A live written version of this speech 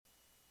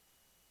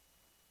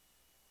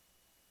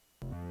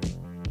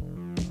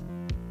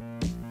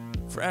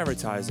For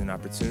advertising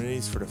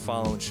opportunities for the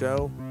following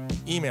show,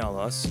 email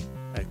us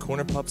at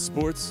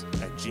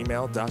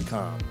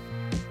cornerpubsports@gmail.com.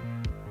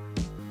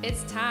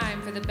 It's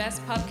time for the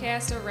best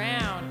pubcast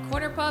around,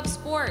 Corner Pub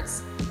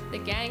Sports. The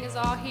gang is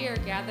all here,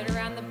 gathered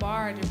around the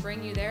bar to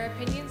bring you their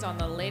opinions on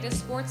the latest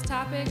sports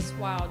topics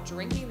while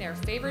drinking their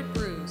favorite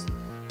brews.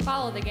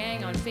 Follow the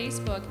gang on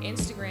Facebook,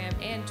 Instagram,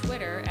 and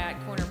Twitter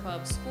at Corner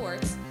Pub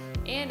Sports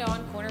and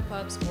on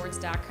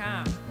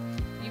cornerpubsports.com.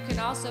 You can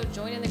also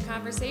join in the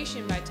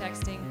conversation by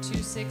texting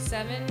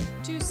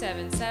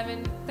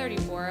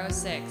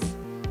 267-277-3406.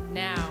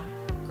 Now,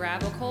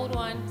 grab a cold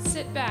one,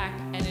 sit back,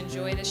 and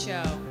enjoy the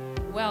show.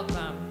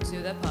 Welcome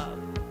to the pub.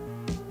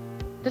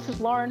 This is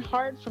Lauren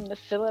Hart from the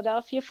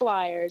Philadelphia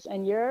Flyers,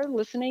 and you're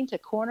listening to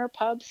Corner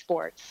Pub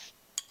Sports.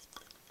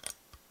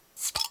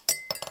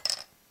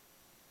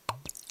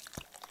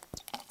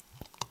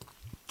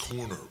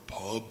 Corner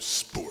Pub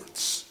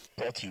Sports.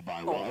 Brought to you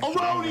by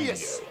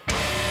Erroneous!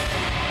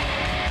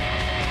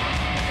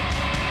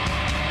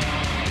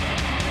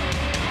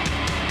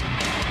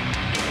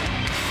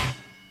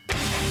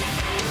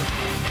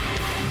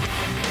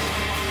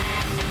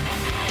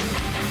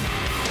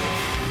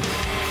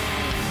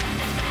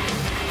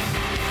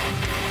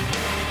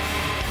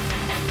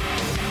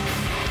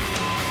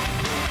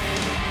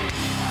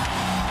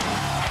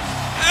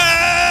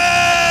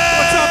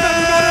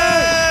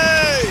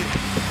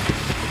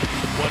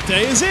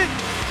 Day is it?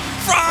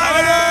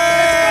 Friday!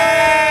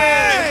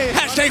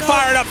 Hashtag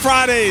Fired Up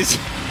Fridays.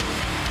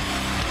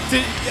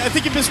 I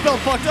think you misspelled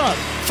fucked up.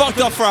 Fucked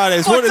Up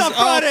Fridays. Fucked What is up up,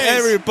 Fridays.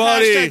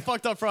 everybody? Hashtag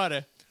fucked up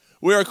Friday.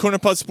 We are Corner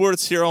Pub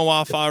Sports here on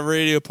Wildfire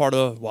Radio, part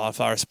of the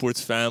Wildfire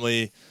Sports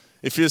family.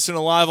 If you're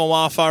listening live on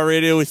Wildfire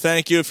Radio, we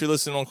thank you. If you're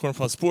listening on Corner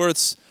Pub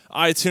Sports,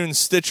 iTunes,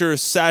 Stitcher,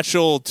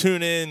 Satchel,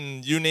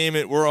 TuneIn, you name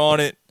it, we're on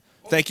it.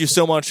 Thank you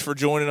so much for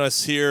joining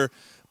us here.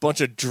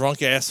 Bunch of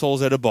drunk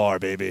assholes at a bar,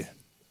 baby.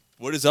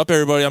 What is up,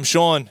 everybody? I'm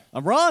Sean.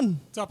 I'm Ron.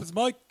 What's up? It's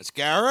Mike. It's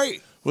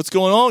Gary. What's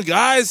going on,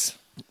 guys?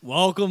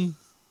 Welcome.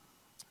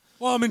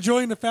 Well, I'm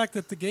enjoying the fact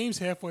that the game's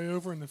halfway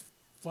over and the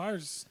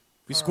Flyers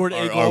We scored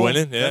a are goal.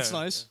 winning, yeah. That's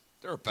nice.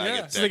 They're a bag Yeah. of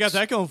dicks. So they got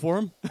that going for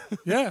them.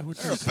 yeah, which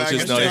is Bag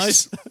Which is of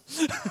nice.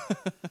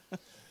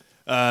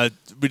 Nice.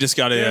 We just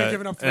got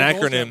giving up an 3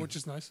 goals yet, acronym. which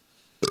is nice.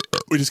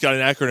 We just got an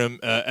acronym,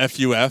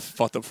 FUF,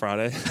 Fucked Up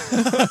Friday.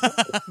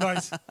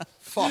 Nice.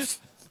 Fuff.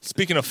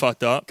 Speaking of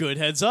fucked up, Good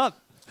heads up.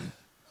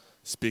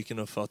 speaking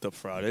of Fucked Up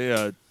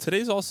Friday,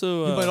 today's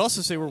also... You might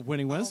also say we're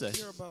winning Wednesday.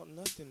 Care about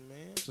nothing,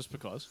 man. Just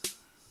because.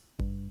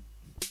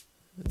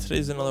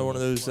 Today's another one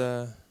of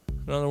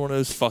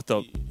those fucked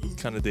up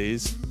kind of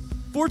days.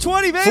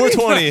 420, baby.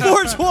 420.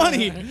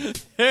 420.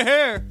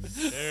 Here.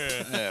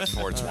 Yeah,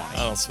 420. I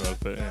don't smoke,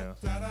 but yeah.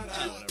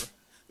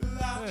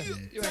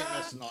 You ain't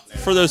missing nothing.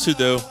 For those who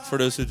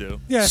do,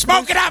 Yeah.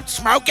 Smoke it up,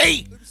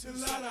 Smokey!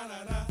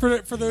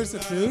 For those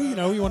that do,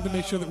 we wanted to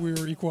make sure that we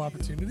were equal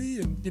opportunity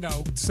and,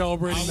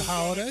 celebrating the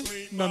holiday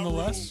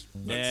nonetheless.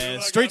 Yeah,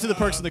 straight to the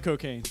perks of the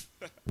cocaine.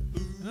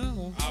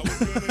 Oh,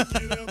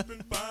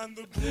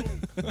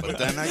 But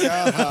then I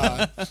got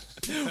high.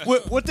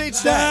 What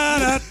date's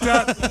that?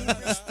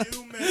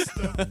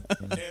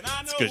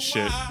 it's good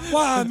shit.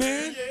 Why,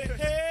 man?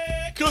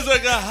 Because I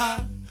got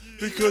high.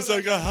 Because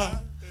I got high.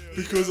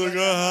 Because I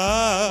got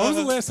high. When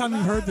was the last time you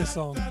heard this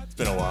song? It's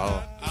been a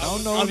while.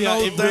 No, yeah,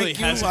 it really thank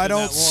hasn't you. I been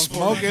don't that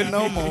long smoke it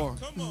no more.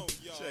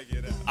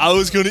 I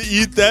was going to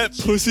eat that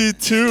pussy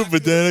too,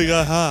 but then I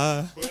got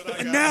high.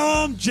 And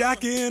now I'm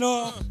jacking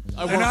off.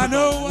 I work And I with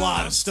know a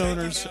lot of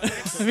stoners.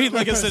 I mean,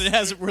 like I said, it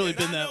hasn't really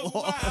been that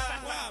long.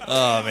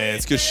 Oh, man,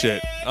 it's good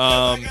shit.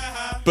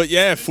 But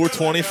yeah,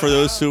 420 for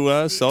those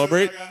who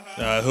celebrate.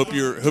 Hope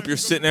you're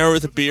sitting there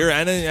with a beer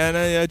and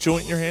a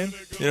joint in your hand.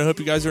 Hope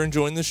you guys are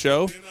enjoying the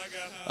show.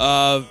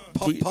 Puff,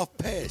 puff,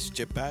 pass,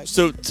 chip bag.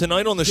 So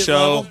tonight on the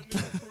show,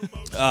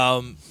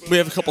 we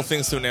have a couple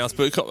things to announce.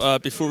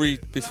 But before we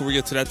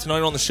get to that,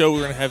 tonight on the show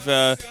we're gonna have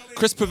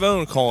Chris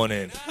Pavone calling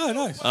in. Oh,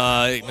 nice.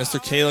 Mr.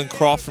 Kalen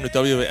Croft from the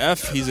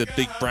WAF. He's a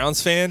big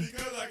Browns fan.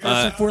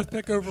 First and fourth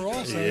pick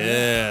overall. So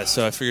Yeah,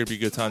 so I figured it'd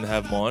be a good time to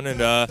have him on. And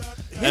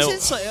His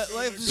insight,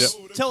 I was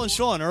telling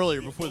Sean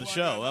earlier before the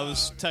show, I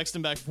was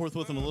texting back and forth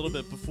with him a little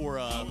bit before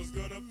a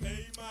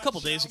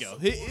couple days ago.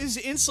 His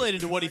insight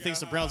into what he thinks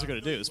the Browns are going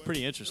to do is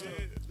pretty interesting.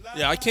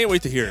 yeah, I can't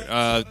wait to hear it.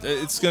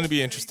 It's going to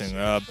be interesting.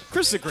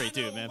 Chris is a great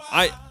dude, man.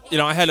 I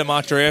had a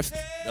mock draft,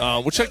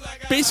 which I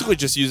basically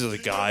just use as a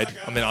guide.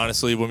 I mean,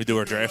 honestly, when we do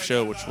our draft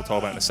show, which we'll talk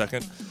about in a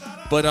second.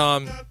 But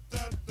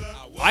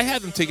I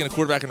had them taking a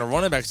quarterback and a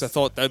running back because I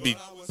thought that'd be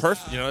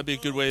perfect. That'd be a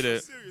good way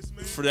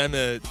for them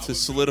to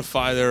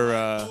solidify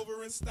their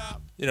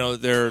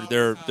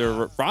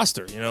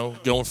roster.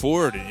 Going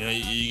forward.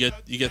 You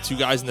get two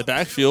guys in the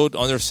backfield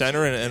on their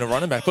center and a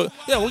running back. But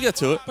yeah, we'll get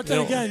to it. But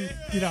then again,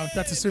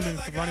 that's assuming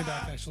that the running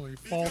back actually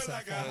falls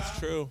that far. That's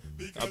true.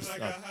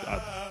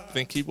 I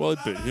think he would,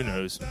 but who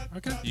knows?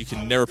 Okay. You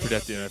can never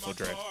predict the NFL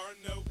draft.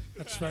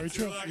 That's very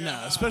true.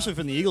 No, especially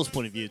from the Eagles'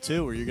 point of view,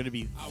 too, where you're going to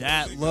be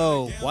that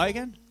low. Why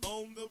again?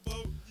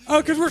 Oh,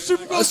 because we're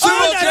Super Bowl Super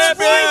Bowl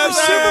champions. champions!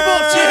 Super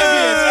Bowl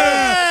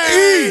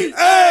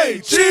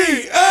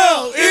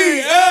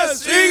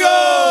E-A-G-L-E-S,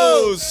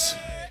 Eagles!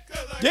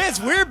 Yeah, it's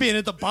weird being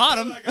at the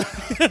bottom.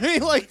 I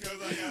mean, like,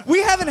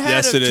 we haven't had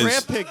Yes, it a is.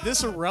 draft pick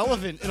this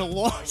irrelevant in a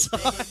long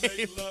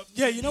time.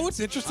 Yeah, you know what's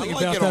interesting I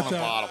like about it that? on the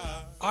though? bottom.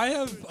 I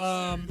have.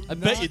 I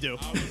bet you do.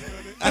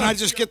 And I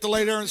just get to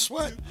lay there and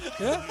sweat.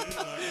 Yeah.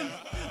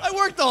 I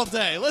worked all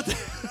day.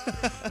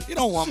 You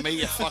don't want me,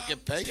 you fucking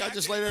pig. I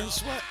just lay there and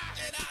sweat.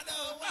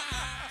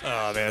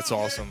 Oh, man, that's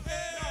awesome.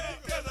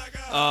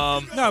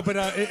 No, but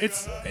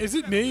is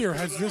it me or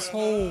has this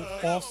whole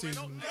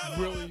offseason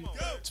really?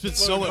 It's been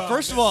so much.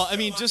 First of all, I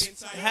mean,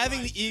 just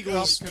having the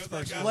Eagles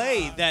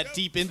play that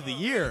deep into the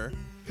year,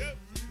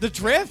 the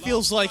draft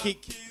feels like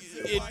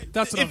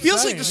That's what it I'm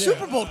feels saying, like the yeah.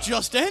 Super Bowl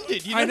just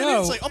ended. You know I what I mean?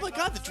 It's know. like, oh my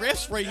God, the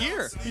draft's right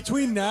here.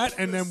 Between that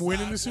and them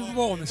winning the Super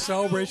Bowl and the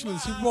celebration of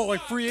the Super Bowl,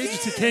 like free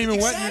agency came and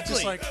went, and you're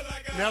just like,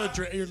 now the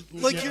draft.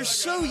 You're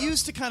so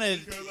used to kind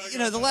of,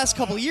 the last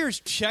couple of years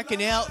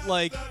checking out.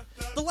 Like,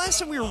 the last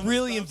time we were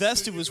really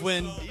invested was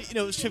when,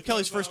 it was Chip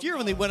Kelly's first year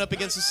when they went up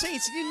against the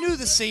Saints. And you knew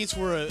the Saints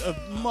were a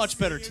much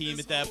better team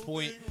at that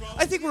point.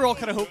 I think we were all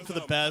kind of hoping for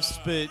the best,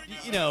 but,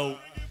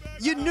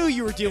 you knew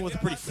you were dealing with a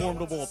pretty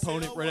formidable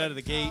opponent right out of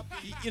the gate.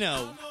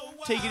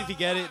 Take it if you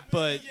get it,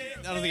 but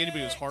I don't think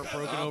anybody was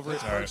heartbroken over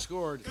it.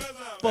 Scored.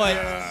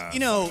 But,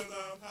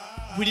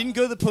 we didn't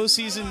go to the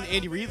postseason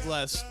Andy Reid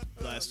last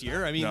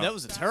year. I mean, No. that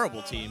was a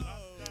terrible team.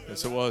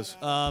 Yes, it was.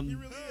 I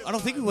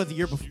don't think we went the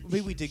year before.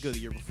 Maybe we did go the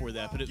year before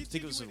that, but I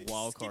think it was a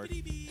wild card.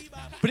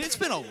 But it's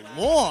been a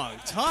long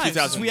time since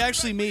 2000. we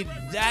actually made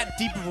that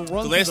deep of a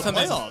run The last through the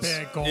time playoffs.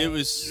 bad goal. It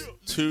was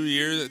 2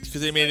 years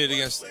because they made it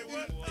against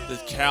the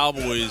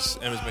Cowboys,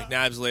 and it was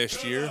McNabb's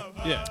last year.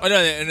 Yeah. Oh, no,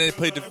 and they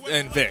played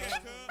and Vic.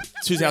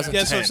 2010. Yeah,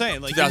 that's what I'm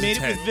saying. Like, you made it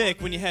 2010. with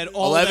Vic when you had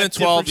all 11, that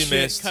 12 different you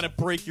shit missed. kind of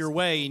break your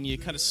way, and you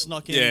kind of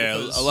snuck in. Yeah,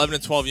 with those, 11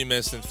 and 12 you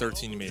missed, and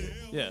 13 you made it.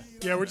 Yeah.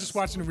 Yeah, we're just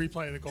watching the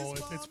replay of the goal.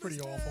 It's pretty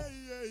awful.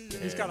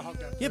 He's got to hug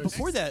that. Yeah, post.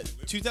 before that,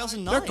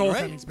 2009, Their right?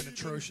 goaltending's been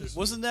atrocious.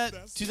 Wasn't that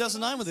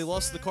 2009 when they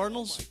lost to the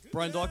Cardinals?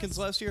 Brian Dawkins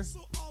last year?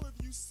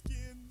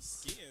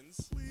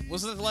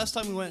 Wasn't that the last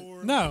time we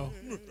went? No.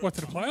 What,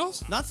 to the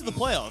playoffs? Not to the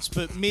playoffs,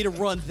 but made a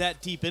run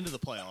that deep into the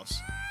playoffs.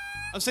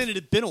 I'm saying it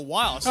had been a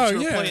while since Oh, we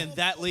were yeah. playing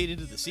that late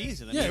into the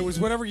season. I Yeah, mean, it was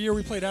whatever year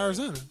we played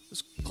Arizona. it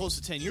was close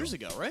to 10 years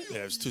ago, right? Yeah,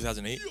 it was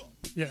 2008.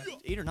 Yeah.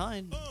 8 or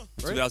 9. Right?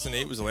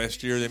 2008 was the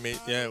last year they made.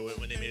 Yeah,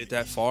 when they made it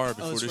that far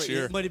before that's this right.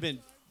 year. It might have been,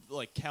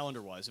 like,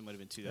 calendar-wise, it might have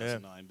been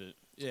 2009, but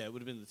yeah, it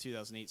would have been the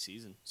 2008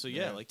 season. So,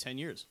 yeah, like 10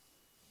 years.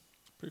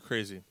 Pretty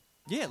crazy.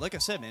 Yeah, like I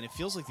said, man, it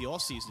feels like the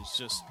offseason is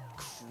just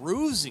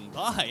cruising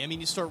by. I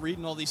mean, you start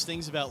reading all these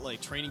things about,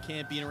 like, training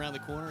camp being around the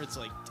corner. It's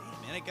like,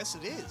 damn, man, I guess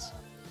it is.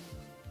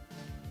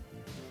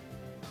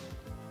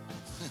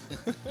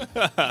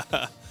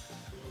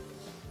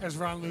 As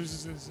Ron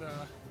loses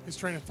his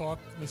train of thought,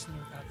 listening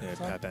to Yeah,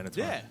 that. Pat Benatar.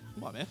 Yeah,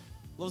 come on, man.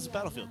 Loves the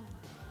battlefield.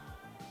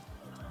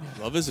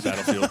 Love is a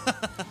battlefield.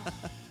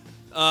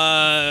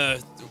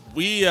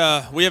 We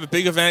have a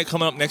big event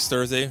coming up next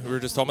Thursday. We were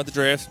just talking about the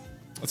draft.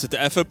 It's at the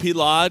FOP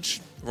Lodge,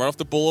 right off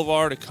the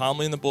Boulevard at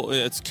Comley in the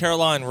It's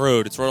Caroline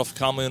Road. It's right off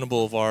Comley in the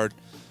Boulevard.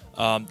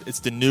 It's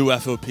the new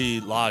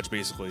FOP Lodge,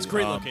 basically. It's a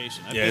great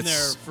location. I've yeah, been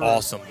there it's for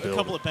awesome. a building.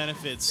 couple of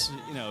benefits,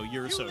 a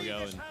year or so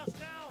ago. And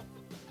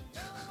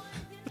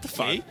What the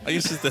fuck? I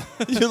used to.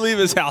 You leave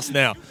his house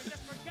now.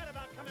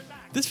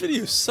 This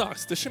video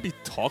sucks. There shouldn't be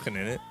talking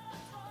in it.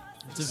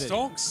 The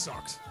song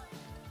sucks.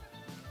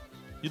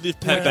 You leave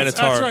Pat Yeah, Benatar.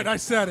 that's right. I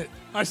said it.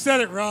 I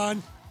said it,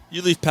 Ron.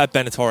 You leave Pat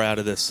Benatar out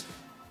of this.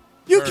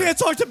 you can't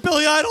talk to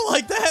Billy Idol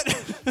like that.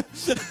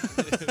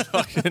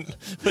 Fucking,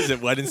 what is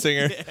it, Wedding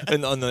Singer?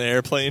 And on the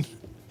airplane?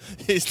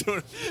 He's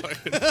doing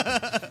fucking.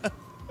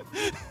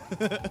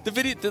 The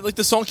video,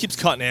 the song keeps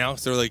cutting out.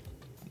 So they're like,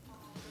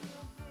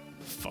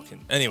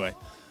 fucking. Anyway.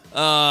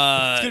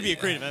 It's going to be a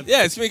great event.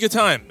 Yeah, it's going to be a good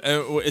time.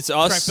 It's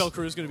us. Crack Bell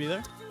Crew is going to be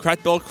there.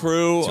 Crack Bell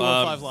Crew.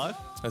 205 Live.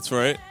 That's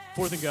right.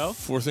 Fourth and go.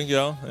 Fourth and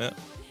go. Yeah.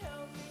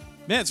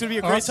 Man, it's going to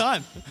be a great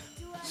time.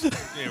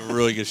 Yeah,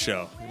 really good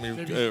show. I mean,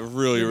 Maybe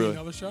really.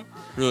 another show.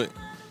 Really.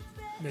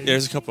 Maybe. Yeah,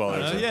 there's a couple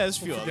others. Yeah, there's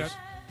a few We'll others. forget.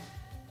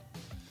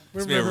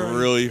 It's going to be a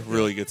really,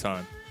 really good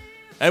time.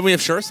 And we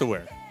have shirts to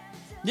wear.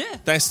 Yeah.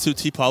 Thanks to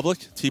T Public.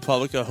 T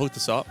Public hooked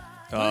us up.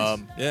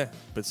 Yeah,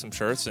 with some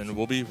shirts, and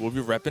we'll be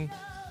repping.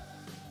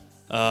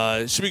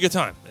 It should be a good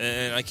time,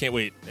 and I can't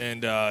wait.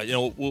 And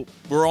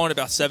we're on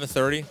about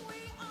 7:30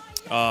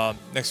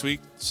 next week,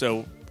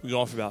 so we go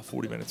on for about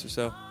 40 minutes or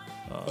so.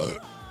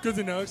 Good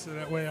to know, so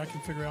that way I can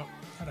figure out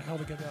how the hell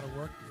to get out of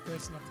work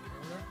fast enough to get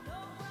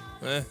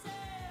over there.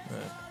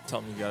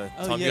 Tell them you got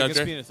Oh, to. yeah, I guess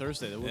being a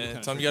Thursday. That would be Yeah,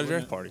 kind tell of them you got a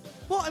tricky, draft wouldn't party.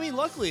 it? Well, I mean,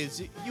 luckily,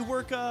 you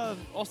work off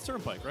the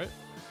Turnpike, right?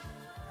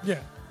 Yeah.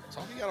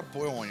 Tell me you got a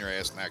boil on your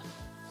ass neck.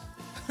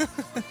 I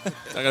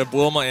got to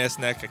boil my ass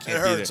neck. I It can't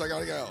hurts. be I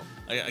there. gotta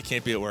go. I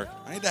can't be at work.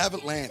 I need to have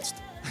it lanced.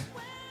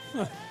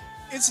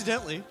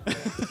 Incidentally,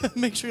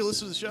 make sure you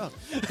listen to the show.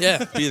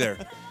 Yeah, be there.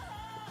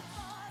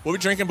 What we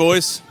drinking,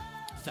 boys?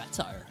 Fat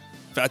Tire.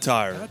 Fat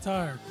Tire. Got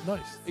tired.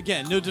 Nice.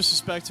 Again, no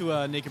disrespect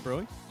to Naked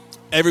Brewing.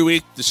 Every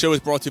week, the show is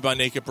brought to you by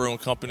Naked Brewing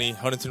Company,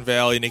 Huntington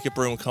Valley,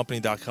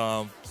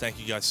 nakedbrewingcompany.com. Thank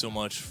you guys so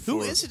much.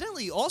 Who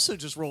incidentally also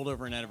just rolled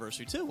over an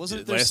anniversary too,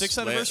 wasn't it? Their sixth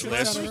anniversary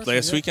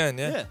last weekend,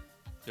 yeah. Yeah.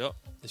 Yep,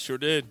 they sure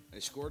did. They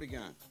scored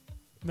again.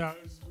 No,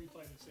 we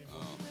played the same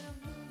one.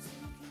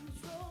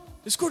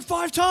 They scored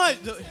 5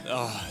 times.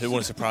 It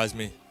wouldn't surprise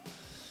me.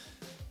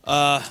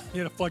 Yeah,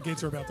 the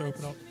floodgates are about to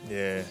open up.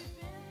 Yeah.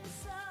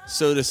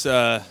 So this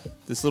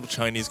little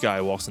Chinese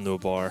guy walks into a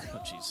bar. Oh,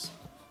 jeez.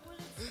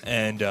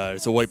 And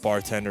it's a white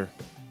bartender.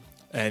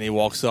 And he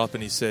walks up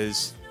and he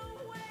says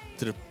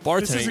to the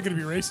bartender... This isn't going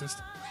to be racist.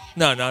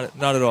 No, not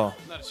at all.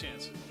 Not a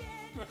chance.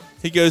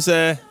 He goes,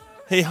 hey,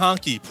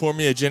 honky, pour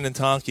me a gin and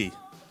tonky.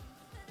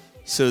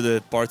 So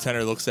the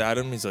bartender looks at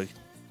him. He's like,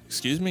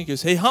 excuse me? He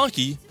goes, hey,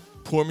 honky,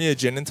 pour me a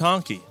gin and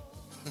tonky.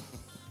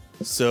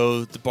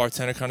 So the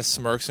bartender kind of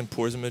smirks and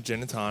pours him a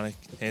gin and tonic,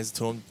 hands it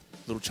to him.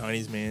 Little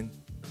Chinese man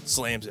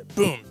slams it.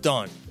 Boom,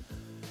 done.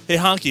 Hey,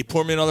 honky,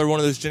 pour me another one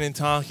of those gin and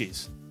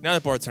tonkies. Now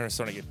the bartender's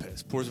starting to get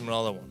pissed. Pours him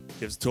another one.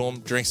 Gives it to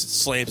him, drinks it,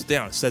 slams it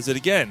down, says it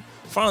again.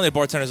 Finally, the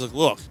bartender's like,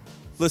 look,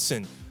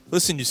 listen,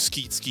 you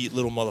skeet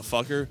little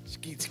motherfucker.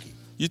 Skeet.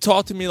 You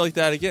talk to me like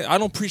that again. I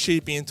don't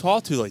appreciate being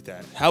talked to like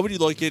that. How would you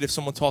like it if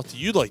someone talked to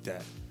you like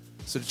that?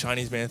 So the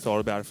Chinese man thought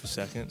about it for a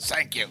second.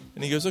 Thank you.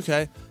 And he goes,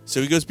 okay.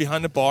 So he goes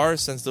behind the bar,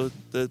 sends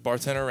the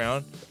bartender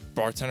around.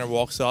 Bartender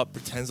walks up,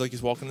 pretends like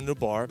he's walking into a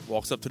bar,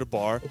 walks up to the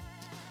bar.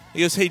 He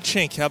goes, hey,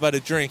 Chink, how about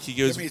a drink? He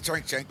goes, Give me a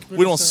drink, Chink.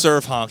 we don't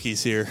serve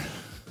honkies here.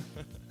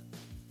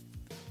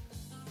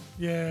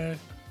 Yeah,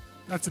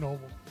 that's an old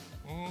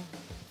one.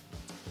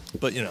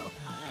 But, you know,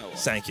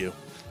 thank you.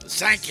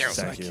 Thank you.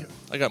 Thank you.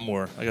 I got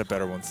more. I got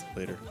better ones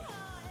later.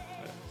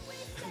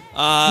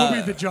 We'll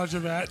be the judge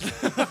of that.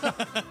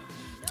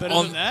 Better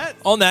than that?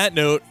 On that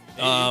note,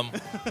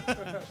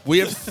 we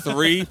have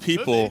 3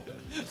 people,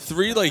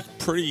 3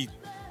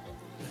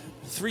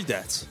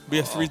 deaths. We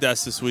have 3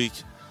 deaths this week.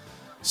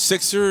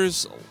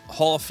 Sixers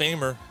Hall of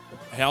Famer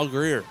Hal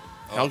Greer.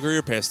 Hal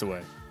Greer passed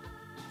away.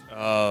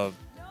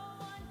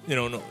 He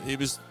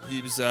was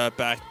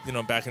back in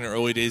the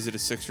early days of the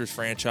Sixers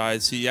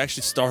franchise. He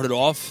actually started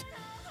off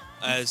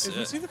as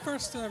Was he the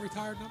first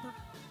retired number?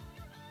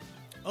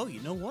 Oh,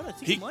 you know what? I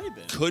think he might have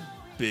been. Could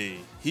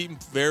be. He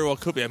very well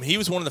could be. I mean, he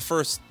was one of the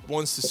first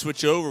ones to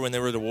switch over when they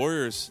were the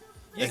Warriors.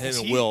 Yeah, and him 'cause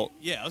and he- Wilt.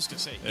 Yeah, I was going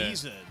to say, Yeah.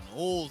 he's an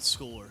old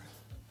schooler.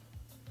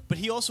 But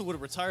he also would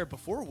have retired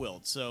before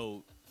Wilt,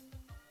 so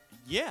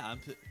yeah.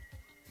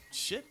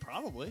 Shit,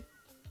 probably.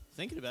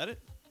 Thinking about it.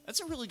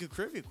 That's a really good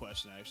trivia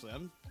question, actually.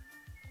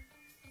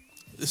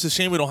 It's a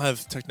shame we don't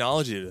have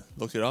technology to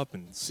look it up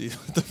and see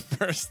what the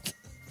first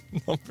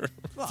number.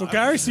 So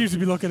Gary seems to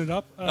be looking it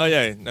up. Oh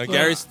yeah, no,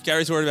 Gary's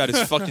worried about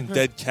his fucking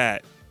dead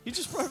cat. He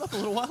just brought it up a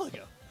little while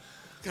ago.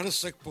 Got a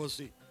sick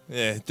pussy.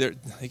 Yeah,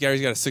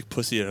 Gary's got a sick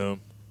pussy at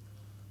home.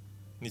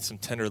 Needs some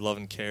tender love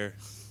and care.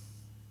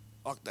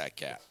 Fuck that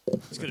cat.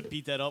 He's going to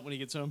beat that up when he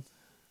gets home.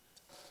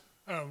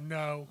 Oh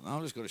no,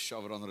 I'm just going to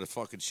shove it under the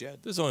fucking shed.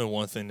 There's only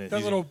one thing that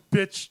little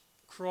bitch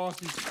Cross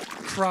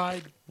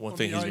cried. One on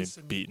thing the he's ice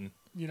been and, beaten.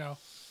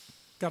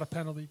 Got a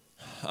penalty.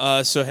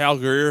 So Hal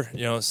Greer,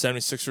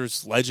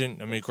 76ers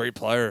legend. I mean, great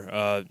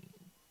player.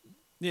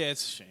 Yeah,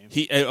 it's a shame.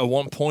 He at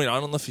one point, I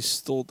don't know if he's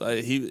still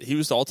he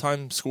was the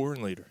all-time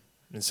scoring leader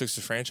in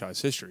Sixers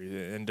franchise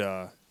history, and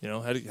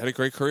had a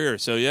great career.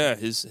 So yeah,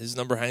 his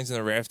number hangs in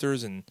the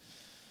rafters, and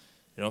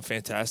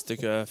fantastic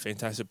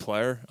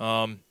player.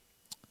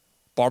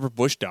 Barbara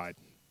Bush died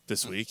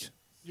this week.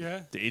 Yeah.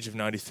 At the age of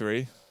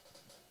 93.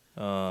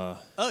 Oh,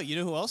 you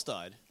know who else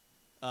died?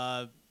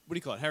 What do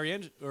you call it? Harry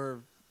Anderson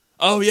You're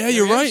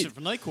right.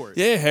 from Night Court.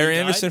 Yeah, Harry He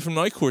died? Anderson from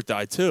Night Court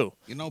died too.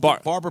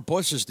 Barbara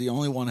Bush is the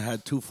only one who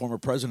had 2 former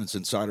presidents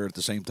inside her at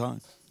the same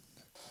time.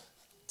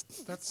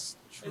 That's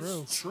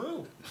true.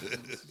 True.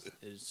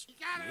 It's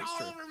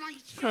true.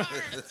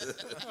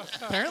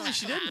 Apparently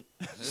she didn't.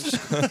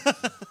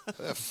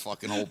 That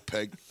fucking old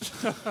pig.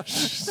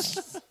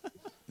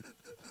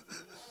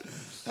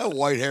 That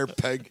white-haired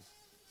pig.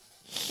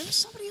 There was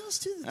somebody else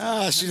too.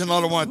 She's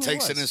another one that Who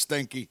takes was? it in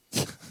stinky.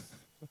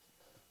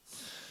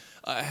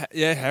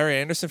 Harry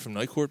Anderson from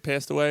Night Court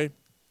passed away.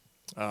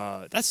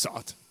 That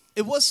sucked.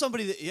 It was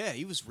somebody that,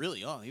 he was really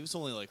young. He was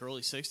only like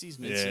early 60s,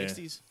 mid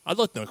 60s. I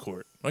loved Night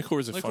Court. Night Court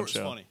was a Night fun Court was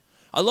show. funny.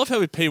 I love how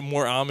we pay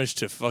more homage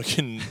to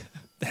fucking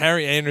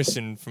Harry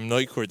Anderson from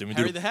Night Court than we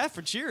Harry do. the Hat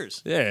for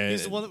Cheers. Yeah.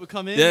 He's the one that would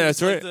come in. Yeah, He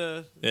that's was like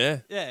right. Yeah.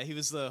 Yeah, he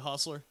was the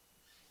hustler.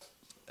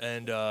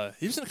 And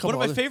he was in a couple One of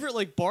my other-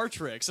 favorite bar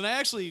tricks, and I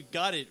actually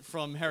got it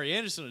from Harry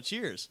Anderson on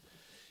Cheers.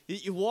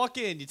 You walk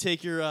in, you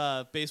take your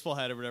baseball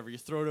hat or whatever, you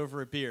throw it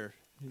over a beer,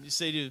 and you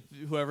say to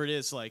whoever it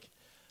is, like,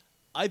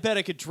 I bet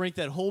I could drink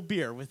that whole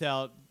beer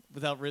without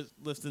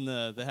lifting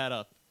the hat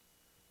up.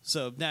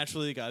 So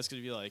naturally, the guy's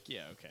going to be like,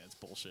 yeah, okay, it's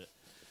bullshit.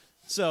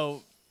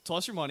 So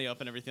toss your money up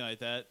and everything like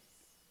that.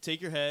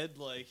 Take your head,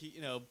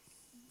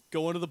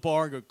 go into the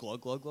bar and go glug,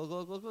 glug, glug,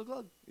 glug, glug, glug,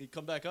 glug. You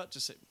come back up,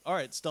 just say, all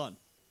right, it's done.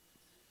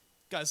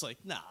 Guy's like,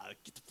 nah,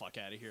 get the fuck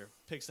out of here.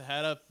 Picks the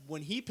hat up.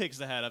 When he picks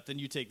the hat up, then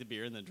you take the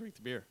beer and then drink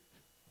the beer.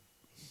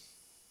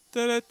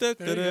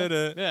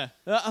 Da-da-da-da-da-da. Yeah,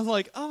 I'm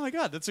like, oh my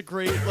god, that's a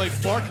great like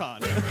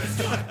Barcon.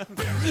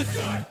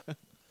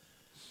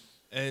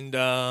 And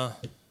I'm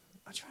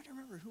trying to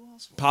remember who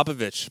else.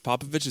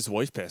 Popovich's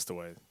wife passed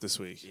away this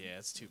week. Yeah,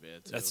 it's too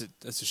bad. Too.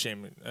 That's a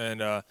shame.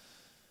 And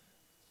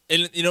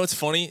you know what's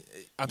funny?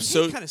 I'm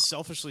kind of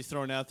selfishly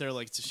thrown out there.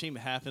 Like it's a shame it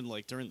happened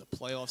like during the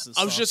playoffs and stuff.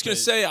 I was just gonna but-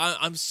 say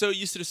I'm so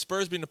used to the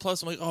Spurs being the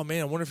playoffs. I'm like, oh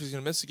man, I wonder if he's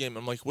gonna miss a game.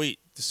 I'm like, wait,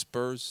 the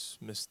Spurs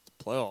missed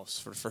the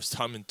playoffs for the first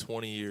time in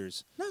 20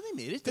 years. No, they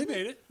made it. They didn't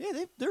made it.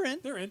 Yeah, they're in.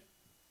 They're in.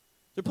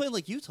 They're playing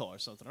like Utah or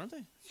something, aren't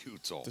they?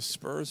 Utah. The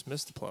Spurs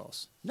missed the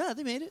playoffs. No,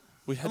 they made it.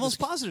 We had I'm almost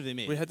this- positive they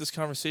made We it. had this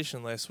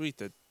conversation last week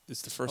that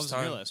it's the I first was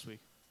here time. last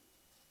week.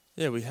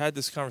 Yeah, we had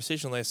this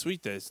conversation last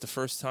week that it's the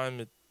first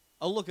time.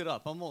 I'll look it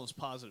up. I'm almost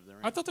positive they're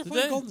in. I thought they're Did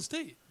playing they? Golden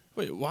State.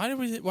 Wait, why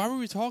were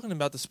we talking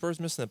about the Spurs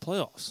missing the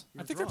playoffs?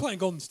 I think they're playing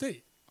Golden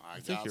State.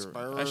 I think got you're-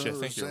 Spurs actually, I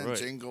think you're and right.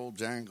 Jingle,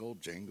 jangle,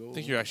 jingle. I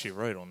think you're actually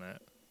right on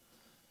that.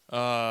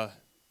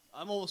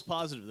 I'm almost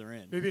positive they're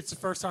in. Maybe it's the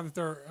first time that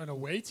they're an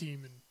away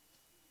team in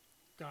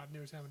God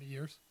knows how many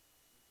years.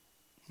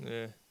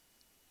 Yeah.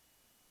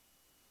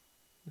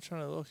 I'm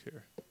trying to look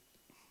here.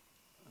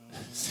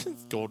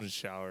 Golden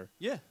Shower.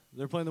 Yeah,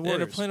 they're playing the Yeah,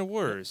 Warriors. they're playing the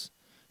Warriors.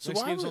 So Next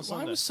why, game's on why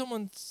Sunday. was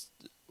someone?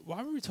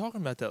 Why were we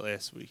talking about that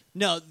last week?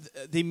 No,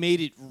 they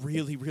made it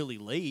really, really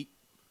late.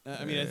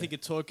 I mean, I Yeah. think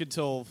it took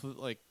until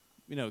like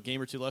a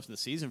game or two left in the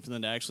season for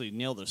them to actually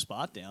nail their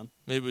spot down.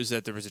 Maybe it was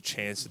that there was a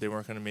chance that they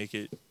weren't going to make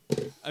it.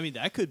 I mean,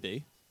 that could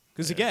be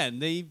because again,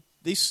 they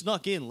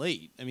snuck in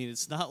late. I mean,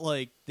 it's not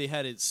like they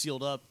had it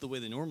sealed up the way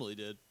they normally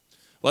did.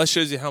 Well, that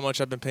shows you how much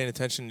I've been paying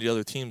attention to the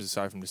other teams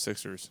aside from the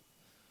Sixers.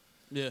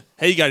 Yeah.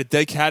 Hey, you got a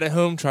dead cat at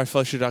home? Try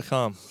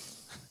Flusher.com.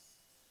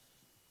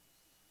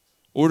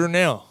 Order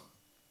now.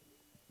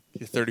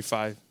 Get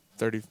 35,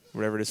 30,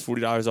 whatever it is,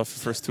 $40 off your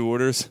first two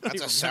orders.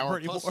 That's a sour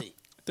anymore. pussy.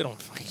 They don't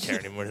fucking care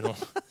anymore. They don't.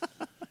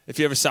 If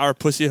you have a sour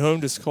pussy at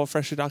home, just call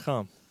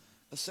Fresher.com.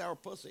 A sour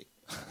pussy.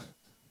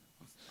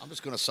 I'm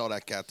just going to sell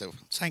that cat to.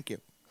 Thank you.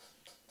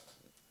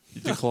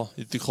 You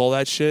do call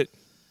that shit.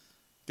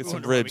 Get I some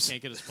wonder why we ribs.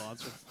 can't get a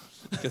sponsor.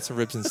 Get some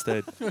ribs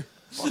instead.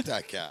 Fuck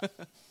that cat.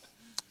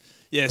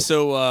 Yeah.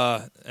 So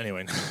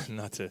anyway,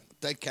 not to.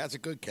 That cat's a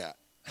good cat.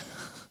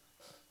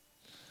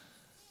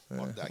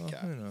 Fuck that cat.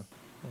 I don't know.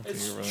 I don't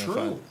think you're really true.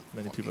 gonna find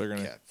many people are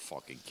gonna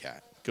Fucking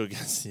cat. go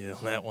against you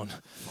on that one.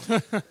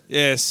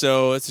 Yeah.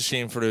 So it's a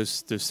shame for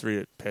those three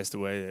that passed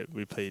away that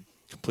we paid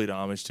complete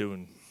homage to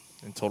and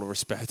total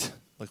respect,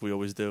 like we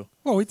always do.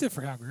 Well, we did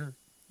for Hal Greer.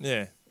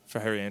 Yeah. For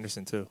Harry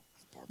Anderson too.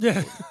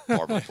 Yeah.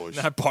 Barbara Bush.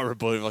 Not Barbara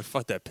Bush. Like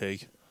fuck that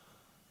pig.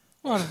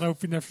 Well, I don't know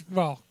if we never.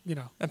 Well, you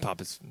know. And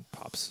Pop's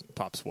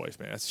wife,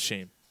 man. That's a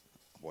shame.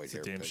 White It's a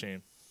hair damn pig.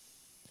 shame.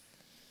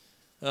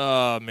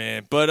 Oh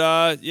man,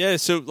 but yeah.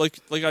 So like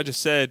I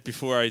just said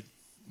before, I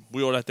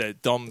wheeled out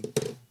that dumb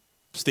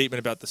statement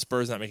about the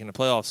Spurs not making the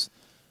playoffs.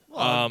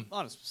 Well,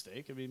 honest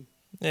mistake. I mean,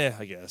 Yeah,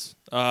 I guess.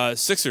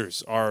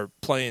 Sixers are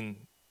playing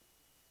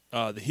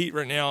the Heat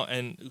right now,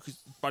 and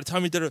by the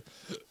time we did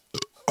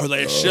our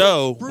last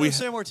show, Bruno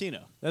San Martino.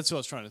 That's who I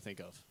was trying to think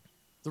of.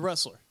 The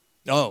wrestler.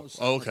 okay,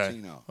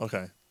 Sammartino.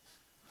 okay.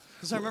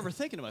 Because I remember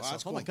thinking to myself,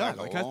 that's oh my going god, back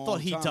a like I long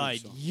thought he time, died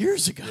so.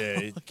 years ago.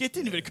 Yeah, Like, it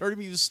didn't even occur to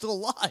me he was still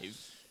alive.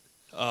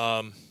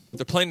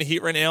 They're playing the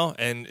Heat right now,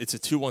 and it's a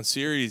 2-1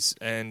 series.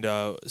 And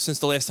since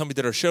the last time we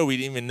did our show, we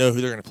didn't even know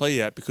who they're going to play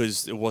yet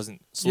because it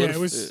wasn't. Yeah, it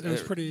was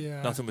pretty.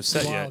 nothing was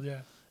set wild, yet. Yeah.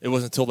 It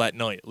wasn't until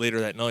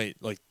later that night,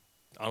 like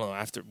I don't know,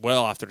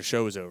 after the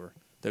show was over,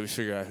 that we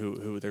figured out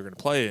who they're going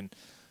to play. And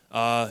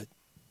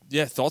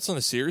yeah, thoughts on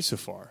the series so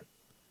far?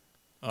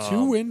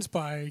 2 wins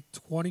by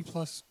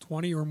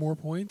 20 or more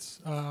points.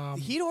 Heat are a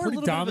pretty little bit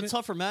of a dominant.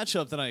 tougher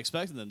matchup than I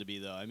expected them to be,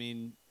 though. I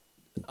mean,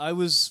 I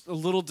was a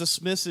little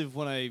dismissive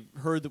when I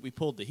heard that we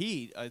pulled the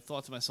Heat. I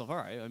thought to myself, all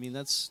right, I mean,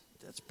 that's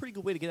a pretty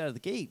good way to get out of the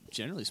gate,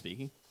 generally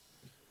speaking.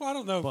 Well, I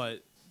don't know.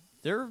 But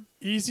they're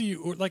Easy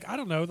or like I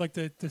don't know, like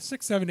the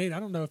 6, 7, 8. I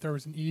don't know if there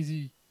was an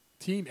easy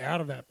team out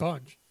of that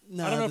bunch.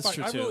 No, I don't know that's if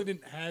true, I too. really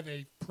didn't have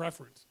a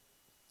preference.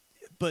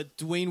 But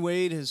Dwayne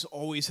Wade has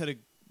always had a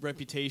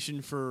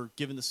reputation for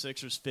giving the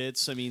Sixers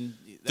fits. I mean,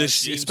 that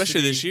seems to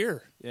especially be- this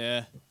year.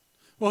 Yeah,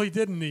 Well, he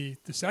did in the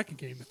second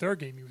game. The third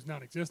game, he was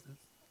non-existent.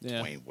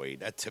 yeah. Dwayne Wade,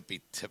 that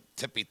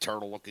tippy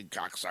turtle-looking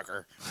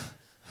cocksucker.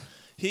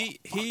 He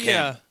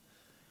him.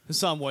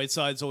 Hassan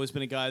Whiteside's always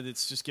been a guy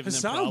that's just given them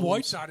Hassan problems.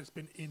 Whiteside has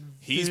been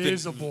He's been-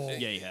 invisible.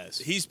 Yeah, he has.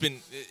 he's been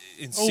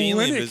insanely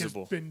Olynyk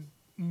invisible. has been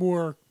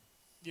more,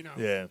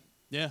 Yeah.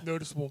 Yeah.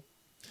 noticeable.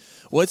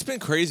 Well, it's been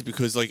crazy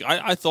because like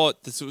I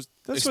thought this was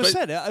That's what I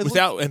said. I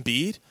without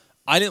Embiid,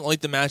 I didn't like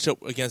the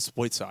matchup against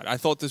Whiteside. I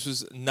thought this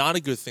was not a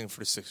good thing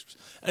for the Sixers.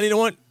 And you know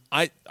what?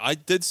 I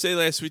did say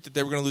last week that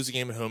they were going to lose a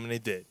game at home, and they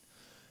did.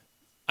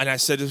 And I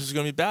said this was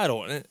going to be a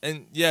battle.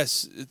 And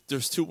yes,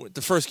 there's two.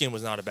 The first game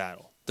was not a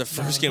battle. The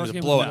first the game first was a game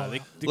was a blowout.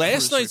 blowout. They Last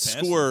cruised night's right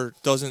past score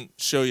doesn't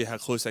show you how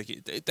close that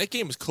game. That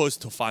game was close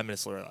until 5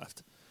 minutes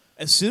left.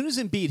 As soon as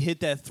Embiid hit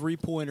that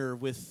three-pointer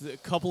with a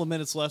couple of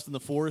minutes left in the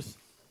fourth,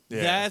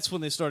 Yeah. That's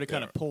when they started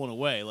kind of pulling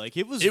away. Like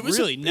it was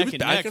really neck and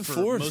back neck and for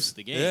forth. most of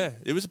the game. Yeah,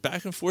 it was a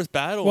back and forth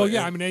battle. Well,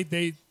 yeah, I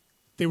mean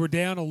they were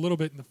down a little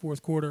bit in the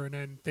fourth quarter, and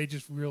then they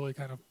just really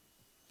kind of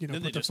Then put they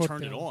their just foot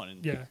turned it down. on.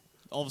 And Yeah.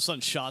 all of a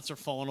sudden, shots are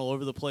falling all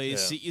over the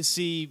place. Yeah. You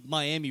see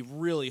Miami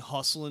really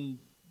hustling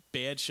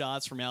bad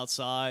shots from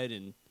outside,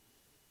 and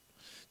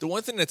the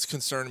one thing that's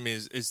concerning me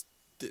is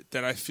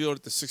that I feel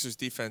that the Sixers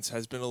defense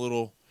has been a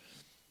little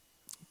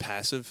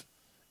passive.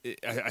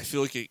 I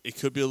feel like it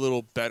could be a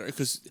little better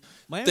because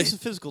Miami's a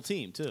physical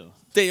team too.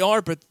 They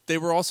are, but they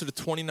were also the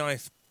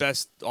 29th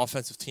best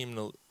offensive team in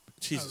the.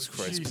 Jesus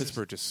Christ! Jesus.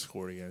 Pittsburgh just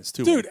scored again. It's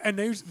 2-1. Dude, and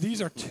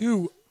these are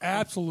two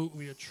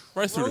absolutely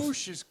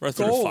atrocious right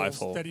through the goals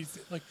five-hole. that he's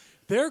like.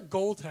 Their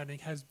goaltending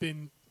has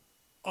been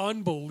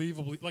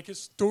unbelievably, like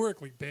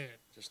historically bad.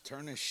 Just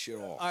turn this shit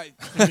off. I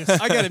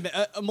got to admit,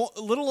 I'm a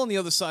little on the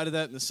other side of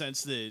that in the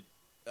sense that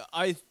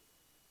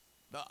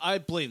I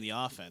blame the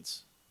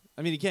offense.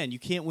 I mean, again, you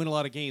can't win a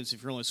lot of games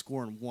if you're only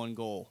scoring one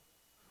goal.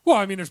 Well,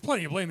 I mean, there's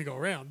plenty of blame to go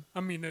around.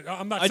 I mean,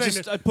 I'm not saying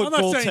that, I put I'm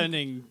not goaltending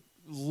saying,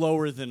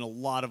 lower than a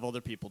lot of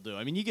other people do.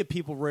 I mean, you get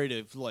people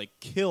ready to like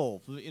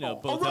kill,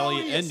 both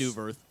Elliott and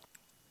Newberth.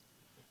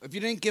 If you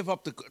didn't give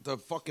up the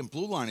fucking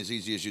blue line as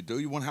easy as you do,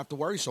 you wouldn't have to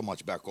worry so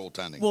much about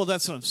goaltending. Well,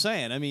 that's what I'm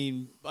saying. I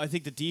mean, I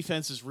think the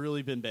defense has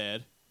really been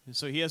bad.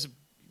 So he hasn't.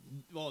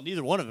 Well,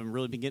 neither one of them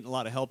really been getting a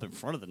lot of help in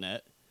front of the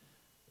net.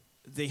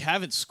 They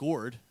haven't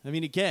scored. I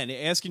mean, again,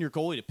 asking your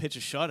goalie to pitch a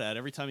shutout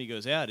every time he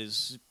goes out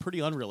is pretty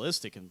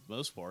unrealistic in the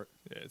most part.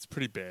 Yeah, it's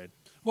pretty bad.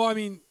 well, I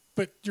mean,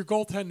 but your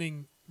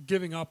goaltending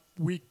giving up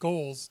weak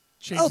goals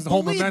changes the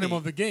whole believe momentum me,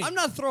 of the game. I'm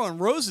not throwing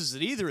roses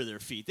at either of their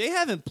feet. They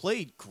haven't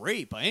played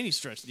great by any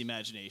stretch of the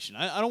imagination.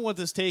 I don't want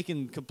this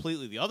taken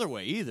completely the other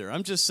way either.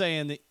 I'm just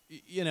saying that,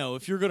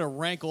 if you're going to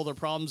rank all their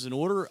problems in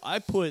order, I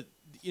put,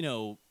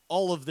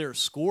 all of their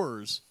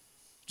scores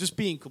just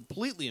being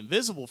completely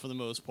invisible for the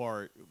most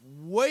part,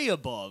 way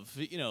above,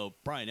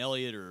 Brian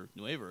Elliott or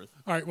Newberth.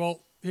 All right,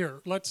 well,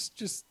 here, let's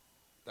just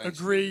Thanks,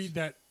 agree Bruce.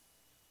 that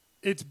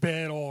it's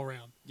bad all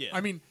around. Yeah.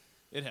 I mean,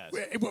 It has.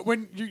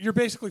 when you're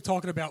basically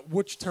talking about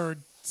which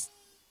turd's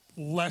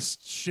less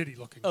shitty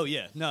looking. Oh,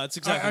 yeah. No, it's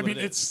exactly I what mean,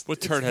 it is. it's What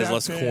it's turd has that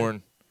less bad.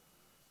 corn?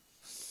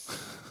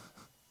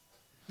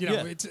 Yeah.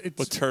 Yeah. It's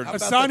What turd-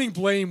 assigning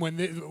blame when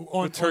on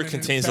What turd on an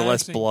contains the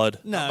less embarrassing- blood?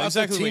 No, About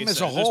exactly the what team he as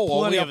said. a There's whole, all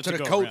the plenty way of up it to the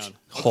go coach. around.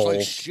 Looks Whole.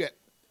 like shit.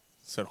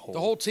 Said whole. The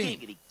whole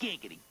team.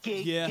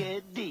 Yeah.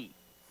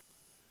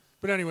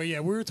 But anyway, yeah,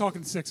 we were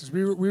talking Sixers.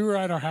 We were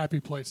at our happy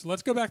place. So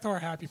let's go back to our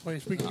happy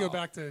place. We can go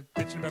back to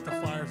bitching about the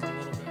Flyers a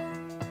little bit.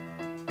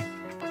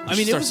 I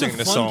mean, it start was a singing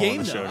this fun song on game,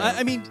 the though. show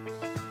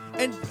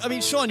now. I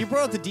mean, Sean, you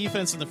brought up the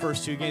defense in the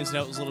first two games, and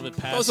that was a little bit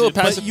passive. was a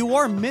little passive. But you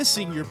are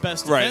missing your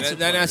best Right,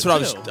 defensive and that's player,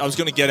 what too. I was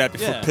going to get at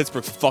before Yeah.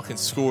 Pittsburgh fucking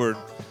scored.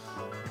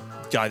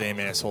 Goddamn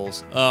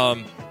assholes.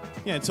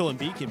 Yeah, until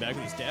Embiid came back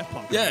with his Daft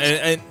Punk.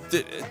 Yeah,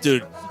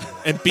 dude,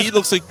 and B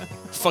looks like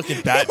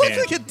fucking Batman.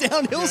 Look at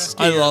downhill I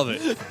skier. love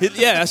it.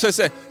 That's what I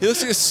said. He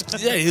looks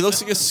like he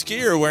looks like a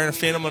skier wearing a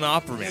Phantom of the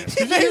Opera mask.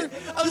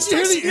 I was Did you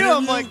hear texting the you.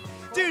 I'm interview?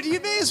 like, dude, you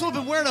may as well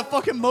have been wearing a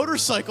fucking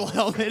motorcycle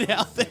helmet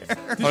out there.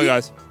 Oh,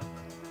 guys.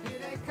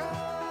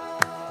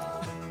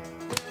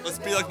 Let's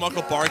be like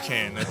Michael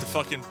Barkan at the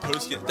fucking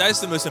post game. That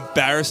is the most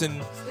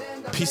embarrassing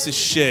piece of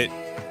shit.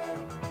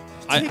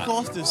 Take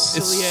off those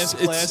silly ass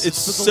glasses.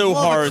 It's for the so love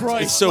of hard.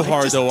 Christ. It's so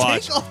hard just to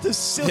watch. Take off those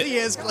silly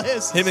ass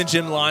glasses. Him and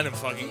Jim Lynam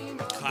fucking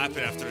clapping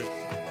after it.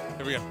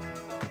 Here we go.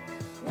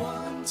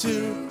 1,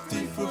 2,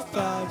 3, 4,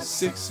 5,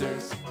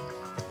 6ers.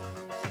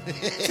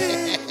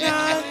 10,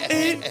 9,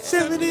 8,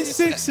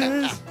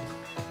 76ers.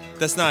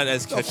 That's not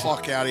as Get the catchy.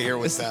 fuck out of here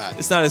with that.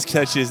 It's not as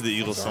catchy as the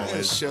Eagles song Turn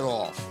this is. shit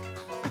off.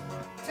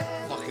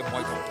 Fucking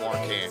Michael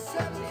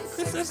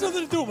Barkan. That's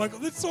nothing to do with Michael.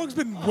 This song's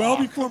been well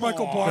before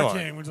Michael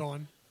Barkan was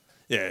on.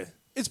 Yeah.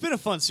 It's been a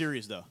fun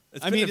series, though.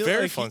 It's been a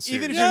very fun series.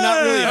 Even if you're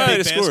not really Yeah, a they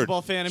big scored.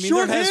 basketball fan, I mean,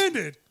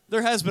 Short-handed.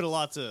 there has been a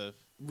lot to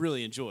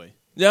really enjoy.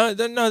 Yeah,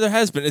 there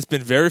has been. It's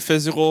been very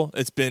physical.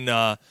 It's been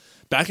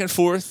back and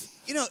forth.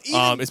 Even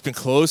It's been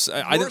close.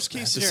 worst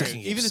case the scenario,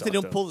 second game even if they sucked,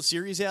 don't though. pull the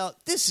series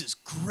out, this is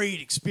great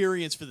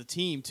experience for the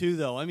team too.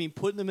 Though I mean,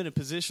 putting them in a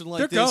position like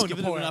They're this, going to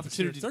giving pull them an out the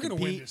series. opportunity They're to going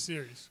to win compete. this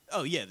series.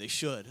 Oh yeah, they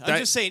should. I'm That-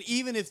 just saying,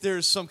 even if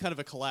there's some kind of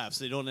a collapse,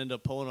 they don't end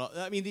up pulling off.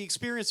 I mean, the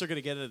experience they're going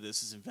to get out of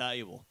this is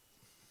invaluable.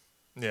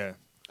 Yeah.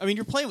 I mean,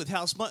 you're playing with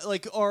house money,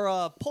 like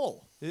our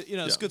poll. It's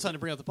Yeah. a good time to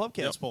bring up the Pubcast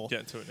Yep, poll. get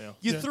into it now.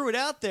 You Yeah. threw it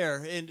out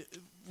there, and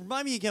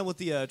remind me again what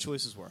the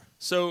choices were.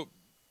 So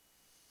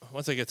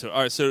once I get to it,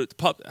 all right. So the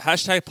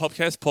hashtag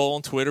Pubcast poll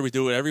on Twitter. We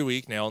do it every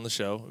week now on the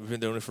show. We've been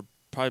doing it for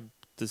probably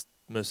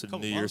most of the Couple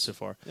new year months. so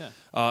far.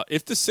 Yeah.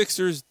 If the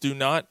Sixers do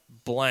not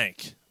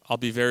blank, I'll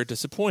be very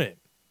disappointed.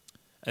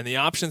 And the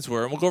options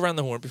were, and we'll go around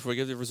the horn before we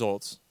give the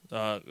results.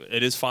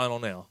 It is final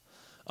now.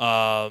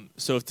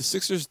 So if the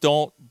Sixers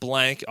don't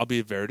blank, I'll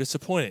be very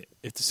disappointed.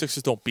 If the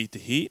Sixers don't beat the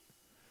Heat,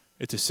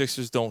 if the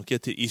Sixers don't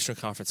get to the Eastern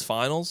Conference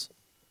Finals,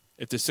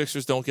 if the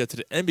Sixers don't get to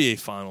the NBA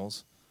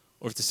Finals,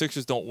 or if the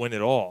Sixers don't win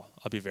at all,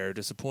 I'll be very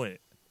disappointed.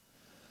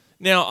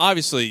 Now,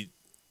 obviously,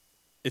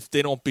 if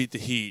they don't beat the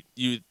Heat,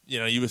 you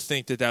would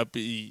think that would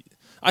be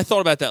I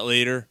thought about that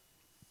later.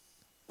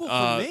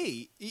 Well, for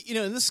me,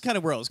 and this is kind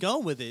of where I was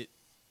going with it.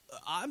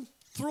 I'm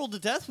thrilled to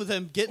death with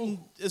them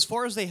getting as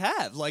far as they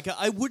have. Like,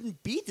 I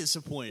wouldn't be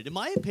disappointed. In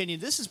my opinion,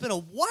 this has been a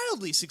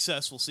wildly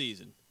successful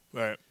season.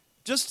 Right.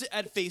 Just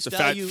at face The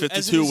value, fact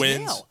as 52 it is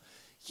wins. now.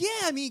 Yeah,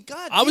 I mean,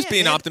 God. I was damn,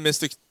 being man.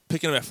 optimistic,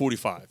 picking them at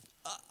 45.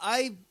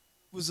 I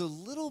was a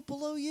little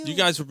below you. You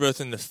guys were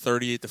both in the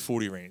 38 to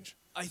 40 range.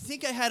 I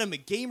think I had him a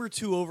game or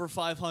two over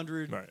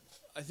 500. Right.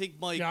 I think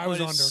Mike Yeah, I might was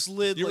have under.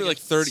 slid. You were a like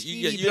 30. teeny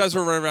You bit guys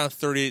were right around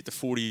 38 to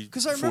 40.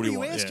 Because I remember you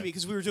 41, asking yeah. me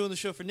because we were doing the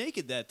show for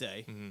Naked that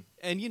day, Mm-hmm.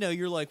 and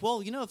you're like,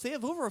 well, if they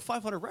have over a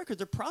 500 record,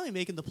 they're probably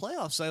making the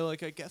playoffs.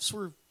 I guess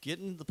we're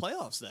getting the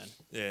playoffs then.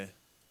 Yeah.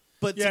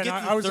 But Yeah, to get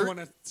and the I was the third- one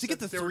that to get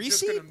the said they were 3 just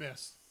seed. gonna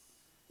miss.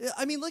 Yeah,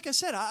 I mean, like I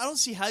said, I don't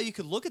see how you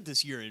could look at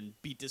this year and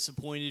be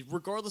disappointed,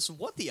 regardless of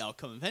what the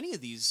outcome of any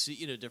of these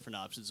different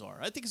options are.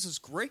 I think this is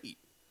great.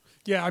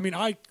 Yeah, I mean,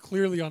 I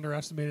clearly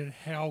underestimated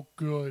how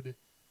good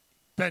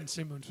Ben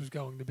Simmons was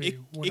going to be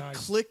It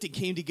clicked and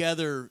came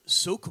together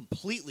so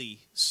completely,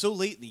 so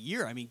late in the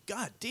year. I mean,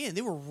 god damn,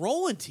 they were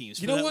rolling teams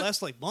for You know that what?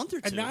 last month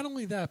or two. And not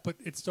only that, but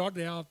it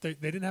started out, they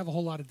didn't have a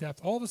whole lot of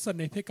depth. All of a sudden,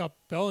 they pick up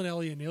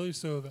Bellinelli and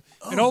Ilyasova.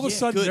 And all of a yeah,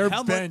 sudden, good. their How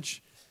much-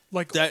 bench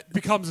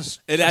becomes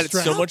it a added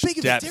strength. so How much big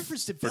of a depth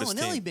difference did for this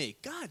Bellinelli team.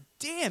 make? God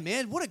damn,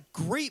 man, what a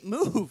great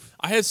move!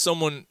 I had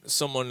someone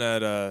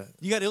at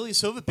You got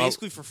Ilyasova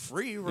basically for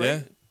free,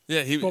 right?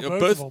 Yeah, he Well,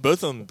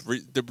 both of them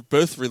they're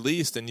both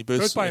released, and you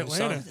both Both by and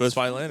Atlanta. signed, both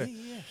by Atlanta.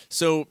 Yeah.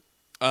 So,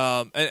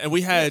 and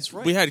we had that's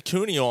right. we had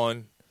Cooney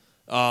on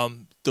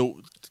the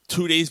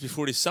 2 days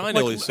before he signed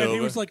Ilyasova. And he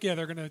was like, yeah,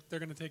 they're gonna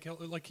take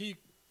like he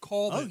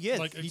called Oh, it. yeah,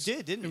 like he it's-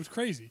 did, didn't it he? was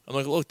crazy. I'm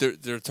like, look,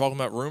 they're talking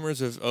about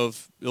rumors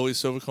of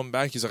Ilyasova coming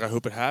back. He's like, I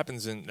hope it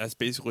happens, and that's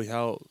basically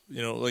how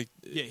Yeah,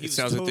 he it was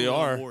sounds totally like they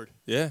on are. board.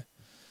 Yeah.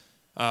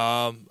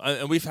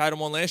 And we've had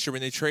him on last year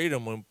when they traded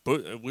him when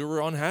we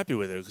were unhappy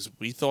with it because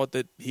we thought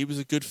that he was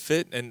a good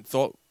fit and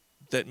thought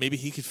that maybe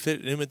he could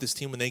fit in with this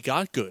team when they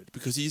got good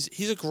because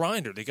he's a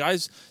grinder. The guy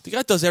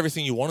does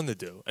everything you want him to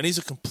do, and he's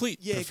a complete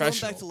Yeah, going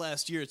professional. back to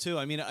last year too.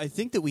 I mean, I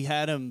think that we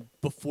had him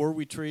before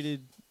we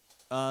traded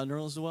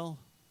Nerlens Noel.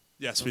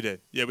 Yes, we did.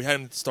 Yeah, we had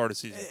him at the start of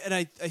the season. And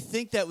I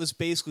think that was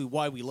basically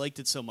why we liked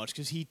it so much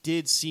because he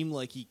did seem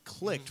like he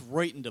clicked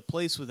right into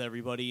place with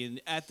everybody.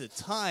 And at the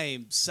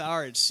time,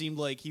 Saric seemed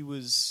like he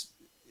was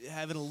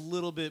having a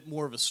little bit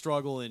more of a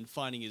struggle in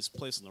finding his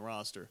place on the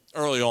roster.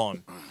 Early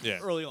on, yeah.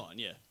 Early on,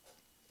 yeah.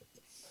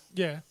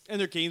 Yeah, And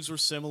their games were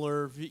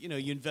similar.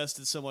 You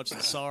invested so much in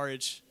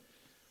Saric.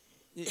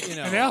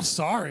 and now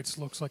Saric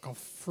looks like a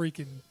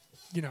freaking,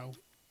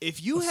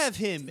 If you have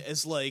him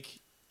as like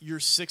your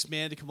sixth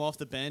man to come off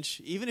the bench,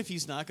 even if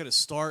he's not going to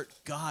start,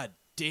 god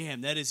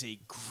damn, that is a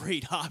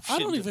great option. I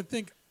don't even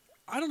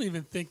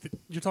think that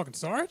you're talking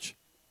Saric.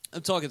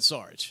 I'm talking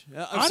Sarge.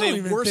 I I'm don't saying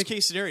even worst think-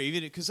 case scenario,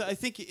 even because I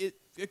think it.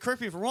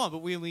 Correct me if I'm wrong, but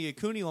when we had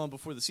Cooney on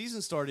before the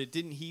season started,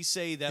 didn't he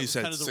say that He was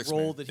said kind of the six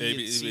role man. that Yeah, he had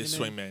he'd seen be a him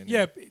swing in? man.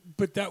 Yeah,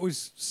 but that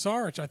was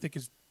Saric. I think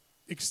has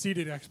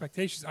exceeded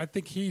expectations. I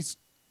think he's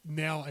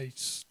now a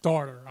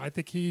starter. I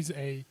think he's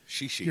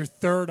your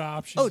third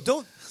option. Oh,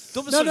 don't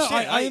No,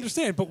 misunderstand. I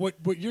understand. But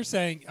what you're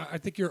saying, I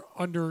think you're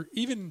under.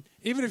 Even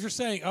if you're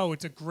saying, oh,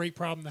 it's a great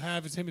problem to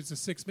have as him as a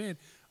sixth man.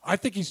 I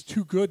think he's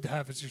too good to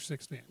have as your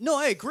sixth man. No,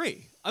 I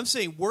agree. I'm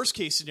saying worst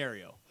case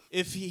scenario.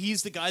 If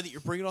he's the guy that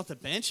you're bringing off the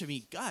bench, I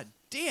mean, god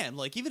damn,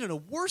 like even in a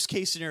worst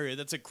case scenario,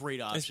 that's a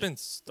great option. It's been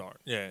start.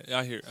 Yeah,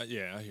 I hear.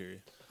 Yeah, I hear you.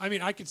 I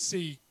mean, I could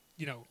see.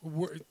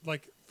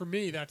 Like for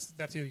me, that's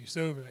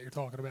Ilyasova that you're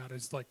talking about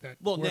is like that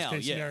Well, worst now,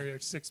 case yeah. scenario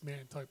sixth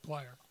man type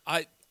player.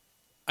 I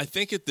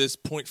think at this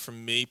point, for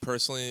me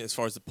personally, as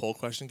far as the poll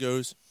question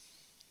goes,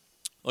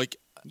 like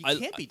you I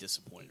can't be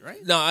disappointed,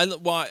 right? no,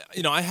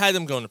 I had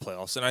them going to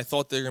playoffs, and I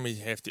thought they were going to be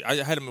hefty. I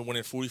had them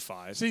winning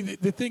 45. See,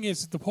 the thing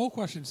is, the poll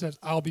question says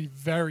I'll be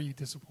very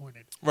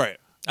disappointed. Right.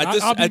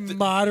 I'll be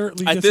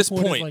moderately at this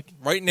disappointed. point, like,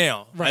 right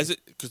now, Right.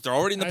 because they're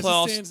already in the As it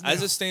playoffs. stands As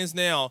now. it stands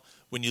now,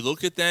 when you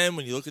look at them,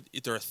 when you look at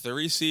if they're a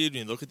 30 seed,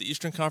 when you look at the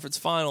Eastern Conference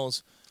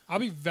Finals, I'll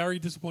be very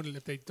disappointed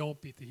if they don't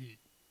beat the Heat.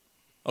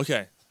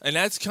 okay, and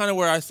that's kind of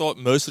where I thought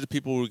most of the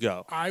people would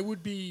go. I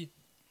would be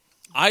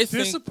I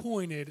think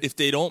disappointed if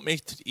they don't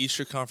make the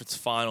Eastern Conference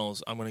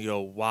Finals, I'm going to go,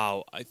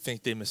 wow, I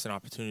think they missed an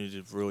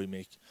opportunity to really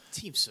make.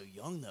 Team's so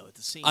young though. At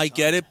the same I time,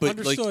 get it, but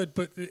like understood.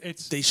 But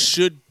it's they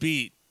should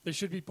beat. they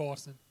should beat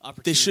Boston.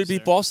 They should Opportunities beat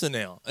there. Boston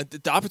now.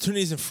 The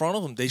opportunity is in front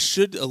of them. They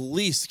should at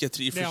least get to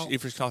the Now-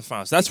 Eastern Conference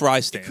Finals. That's where I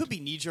It stand. could be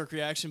knee jerk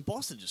reaction.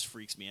 Boston just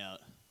freaks me out.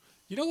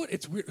 You know what?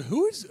 It's weird.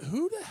 Who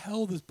the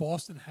hell does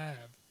Boston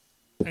have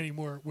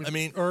anymore? With I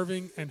mean-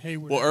 Irving and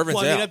Hayward. Well, Irvin's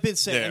Well, I mean, out. I've been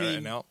saying- I Yeah, mean,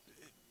 right now.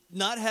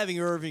 Not having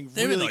Irving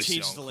They have a really nice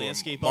changed young the core.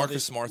 landscape. Marcus of it.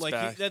 Smart's like,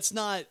 back. That's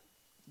not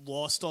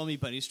lost on me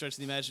by any stretch of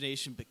the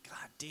imagination. But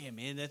god damn,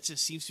 man, that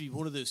just seems to be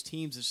one of those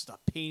teams that's just a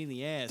pain in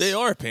the ass. They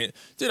are a pain.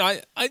 Dude,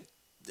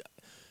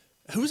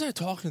 who was I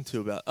talking to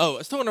about? Oh, I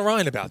was talking to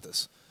Ryan about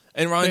this.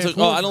 And Ryan's Van like,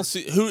 I Horn. don't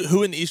see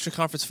who in the Eastern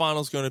Conference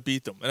Finals is going to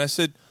beat them. And I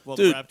said, Well,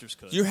 the dude, Raptors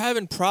could. you're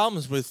having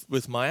problems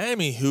with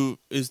Miami, who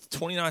is the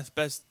 29th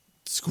best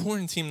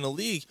scoring team in the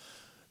league.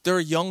 they're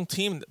a young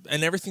team,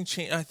 and everything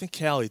changed. I think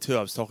Callie, too.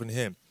 I was talking to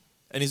him.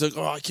 And he's like,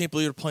 I can't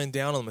believe you're playing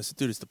down on them. I said,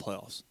 dude, it's the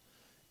playoffs.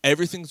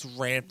 Everything's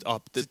ramped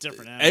up. It's a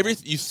different animal.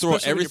 You throw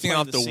Especially everything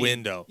out the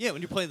window. Yeah,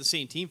 when you're playing the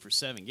same team for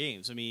 7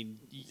 games. I mean,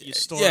 you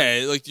start.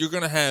 Yeah, like you're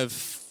going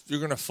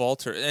to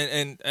falter.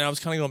 And I was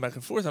kind of going back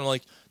and forth. I'm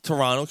like,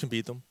 Toronto can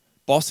beat them.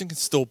 Boston can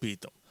still beat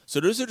them. So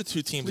those are the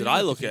 2 teams that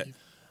I look at.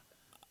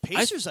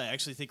 Pacers, I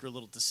actually think are a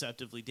little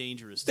deceptively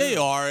dangerous. They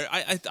are.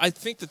 I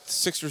think that the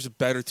Sixers are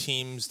better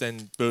teams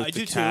than both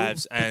the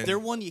Cavs. And they're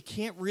one you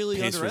can't really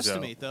Pacers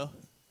underestimate, though.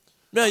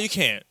 No, you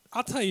can't.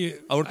 I'll tell you.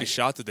 I wouldn't be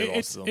shocked that they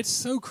lost to them. It's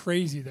so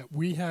crazy that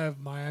we have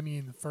Miami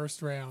in the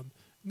first round.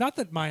 Not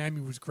that Miami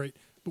was great,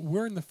 but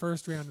we're in the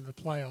first round of the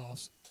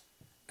playoffs,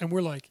 and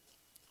we're like,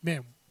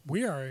 man,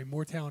 we are a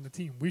more talented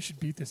team. We should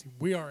beat this team.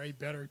 We are a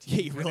better team.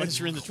 Yeah, you realize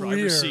you're in the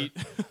driver's seat.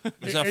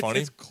 Is that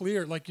funny? It's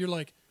clear. Like, you're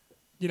like,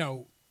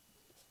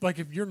 like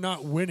if you're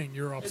not winning,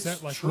 you're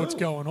upset. Like, what's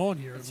going on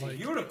here? It's like, a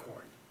unicorn.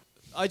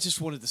 I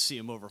just wanted to see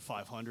them over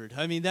 500.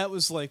 I mean, that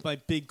was like my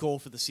big goal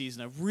for the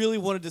season. I really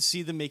wanted to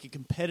see them make a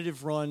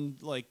competitive run,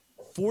 like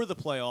for the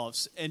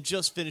playoffs, and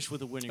just finish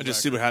with a winning. And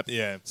just record. see what happens.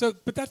 Yeah. So,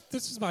 but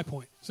this is my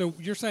point. So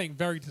you're saying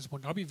very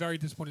disappointed. I'll be very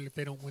disappointed if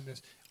they don't win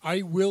this.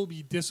 I will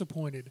be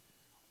disappointed,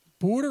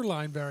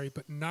 borderline very,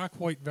 but not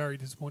quite very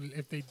disappointed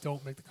if they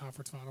don't make the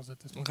conference finals at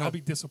this point. Okay. I'll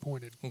be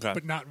disappointed,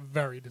 but not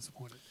very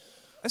disappointed.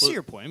 I see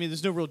your point. I mean,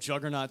 there's no real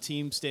juggernaut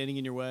team standing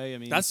in your way. I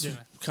mean, that's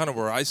kind of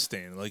where I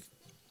stand. Like,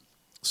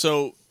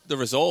 so the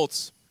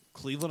results.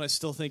 Cleveland, I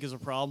still think, is a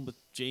problem with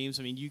James.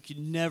 I mean, you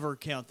can never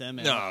count them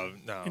out.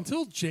 No.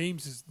 Until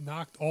James is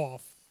knocked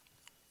off.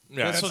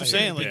 Yeah, that's what I'm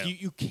saying. Like,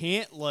 you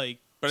can't like.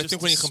 But I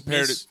think when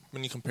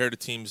you compare the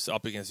teams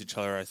up against each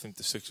other, I think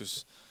the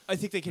Sixers. I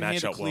think they can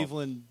handle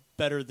Cleveland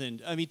better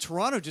than. I mean,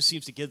 Toronto just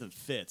seems to give them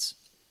fits.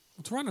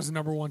 Well, Toronto's the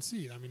number 1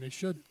 seed. I mean, they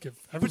should give.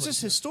 But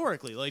just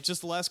historically, like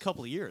just the last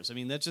couple of years, I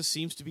mean, that just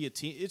seems to be a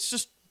team. It's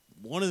just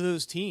one of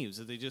those teams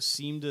that they just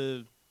seem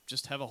to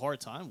just have a hard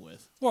time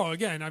with. Well,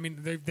 again, I mean,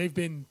 they've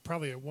been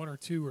probably a 1 or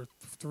 2 or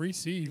 3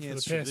 seed for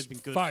the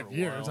past 5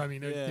 years. I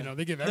mean,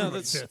 they give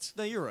everybody fits.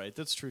 No, you're right.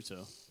 That's true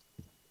too.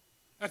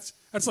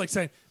 That's like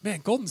saying, man,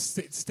 Golden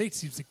State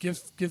seems to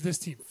give this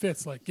team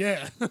fits. Like,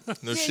 yeah.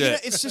 No shit. You know,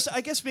 it's just,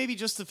 I guess maybe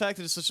just the fact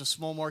that it's such a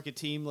small market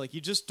team, like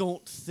you just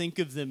don't think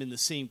of them in the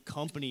same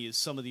company as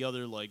some of the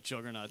other like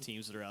juggernaut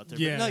teams that are out there.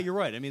 Yeah. But no, you're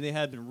right. I mean, they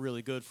have been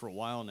really good for a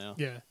while now.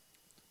 Yeah.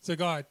 So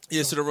go ahead.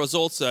 Yeah. So the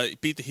results: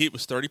 beat the Heat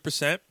was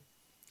 30%.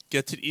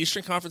 Get to the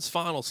Eastern Conference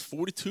Finals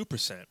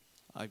 42%.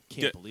 I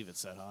can't believe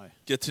it's that high.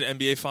 Get to the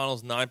NBA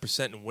Finals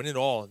 9% and win it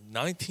all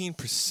 19%.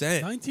 19%.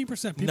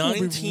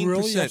 19%.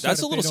 Really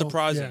That's a little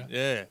surprising.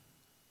 Yeah.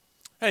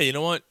 Hey, you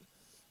know what?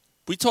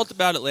 We talked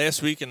about it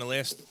last week and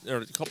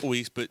a couple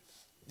weeks, but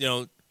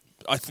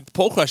I think the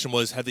poll question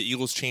was: have the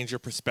Eagles changed your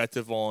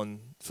perspective on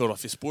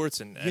Philadelphia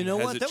sports? And you know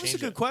has what? it That was a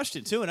changed good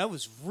question too, and I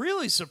was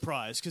really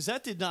surprised because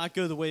that did not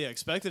go the way I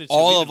expected it to.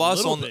 All of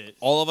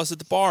us at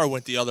the bar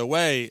went the other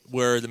way,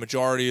 where the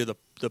majority of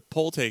the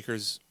poll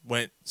takers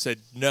said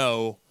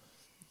no.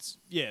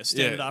 Yeah,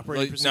 standard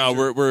operating procedure.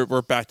 No,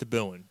 we're back to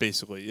booing,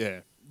 basically. Yeah.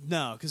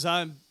 No, because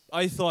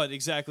I thought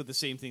exactly the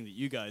same thing that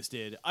you guys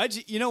did.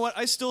 You know what?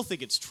 I still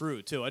think it's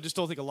true too. I just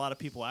don't think a lot of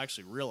people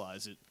actually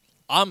realize it.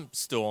 I'm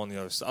still on the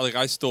other side. Like,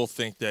 I still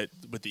think that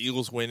with the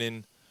Eagles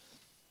winning,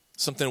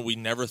 something we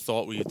never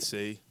thought we would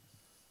see.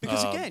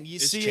 Because again,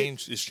 it's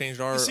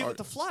changed our. You see with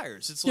the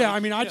Flyers. It's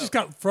I mean, I just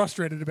got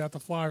frustrated about the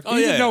Flyers. Oh,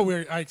 Even though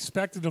I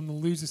expected them to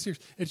lose the series,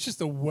 it's just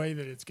the way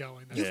that it's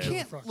going. You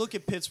can't look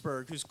at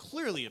Pittsburgh, who's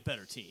clearly a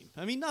better team.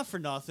 I mean, not for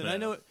nothing. Yeah. I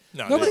know it.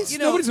 No,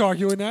 nobody's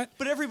arguing that.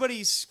 But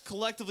everybody's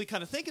collectively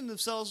kind of thinking to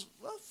themselves,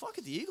 "Well, fuck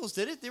it, the Eagles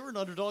did it. They were an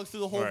underdog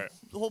through the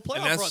whole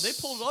playoff run. They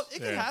pulled it off.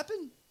 It could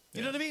happen.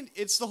 You know what I mean?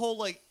 It's the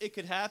whole it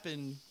could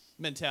happen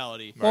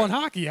mentality. Well, in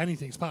hockey,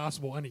 anything's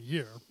possible any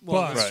year.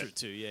 Well, that's true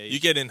too. Yeah, you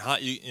get in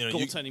hot.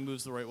 Goaltending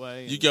moves the right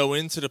way. You go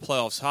into the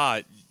playoffs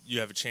hot. You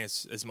have a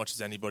chance as much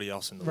as anybody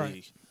else in the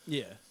league.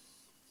 Yeah.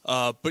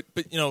 But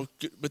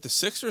with the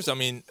Sixers, I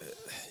mean,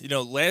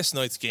 last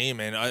night's game,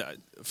 man.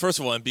 First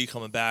of all, Embiid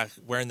coming back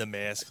wearing the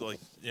mask,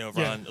 like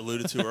Ron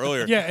alluded to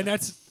earlier. Yeah, and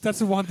that's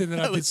the one thing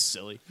that was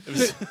silly.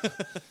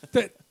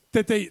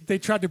 That they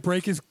tried to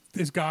break his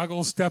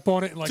goggles, step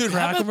on it, and Dude,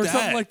 crack him or that?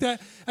 something like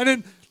that. And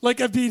then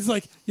Embiid's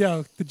like,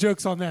 "Yo, the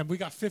joke's on them. We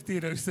got 50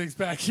 of those things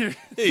back here."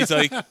 Yeah, he's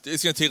like,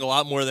 "It's going to take a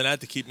lot more than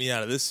that to keep me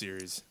out of this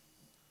series."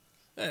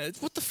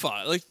 What the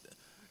fuck?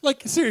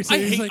 Like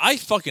seriously, I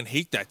fucking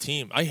hate that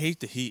team. I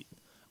hate the Heat.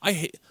 I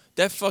hate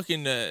that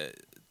fucking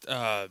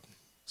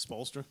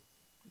Spoelstra.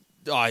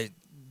 John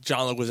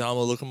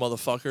Leguizamo looking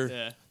motherfucker.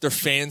 Yeah. Their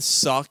fans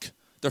suck.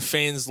 Their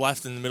fans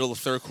left in the middle of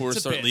the third quarter, It's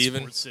a start bad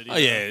leaving. sports city, Oh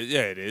yeah,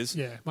 it is.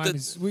 Yeah,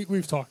 Miami's,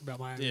 we've talked about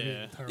Miami.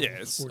 Yeah.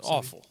 It's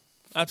awful.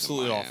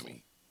 Absolutely awful.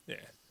 Yeah,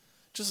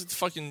 just like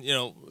fucking.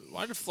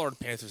 Why do Florida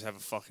Panthers have a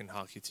fucking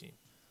hockey team?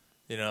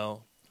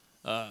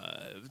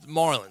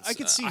 Marlins. I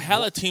can see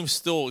how that team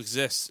still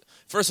exists.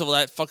 First of all,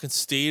 that fucking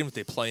stadium that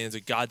they play in is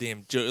a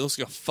goddamn joke. It looks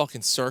like a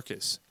fucking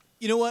circus.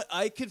 You know what?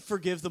 I could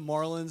forgive the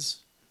Marlins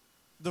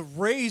The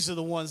Rays are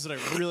the ones that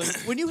I really.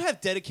 When you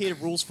have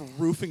dedicated rules for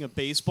roofing a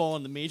baseball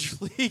in the major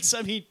leagues,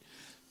 I mean,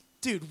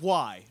 dude,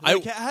 why?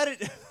 Like, how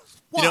did?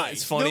 Why?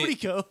 It's funny. Nobody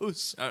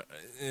goes.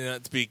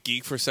 To be a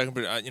geek for a second,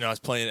 but I was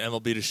playing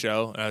MLB The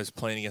Show, and I was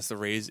playing against the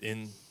Rays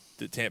in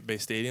the Tampa Bay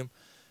Stadium,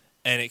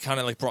 and it kind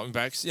of like brought me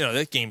back.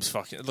 That game's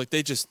fucking like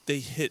they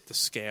hit the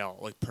scale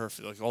like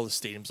perfect. Like all the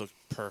stadiums look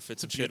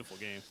perfect. It's a beautiful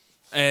game,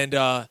 and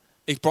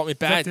it brought me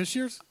back. Is that this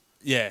year's?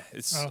 Yeah,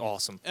 it's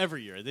awesome.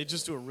 Every year they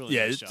just do a really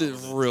nice job.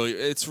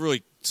 It's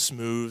really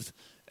smooth.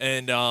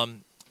 And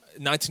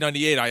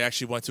 1998, I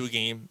actually went to a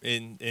game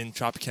in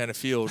Tropicana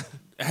Field.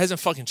 It hasn't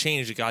fucking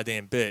changed a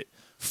goddamn bit.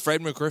 Fred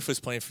McGriff was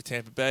playing for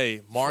Tampa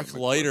Bay. Mark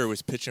Leiter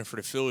was pitching for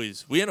the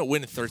Phillies. We ended up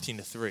winning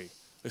 13-3.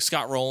 Like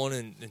Scott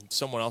Rowland and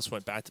someone else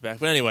went back to back.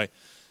 But anyway,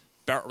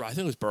 I think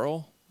it was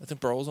Burrell. I think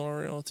Burrell's on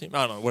our original team.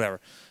 I don't know, whatever.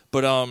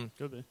 But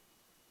could be.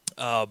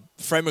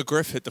 Fred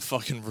McGriff hit the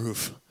fucking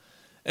roof,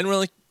 and we're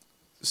like,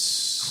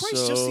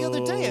 Christ, just the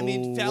other day, I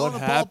mean, fouling the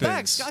ball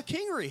back. Scott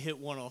Kingery hit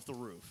one off the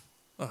roof.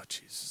 Oh,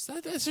 Jesus.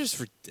 That's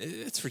just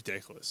it's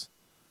ridiculous.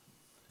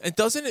 And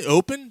doesn't it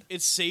open?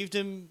 It saved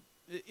him,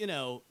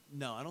 no,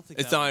 I don't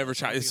think it's not ever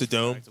tried. It's a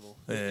dome.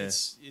 Yeah.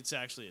 It's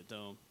actually a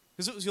dome.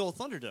 Because it was the old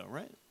Thunderdome,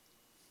 right?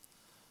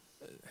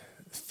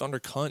 Thunder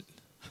cunt.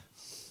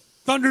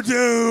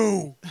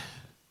 Thunderdew!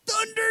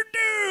 Thunderdew!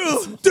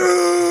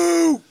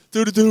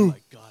 Oh, my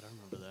God, I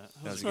remember that.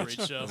 That was a great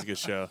show. That was a good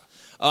show.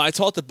 I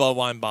talked to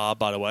Budwine Bob,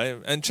 by the way,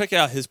 and check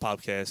out his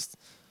podcast,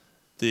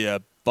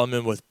 the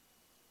Bummin' with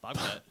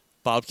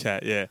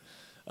Bobcat, yeah,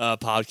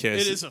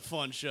 podcast. It is a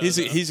fun show.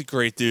 He's a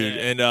great dude,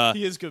 and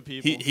he is good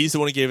people. He's the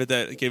one who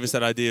gave us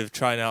that idea of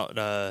trying out.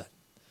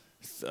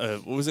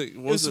 What was it? It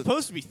was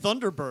supposed to be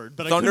Thunderbird,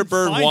 but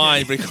Thunderbird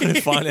wine, but I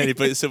couldn't find any.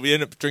 But so we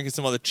ended up drinking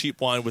some other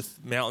cheap wine with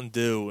Mountain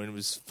Dew, and it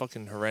was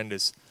fucking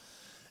horrendous.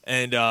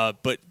 And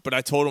but I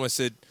told him, I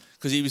said,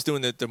 because he was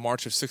doing the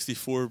March of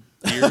 64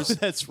 beers.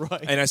 That's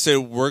right. And I said,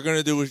 we're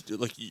gonna do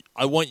like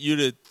I want you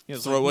to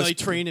throw us Night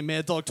Train and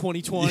Mad Dog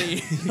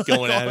 2020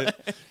 going at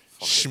it.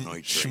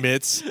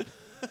 Schmitz and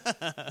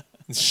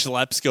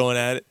Schlepp's going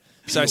at it.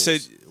 So I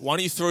said, why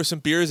don't you throw some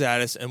beers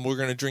at us, and we're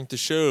going to drink the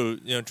show,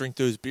 drink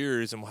those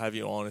beers, and we'll have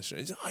you on the show.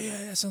 He said, oh,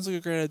 yeah, that sounds like a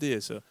great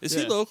idea. So is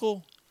he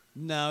local?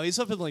 No, he's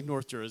up in, like,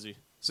 North Jersey.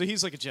 So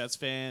he's, like, a Jets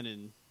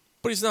fan.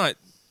 But he's not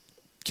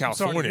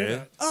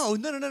California. Oh,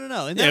 no.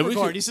 In that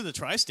regard, he's in the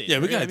tri-state. Yeah,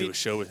 we got to do a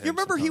show with him. You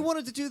remember he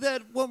wanted to do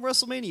that one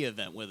WrestleMania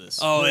event with us?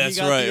 Oh, that's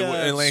right. In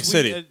Atlantic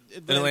City. In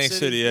Atlantic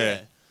City,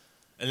 yeah.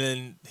 And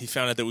then he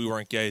found out that we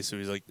weren't gay, so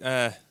he's like,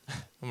 I'm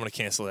going to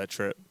cancel that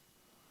trip.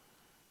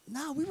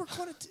 No, we were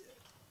going to...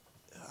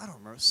 I don't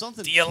remember.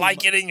 Something. Do you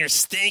like it in your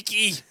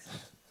stinky?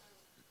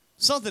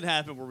 Something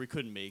happened where we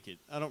couldn't make it.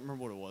 I don't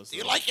remember what it was. Do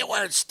you like it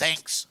where it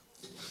stinks?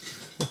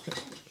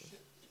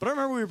 But I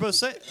remember we were both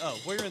saying, "Oh,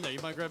 while you're in there,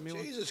 you might grab me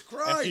one." Jesus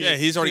Christ! Yeah,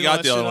 he's already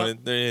got the other one.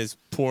 There he is,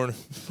 pouring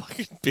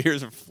fucking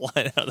beers are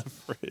flying out of the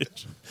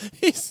fridge.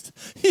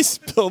 He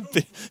spilled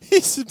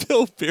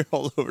beer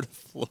all over the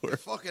floor. You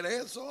fucking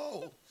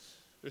asshole!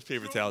 There's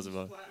paper towels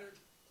above.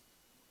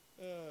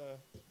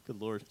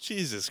 Good Lord,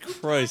 Jesus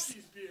Christ,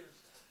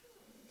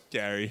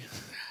 Gary.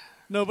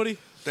 Nobody.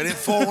 They didn't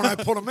fall when I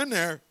put them in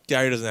there.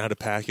 Gary doesn't know how to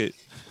pack it.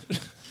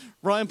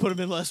 Ryan put him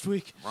in last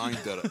week. Ryan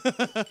did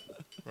it.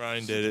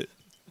 Ryan did it.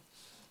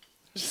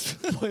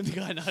 Blame the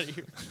guy not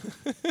here.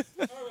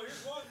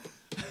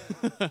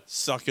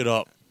 Suck it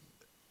up.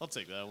 I'll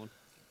take that one.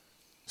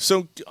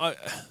 So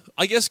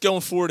I guess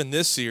going forward in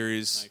this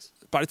series,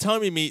 by the time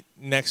we meet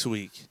next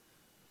week,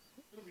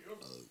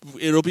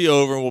 it'll be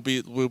over, and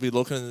we'll be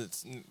looking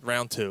at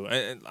round 2.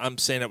 And I'm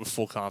saying that with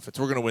full confidence.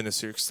 We're going to win this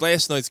series.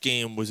 Last night's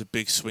game was a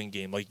big swing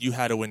game. Like, you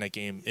had to win that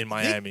game in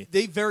Miami.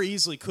 They very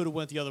easily could have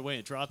went the other way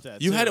and dropped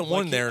that. You too. hadn't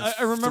won there in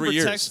I remember 3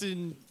 years.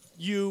 texting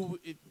you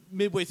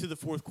midway through the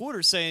fourth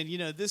quarter saying,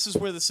 this is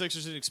where the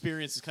Sixers'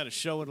 inexperience is kind of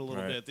showing a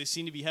little bit. They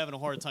seem to be having a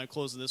hard time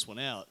closing this one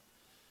out.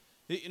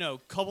 A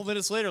couple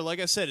minutes later, like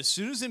I said, as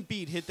soon as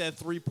Embiid hit that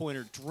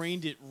three-pointer,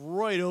 drained it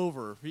right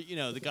over,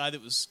 the guy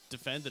that was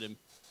defending him.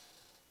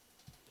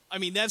 I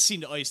mean, that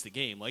seemed to ice the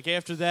game. Like,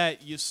 after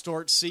that, you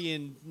start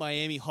seeing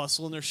Miami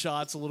hustling their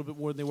shots a little bit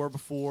more than they were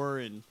before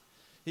and,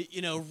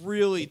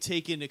 really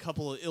taking a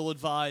couple of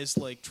ill-advised,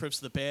 trips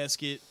to the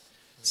basket.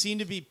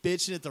 Seemed to be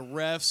bitching at the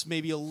refs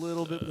maybe a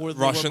little bit more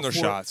than rushing they were their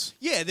before. shots.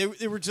 Yeah, they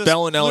were just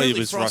Bellinelli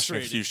was frustrated. rushing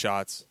a few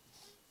shots.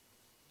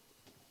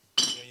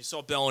 You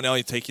saw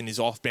Bellinelli taking these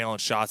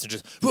off-balance shots and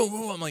just boom,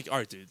 boom. I'm like, all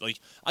right, dude. Like,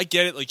 I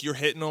get it. Like, you're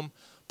hitting them.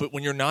 But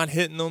when you're not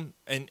hitting them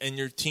and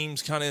your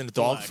team's kind of in a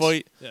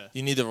dogfight,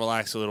 you need to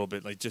relax a little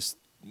bit. Like, just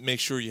make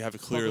sure you have a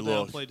clear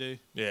look. Play D.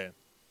 Yeah.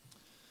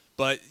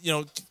 But,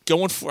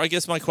 going forward, I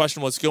guess my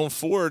question was, going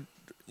forward,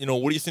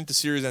 what do you think the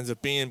series ends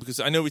up being? Because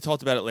I know we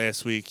talked about it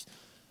last week.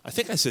 I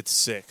think I said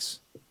 6.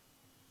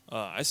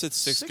 I said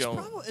 6 going.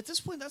 Probably, at this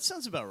point, that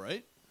sounds about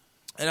right.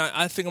 And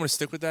I think I'm going to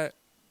stick with that.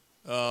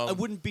 I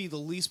wouldn't be the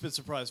least bit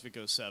surprised if it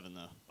goes 7,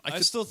 though. I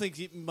still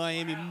think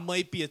Miami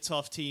might be a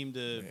tough team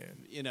to,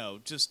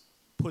 just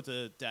put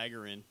the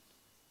dagger in.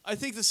 I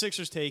think the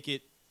Sixers take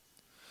it.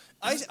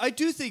 I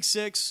do think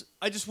 6.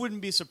 I just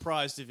wouldn't be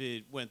surprised if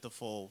it went the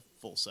full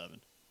 7.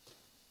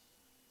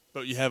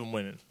 But you have them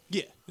winning.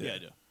 Yeah, I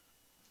do.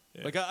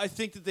 Yeah. Like I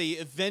think that they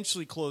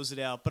eventually close it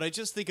out, but I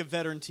just think a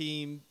veteran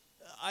team,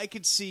 I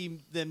could see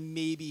them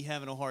maybe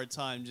having a hard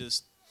time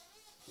just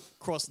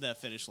crossing that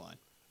finish line.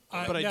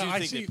 But I do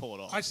think they pull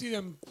it off. I see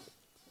them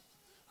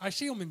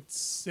in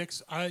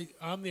 6.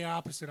 I'm the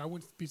opposite. I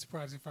wouldn't be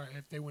surprised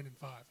if they win in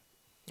 5.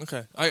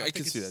 Okay, I think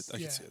can see it's- that. I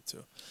yeah. can see it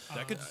too.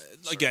 That could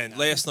Again,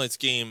 last night's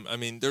game. I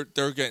mean,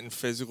 they're getting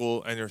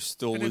physical and they're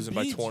still And losing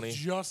by Embiid's 20.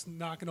 just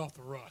knocking off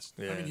the rust.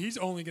 Yeah. I mean, he's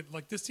only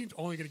this team's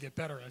only going to get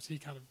better as he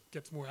kind of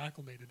gets more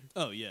acclimated.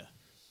 Oh yeah.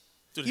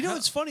 Dude, You know, how-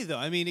 it's funny though.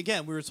 I mean,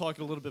 again, we were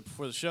talking a little bit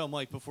before the show,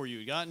 Mike, before you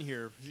had gotten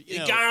here. You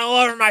know, got all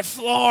over my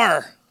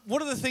floor.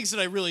 one of the things that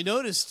I really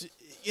noticed,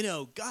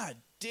 god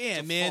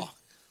damn, man,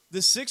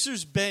 the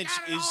Sixers bench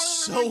is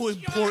so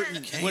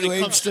important when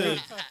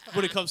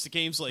it comes to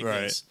games like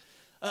Right. this.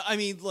 I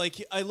mean,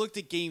 like I looked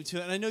at game 2,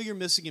 and I know you're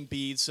missing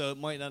Embiid, so it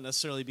might not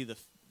necessarily be the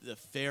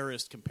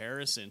fairest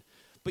comparison.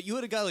 But you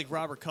had a guy like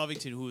Robert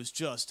Covington who was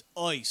just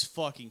ice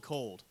fucking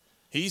cold,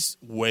 He's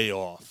way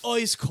off.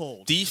 ice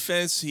cold,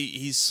 Defense,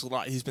 he's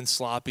been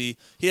sloppy.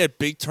 He had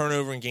big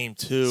turnover in game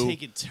 2.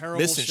 taking terrible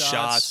missing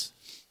shots.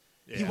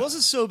 Yeah. He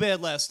wasn't so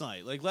bad last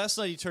night. Like last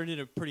night, he turned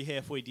into pretty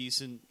halfway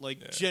decent.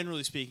 Like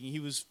generally speaking, he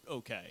was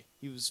okay.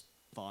 He was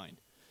fine.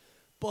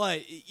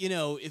 But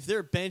if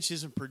their bench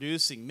isn't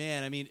producing,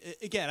 man, I mean,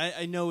 again,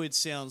 I know it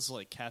sounds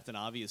like Captain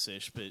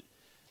Obvious-ish, but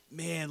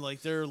man,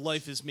 like their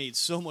life is made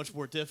so much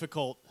more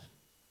difficult.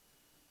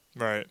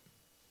 Right.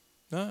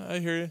 No, I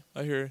hear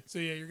you. So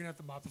yeah, you're going to have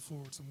to mop the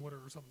floor with some water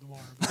or something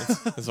tomorrow.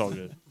 But It's all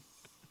good.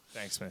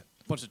 Thanks, man.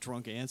 Bunch of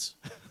drunk ants.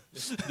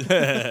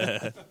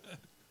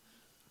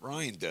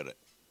 Ryan did it.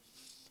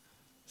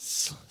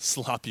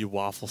 Sloppy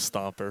waffle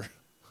stomper.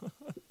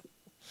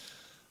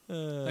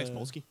 Thanks,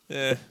 Polsky.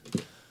 Yeah.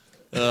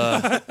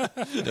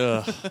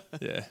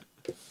 Yeah.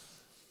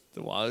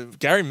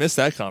 Gary missed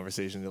that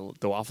conversation,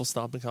 the waffle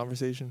stomping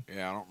conversation.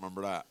 Yeah, I don't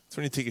remember that. It's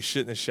when you take a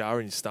shit in the shower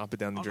and you stomp it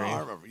down the Oh, drain. no, I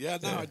remember. Yeah,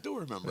 no, I do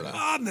remember that.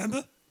 I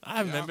remember.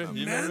 I remember.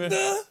 You remember?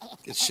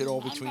 Get shit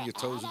all between your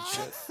toes and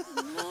shit.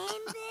 Remember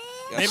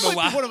That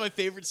might be one of my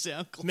favorite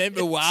sound clips.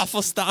 Remember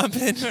waffle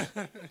stomping?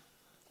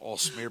 All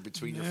smeared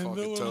between your Remember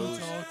fucking when we toes.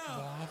 talked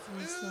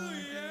waffle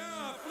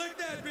stuff?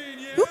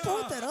 Who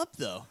brought that up,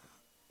 though?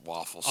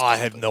 Waffle Oh, I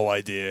have stomping. no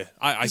idea.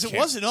 I Because can't. it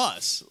wasn't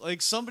us.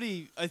 Like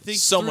somebody, I think,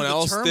 Someone threw the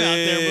else term out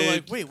there. did. We're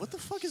like, wait, what the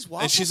fuck is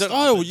waffle? And she's like,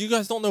 stomping? "Oh, well, you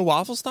guys don't know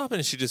waffle stomping?"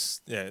 And she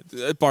just,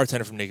 a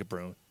bartender from Naked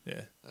Brown.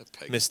 Yeah,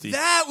 Peg. Misty.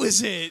 That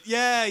was it.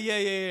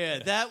 Yeah.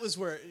 That was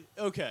where.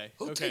 Okay.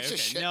 Who okay. takes a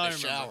shit Now in I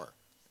the remember. shower?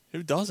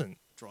 Who doesn't?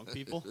 Drunk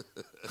people.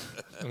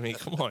 I mean,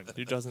 come on,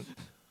 who doesn't?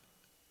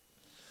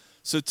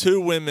 So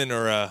 2 women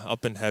are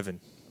up in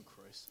heaven,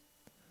 Christ.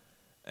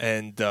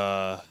 and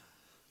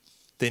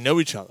they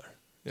know each other.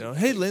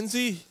 Hey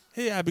Lindsay,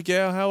 hey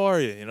Abigail, how are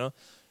you?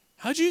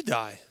 How'd you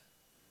die?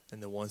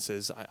 And the one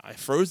says, I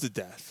froze to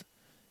death.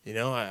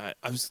 I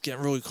was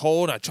getting really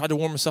cold. I tried to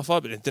warm myself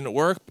up, and it didn't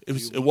work.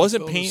 It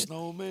wasn't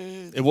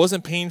Snowman. It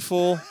wasn't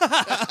painful.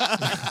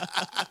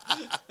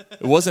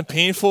 It wasn't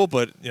painful,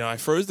 but I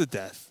froze to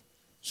death.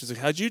 She's like,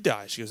 how'd you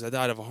die? She goes, I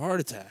died of a heart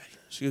attack.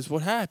 She goes,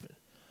 what happened?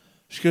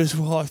 She goes,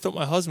 well, I thought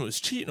my husband was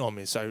cheating on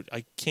me, so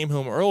I came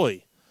home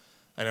early.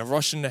 And I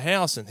rushed in the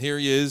house, and here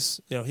he is.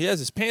 He has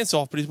his pants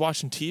off, but he's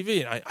watching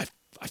TV, and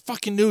I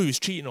fucking knew he was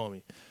cheating on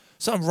me.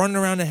 So I'm running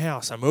around the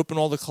house. I'm opening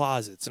all the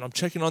closets, and I'm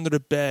checking under the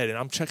bed, and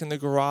I'm checking the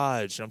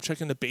garage, and I'm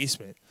checking the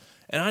basement.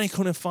 And I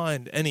couldn't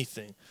find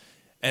anything.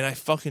 And I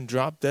fucking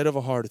dropped dead of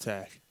a heart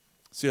attack.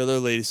 So the other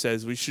lady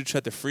says, we should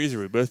check the freezer.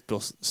 We both will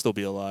still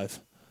be alive.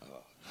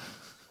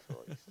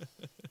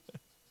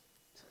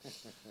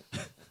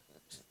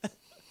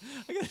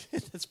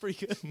 That's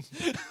pretty good.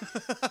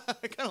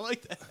 I kind of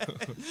like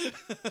that.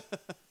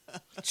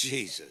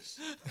 Jesus.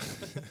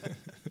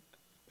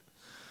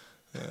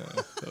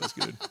 That was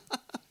good.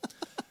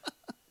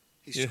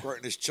 He's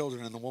squirting his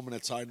children and the woman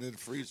that's hiding in the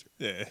freezer.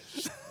 Yeah,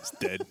 it's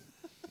dead.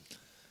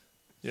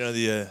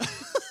 The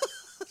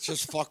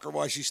Just fuck her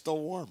while she's still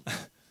warm.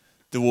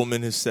 the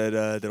woman who said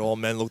that all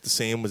men look the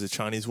same was a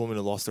Chinese woman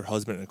who lost her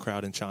husband in a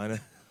crowd in China.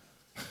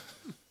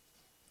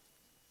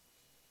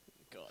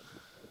 God.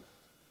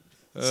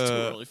 It's too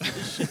early for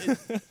this shit.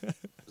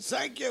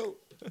 Thank you.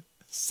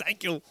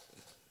 Thank you.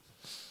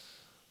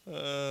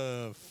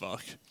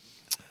 Fuck.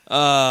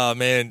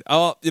 Man.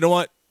 Oh, you know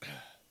what?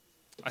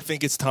 I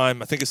think it's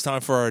time. I think it's time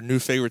for our new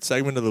favorite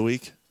segment of the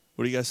week.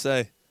 What do you guys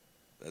say?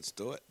 Let's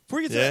do it. Before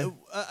we get Yeah. to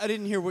that, I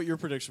didn't hear what your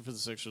prediction for the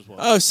Sixers was.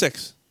 Oh,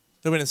 6.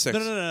 They win in 6.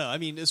 No. I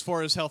mean, as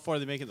far as how far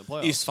they make it in the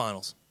playoffs. East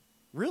Finals.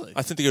 Really?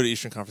 I think they go to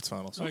Eastern Conference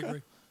Finals. I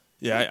agree.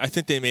 Yeah, I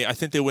think they may. I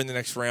think they win the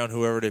next round.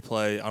 Whoever they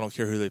play, I don't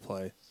care who they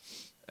play,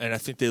 and I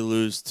think they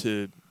lose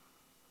to.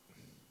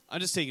 I'm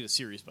just taking it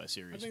series by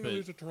series. I think but they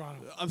lose to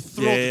Toronto. I'm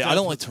thrilled. Yeah, that I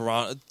don't that's like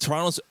Toronto.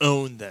 Toronto's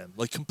owned them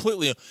like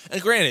completely. And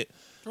granted,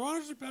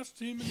 Toronto's the best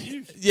team in the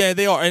East. yeah,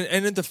 they are.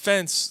 And in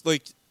defense,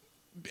 like,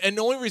 and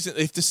the only reason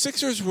if the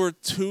Sixers were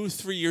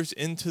 2-3 years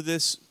into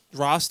this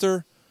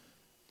roster,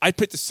 I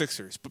picked the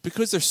Sixers, but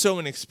because they're so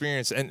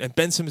inexperienced, and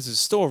Ben Simmons is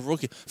still a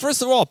rookie.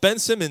 First of all, Ben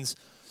Simmons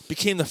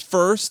became the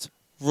first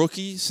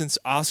rookie since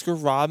Oscar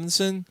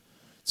Robinson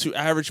to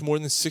average more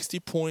than 60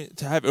 points,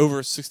 to have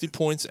over 60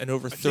 points and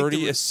over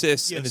 30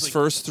 assists in his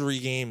first 3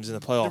 games in the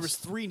playoffs. There was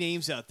 3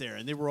 names out there,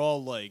 and they were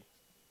all like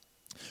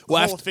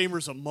Well, Hall of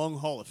Famers among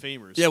Hall of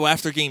Famers. Yeah, well,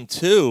 after game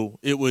 2,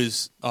 it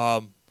was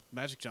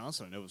Magic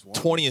Johnson, I know, was one.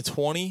 20 and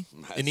 20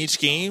 in each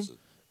game.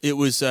 It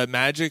was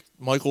Magic,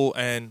 Michael,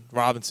 and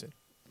Robinson.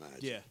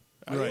 Yeah.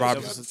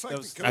 Robinson. That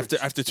was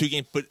After 2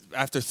 games, but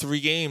after 3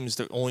 games,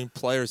 the only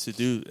players to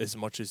do as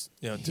much as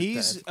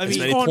He's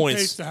many on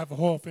points. pace to have a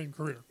Hall of Fame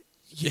career.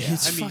 Yeah,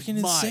 it's fucking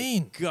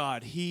insane. My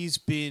God, he's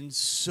been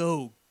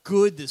so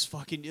good. This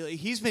fucking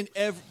he's been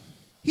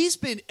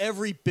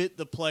every bit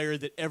the player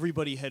that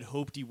everybody had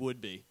hoped he would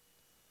be.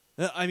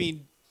 I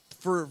mean,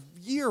 for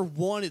year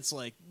 1, it's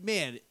like,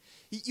 man,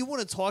 you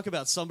want to talk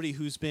about somebody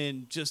who's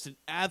been just an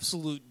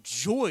absolute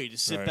joy to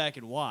sit back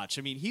and watch.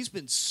 I mean, he's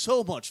been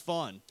so much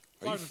fun.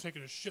 Flyers are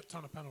taking a shit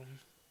ton of penalties,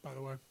 by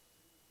the way.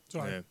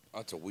 Sorry. Yeah.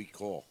 That's a weak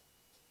call.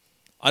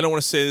 I don't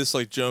want to say this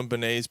like Joan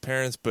Benet's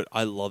parents, but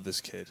I love this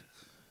kid.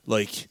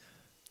 Like,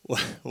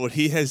 what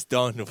he has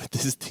done with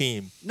this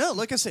team. No,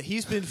 like I said,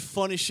 he's been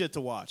fun as shit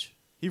to watch.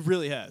 He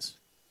really has.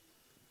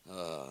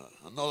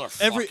 Another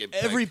fucking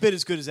every bit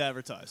as good as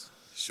advertised.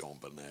 Sean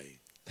Benet.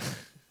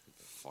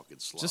 Fucking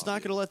slob. Just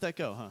not going to let that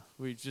go, huh?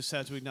 We just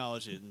have to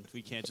acknowledge it, and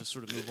we can't just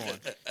sort of move on.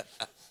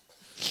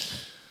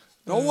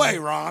 No way,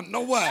 Ron.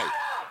 No way.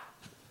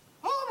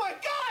 Oh my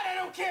God, I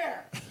don't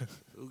care.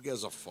 Who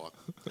gives a fuck?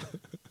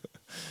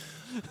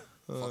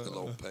 Fucking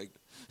old pig.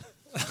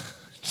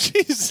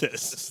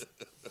 Jesus.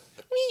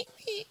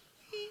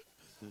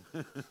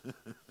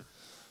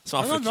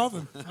 Smile I for got the,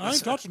 nothing. I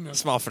ain't touching this.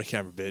 smile for the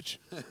camera, bitch.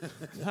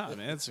 Nah,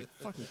 man, it's a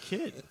fucking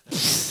kid.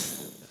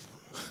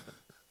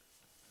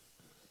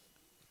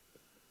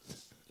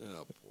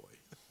 Oh, boy.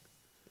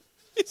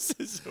 He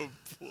says, oh,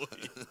 boy.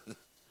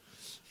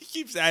 He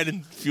keeps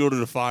adding fuel to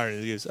the fire,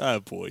 and he goes, oh,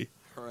 boy.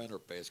 Her and her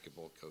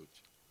basketball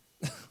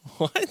coach.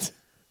 What?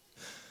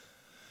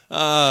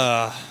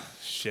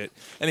 Shit.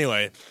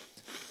 Anyway.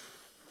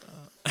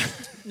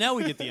 Now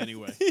we get the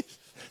anyway.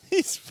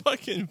 He's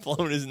fucking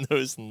blowing his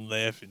nose and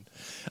laughing.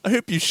 I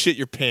hope you shit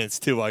your pants,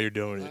 too, while you're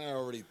doing it. I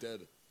already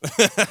did.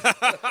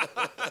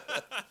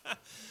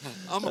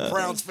 I'm a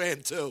Browns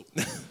fan, too.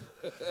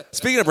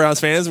 Speaking of Browns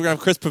fans, we're going to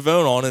have Chris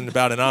Pavone on in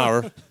about an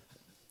hour.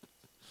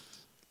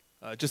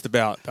 Just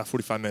about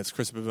 45 minutes.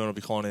 Chris Pavone will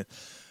be calling in.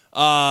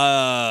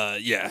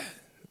 Yeah.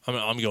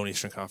 I'm going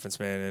Eastern Conference,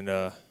 man.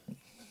 And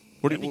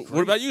what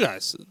about you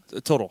guys?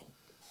 Total.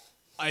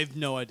 I have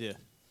no idea.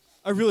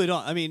 I really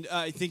don't. I mean,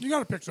 I think You got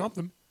to pick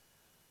something.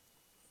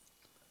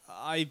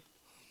 I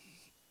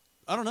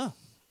don't know.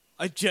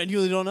 I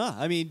genuinely don't know.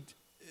 I mean,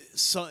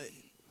 so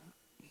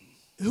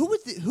who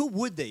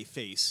would they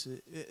face?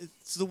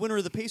 It's the winner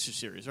of the Pacers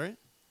series, right?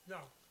 No.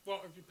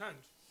 Well, it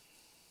depends.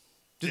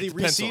 Do It they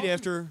depends reseed on-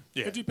 after?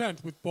 Yeah. It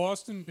depends. With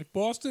Boston,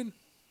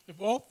 if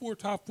all 4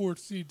 top 4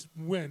 seeds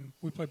win,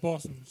 we play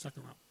Boston in the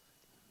second round.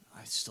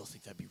 I still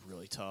think that'd be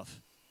really tough.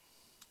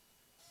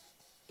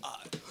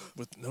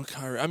 With no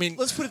Kyrie. I mean,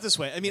 Let's put it this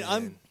way. I mean,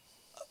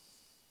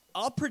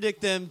 I'll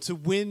predict them to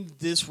win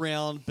this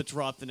round but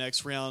drop the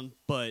next round.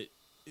 But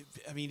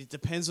I mean, it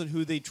depends on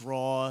who they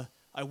draw.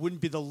 I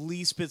wouldn't be the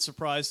least bit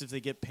surprised if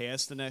they get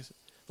past the next.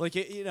 Like,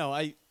 you know,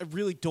 I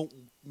really don't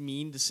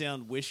mean to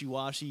sound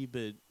wishy-washy,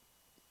 but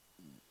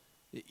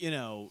you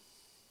know,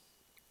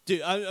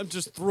 dude, I'm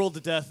just thrilled to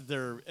death that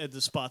they're at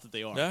the spot that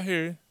they are. I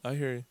hear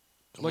you.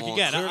 Come Like on,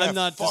 again, clear I'm that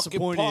not fucking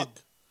disappointed. puck.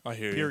 I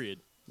hear you. Period.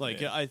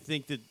 Like Yeah. I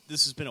think that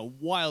this has been a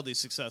wildly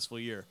successful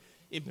year.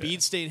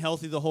 Embiid staying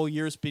healthy the whole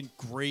year has been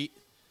great.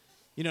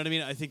 You know what I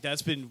mean? I think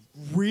that's been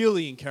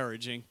really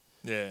encouraging.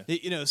 Yeah.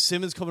 You know,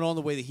 Simmons coming on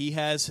the way that he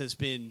has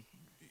been,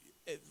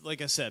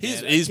 like I said,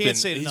 He's man, I can't been-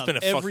 say it he's enough. been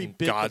a Every fucking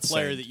bit the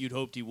player godsend. that you'd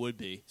hoped he would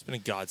be. It's been a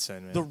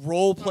godsend, man. The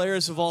role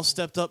players have all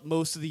stepped up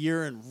most of the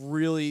year and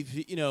really,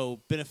 you know,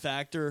 been a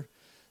factor.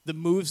 The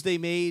moves they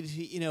made,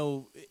 you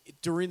know,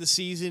 during the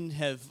season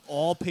have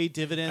all paid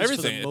dividends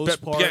Everything. for the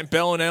most part. Getting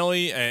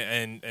Bellinelli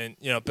and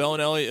you know,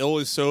 Bellinelli,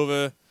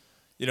 Ilyasova,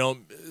 you know,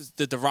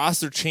 the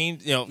roster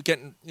changed, you know,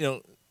 getting, you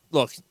know,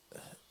 look,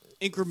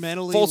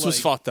 Incrementally, Fultz was like-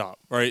 fucked up,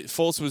 right?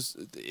 Fultz was,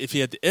 if he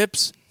had the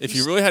ips, if he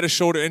really had a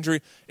shoulder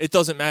injury, it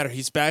doesn't matter.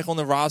 He's back on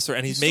the roster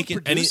and he's still making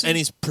producing. and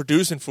he's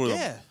producing for them.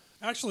 Yeah.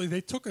 Actually, they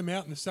took him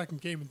out in the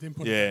second game and didn't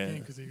put him Yeah, in the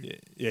game because he.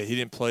 yeah, he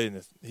didn't play in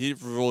the. He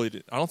really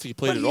did. I don't think he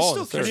played But at he's all in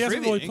the still third. He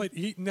hasn't really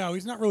contributing. played. No,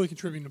 he's not really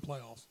contributing to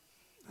playoffs.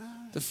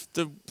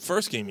 The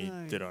first game he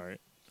did all right.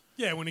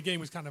 Yeah, when the game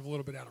was kind of a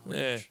little bit out of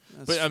Yeah, range.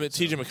 but I mean,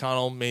 T.J.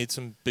 McConnell made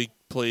some big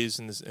plays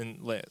in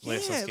last Yeah,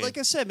 night's game. like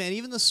I said, man,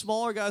 even the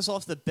smaller guys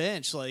off the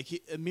bench, like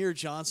Amir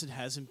Johnson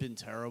hasn't been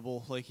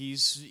terrible. Like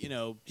he's, you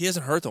know, he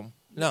hasn't hurt them.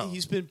 No,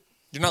 he's been.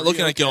 you're not pretty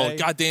looking at going, okay.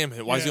 God damn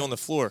it, why is he Yeah. on the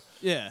floor?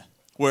 Yeah,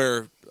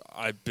 Where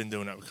I've been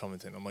doing that with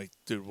Covington. I'm like,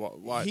 dude,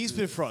 why? he's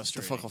been Get the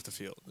frustrating. fuck off the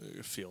field.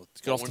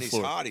 Get off When the he's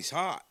floor. hot, he's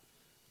hot.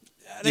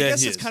 And Yeah, I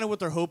guess he that's is. kind of what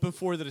they're hoping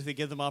for, that if they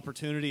give them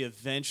opportunity,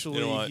 eventually,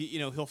 You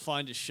know what? he'll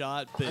find a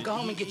shot. But Go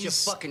home and get your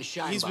he's- fucking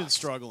shine He's been box.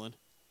 struggling.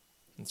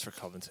 It's for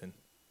Covington.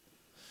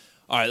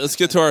 All right, let's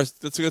get to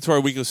our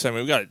weekly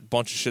segment. We got a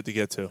bunch of shit to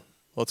get to.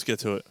 Let's get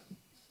to it.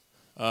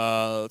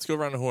 Let's go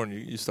around the horn.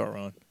 You start,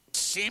 Ron.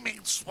 Seeming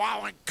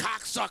swallowing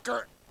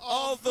cocksucker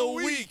Of the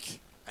week.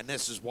 And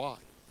this is why.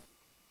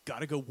 Got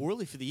to go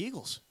Worley for the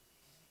Eagles.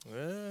 Yeah.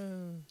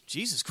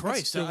 Jesus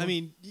Christ. still- I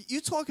mean,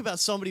 you talk about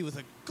somebody with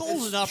a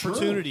golden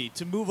opportunity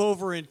to move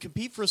over and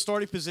compete for a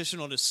starting position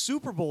on a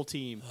Super Bowl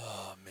team.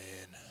 Oh man.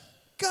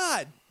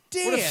 God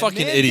damn. What a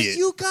fucking man, idiot. that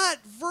you got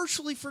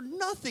virtually for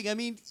nothing. I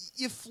mean,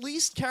 you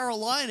fleeced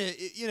Carolina,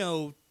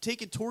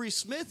 taking Torrey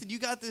Smith, and you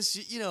got this,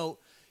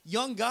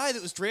 young guy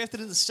that was drafted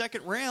in the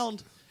second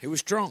round. He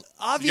was drunk. You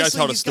gotta Obviously,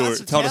 tell the he's got story.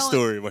 some Tell the talent.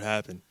 story. What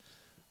happened?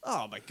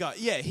 Oh my God!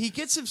 Yeah, he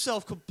gets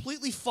himself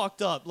completely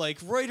fucked up, like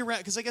right around,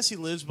 because I guess he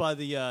lives by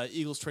the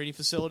Eagles training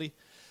facility.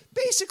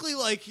 Basically,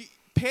 like he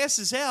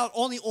passes out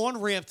on the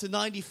on ramp to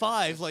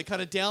 95, like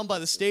kind of down by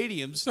the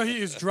stadiums. So he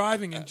is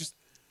driving and just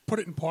put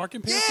it in park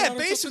and pass Yeah, out or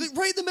basically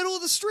something? right in the middle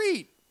of the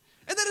street.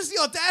 And then has the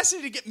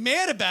audacity to get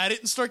mad about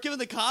it and start giving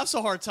the cops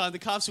a hard time. The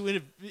cops who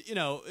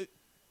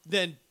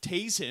then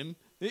tase him.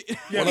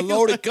 What a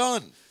loaded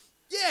gun.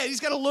 Yeah, he's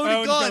got a Oh, loaded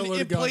he's got a gun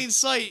loaded in gun. plain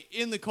sight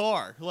in the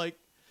car. Like,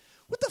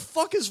 what the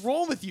fuck is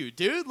wrong with you,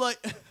 dude? Like,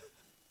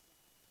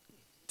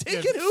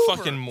 take Yeah, an Uber.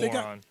 Fucking They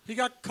moron. he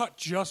got cut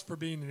just for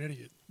being an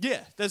idiot.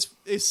 Yeah, that's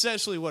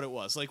essentially what it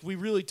was. Like, we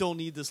really don't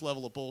need this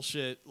level of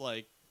bullshit.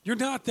 Like, You're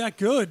not that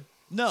good.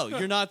 no,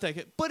 you're not that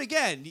good. But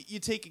again, you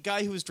take a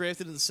guy who was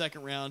drafted in the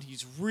second round.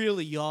 He's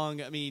really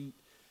young. I mean,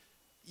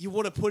 you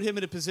want to put him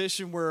in a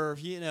position where,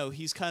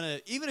 he's kind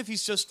of, even if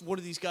he's just one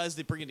of these guys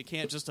they bring into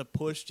camp just to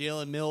push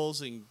Jalen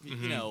Mills and,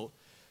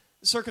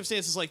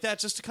 circumstances like that,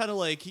 just to kind of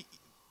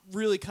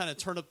really kind of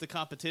turn up the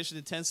competition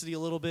intensity a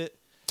little bit.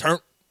 Turn.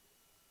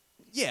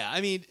 Yeah,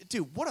 I mean,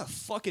 dude, what a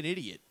fucking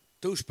idiot.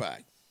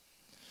 Douchebag.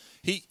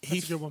 He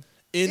That's a good one.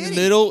 in the Idiot.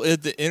 middle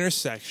at the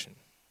intersection.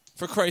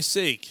 For Christ's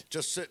sake,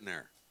 Just sitting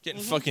there.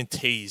 getting fucking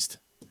tased.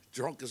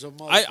 Drunk as a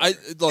motherfucker. I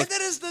look. And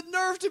then has the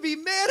nerve to be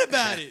mad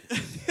about it.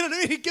 You know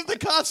what I mean? Give the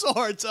cops a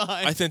hard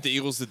time. I think the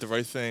Eagles did the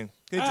right thing.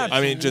 They did. I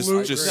mean, just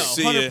No,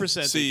 see 100% you,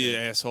 they see you, did.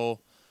 asshole.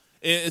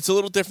 It's a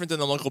little different than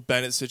the Michael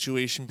Bennett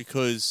situation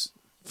because,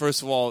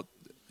 first of all,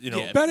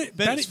 Yeah. Bennett,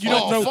 Bennett's you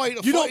don't know. fight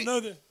a You don't fight. know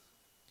the.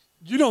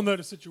 You don't know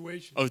the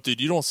situation. oh, dude,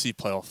 you don't see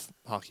playoff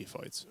hockey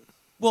fights.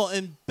 Well,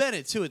 and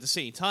Bennett too at the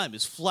same time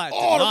is flat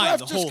Oh, the denying ref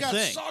the just whole got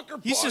thing. sucker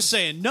He's punched. just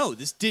saying no.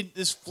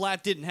 This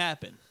flat didn't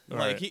happen.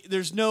 Right.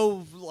 There's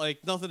no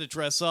nothing to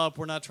dress up.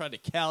 We're not trying to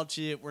couch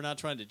it. We're not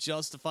trying to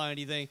justify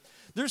anything.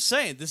 They're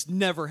saying this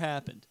never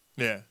happened.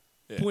 Yeah.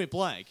 Point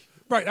blank.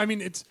 Right. I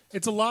mean, it's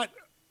a lot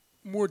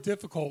more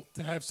difficult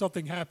to have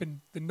something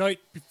happen the night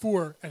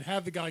before and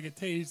have the guy get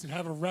tased and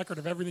have a record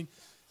of everything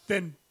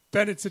than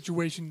Bennett's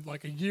situation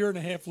like a year and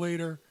a half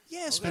later.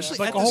 Yeah, especially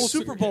Like at a the whole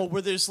Super Bowl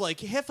where there's like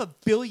 500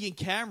 million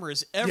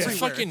cameras everywhere.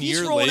 fucking if he's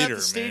year rolling later, out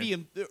the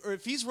stadium, or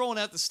if he's rolling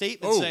out the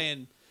statement Oh.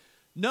 saying,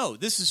 "No,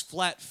 this is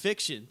flat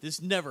fiction. This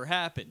never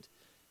happened."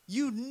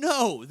 You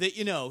know that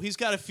he's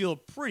got to feel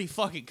pretty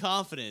fucking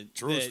confident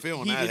Drew's that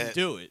feeling he that didn't hit.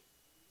 do it.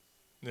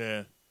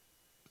 Yeah.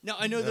 Now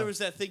I know there was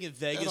that thing in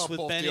Vegas up with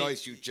off the Bennett,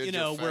 ice, you ginger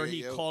where faggot, he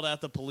you. called out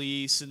the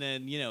police, and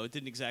then it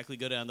didn't exactly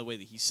go down the way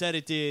that he said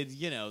it did.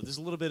 There's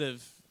a little bit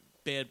of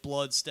bad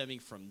blood stemming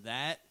from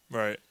that,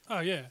 Right. Oh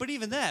yeah. but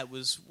even that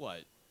was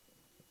what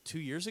 2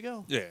 years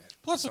ago. Yeah.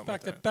 Plus the Something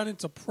fact like that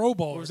Bennett's a Pro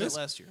Bowler. Or was this, that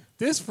last year?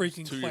 this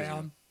freaking 2 years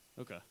clown.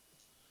 Okay.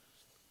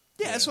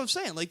 Yeah, that's what I'm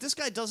saying. Like, this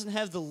guy doesn't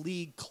have the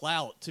league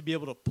clout to be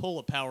able to pull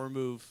a power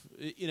move,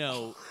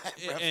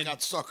 Ref and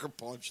got sucker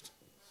punched.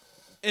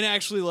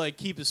 actually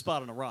keep his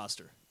spot on a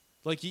roster.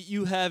 Like,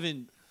 you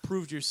haven't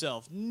proved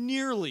yourself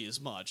nearly as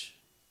much.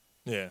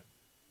 Yeah.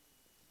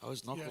 I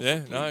was knuckle.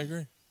 Yeah. No, I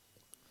agree.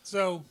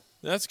 So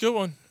That's a good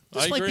one.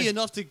 This I might agree. be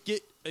enough to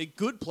get a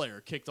good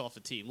player kicked off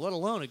a team, let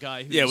alone a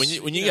guy who's Yeah, when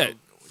you get-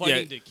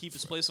 fighting yeah. to keep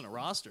his place on a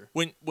roster.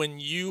 when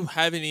you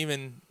haven't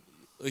even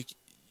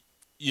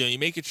you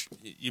make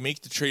you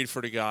make the trade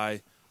for the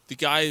guy. The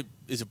guy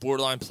is a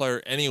borderline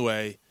player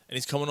anyway, and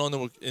he's coming on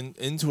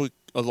into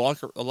a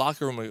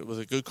locker room with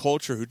a good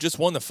culture who just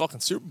won the fucking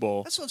Super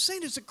Bowl. That's what I'm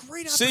saying. It's a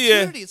great See ya.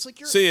 opportunity. It's like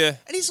you're See ya.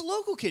 and he's a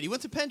local kid. He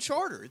went to Penn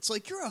Charter. It's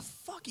like you're a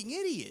fucking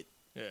idiot.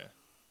 Yeah.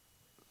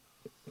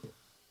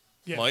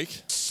 yeah. Mike.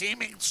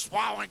 Seeming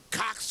swallowing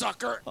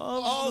cocksucker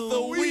Of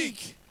the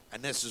week.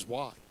 And this is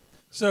why.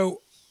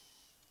 So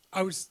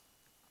I was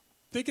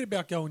thinking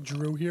about going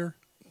Drew here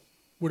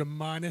with a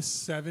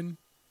 -7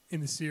 in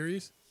the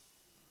series,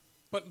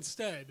 but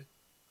instead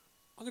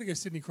I'm gonna go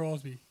Sidney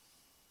Crosby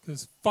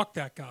because fuck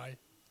that guy.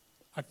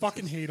 I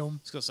fucking hate him.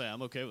 I was gonna say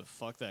I'm okay with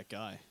fuck that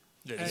guy.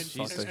 Yeah, And- just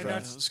fuck and that guy.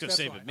 that's- I was gonna that's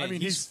say, why. but man, I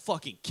mean, he's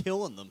fucking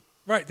killing them.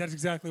 Right, that's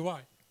exactly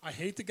why. I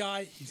hate the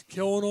guy. He's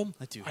killing him.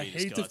 I do I hate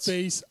his hate the guts.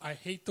 face. I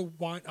hate the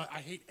wine. I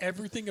hate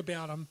everything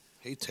about him.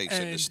 He takes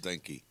it And- to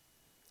stinky.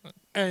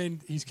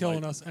 And he's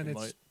killing might. us, and He it's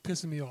might.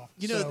 pissing me off.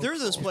 You know, So- there are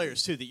those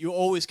players too that you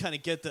always kind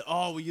of get the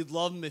well, you'd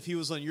love him if he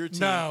was on your team.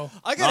 No.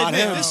 I gotta Not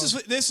admit,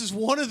 him. this is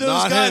one of those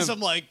Not guys. him. I'm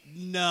like,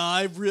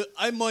 nah,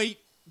 I might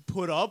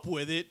put up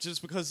with it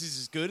just because he's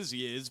as good as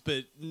he is,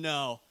 but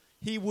no,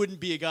 he wouldn't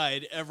be a guy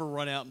I'd ever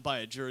run out and buy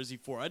a jersey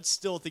for. I'd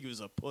still think he was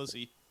a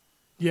pussy.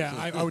 Yeah,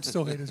 I would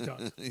still hate his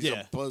guts. He's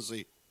Yeah. a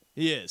pussy.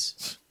 He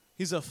is.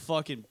 He's a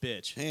fucking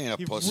bitch. He ain't a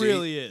he pussy.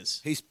 really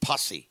is. He's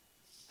pussy.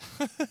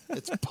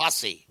 It's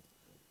pussy.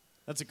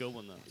 That's a good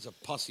one though. He's a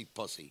pussy.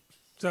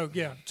 So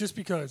yeah, just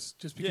because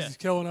Yeah. he's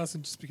killing us,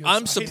 and just because I'm I hate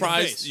him.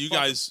 surprised face. you Fuck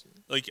guys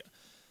like.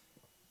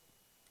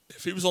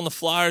 If he was on the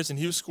Flyers and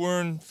he was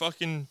scoring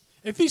fucking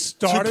If he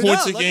started, 2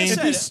 points a like I game, if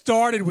said, he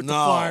started with the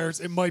No. Flyers,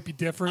 it might be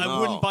different. I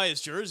wouldn't buy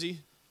his jersey.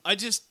 I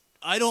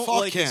don't Fuck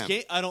like his him.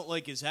 game. I don't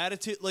like his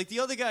attitude. Like the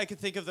other guy I can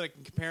think of that I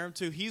can compare him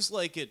to, he's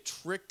like a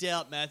tricked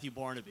out Matthew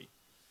Barnaby.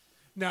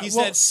 Now, He's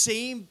well, that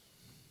same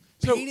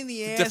so pain in the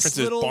the ass difference is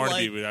little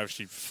Barnaby like. would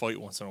actually fight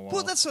once in a while.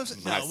 Well, that's what I'm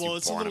saying. No, Matthew well,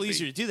 it's a Barnaby. little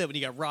easier to do that when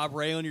you got Rob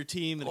Ray on your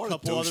team and a What a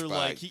couple other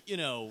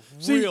douchebag.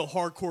 See, real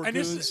hardcore and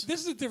goons. this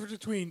is the difference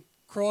between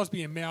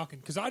Crosby and Malkin,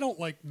 because I don't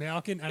like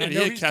Malkin, and Yeah, I he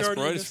know had he's dirty and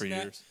Kasparaitis this for and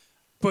that, years.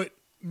 But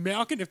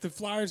Malkin, if the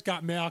Flyers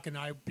got Malkin,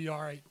 I'd be all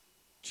right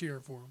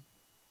cheering for him.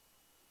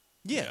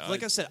 Yeah, Yeah,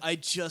 like I said, I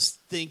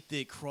just think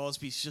that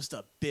Crosby's just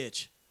a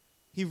bitch.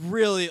 He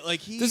really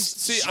he's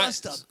just a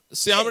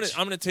bitch.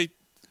 I'm gonna take.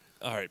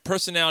 All right,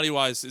 personality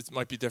wise, it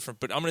might be different,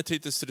 but I'm gonna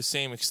take this to the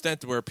same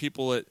extent where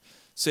people that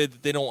say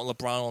that they don't want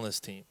LeBron on this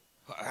team.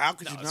 How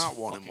could you not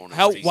want him on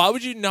How? his team? Why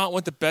would you not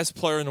want the best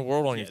player in the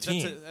world on Yeah, your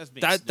team? that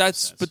makes no That's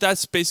sense. but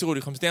that's basically what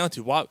it comes down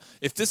to. Why?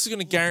 If this is going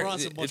to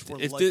guarantee, LeBron's a much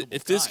more if likable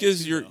this guy,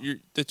 gives too, your though.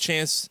 the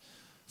chance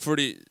for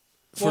the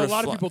Well, a the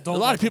lot of Fly- people don't. A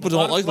lot of people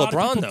don't like A lot of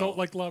LeBron people though. don't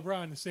like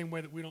LeBron the same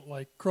way that we don't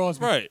like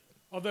Crosby. Right?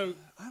 Although,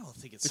 I don't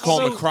think it's They call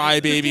him a Also, the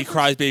crybaby, difference-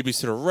 cries babies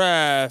to the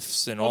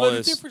refs, and all although the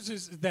this. difference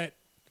is that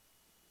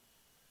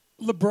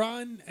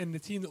LeBron and the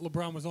team that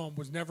LeBron was on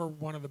was never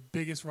one of the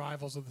biggest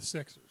rivals of the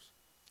Sixers.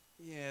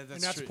 Yeah,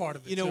 that's that's true. part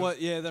of it, You know too.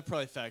 what? Yeah, that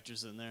probably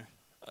factors in there.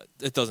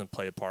 It doesn't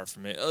play a part for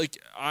me. Like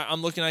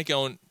I'm looking at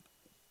going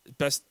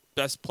best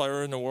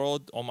player in the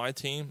world on my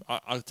team.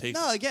 I'll take.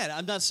 No, again,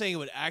 I'm not saying I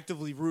would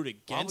actively root Why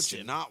against would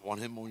you him. not want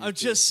him on your I'm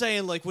team? just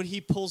saying, like when he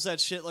pulls that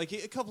shit, like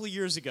a couple of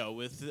years ago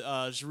with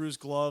Giroux's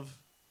glove,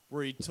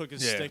 where he took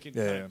his Yeah, stick and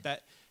yeah, kind yeah. of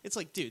that. It's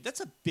like, dude,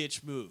 that's a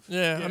bitch move.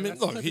 Yeah, Yeah, I mean, that's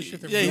the look, type of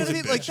shit that yeah, You know he's what a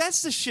I mean? Like bitch.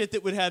 that's the shit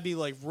that would have me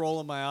like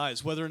rolling my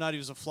eyes, whether or not he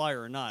was a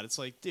Flyer or not. It's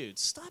like, dude,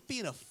 stop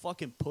being a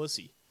fucking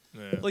pussy.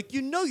 Yeah. Like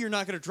you're not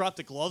going to drop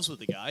the gloves with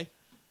the guy.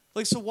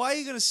 Like, so why are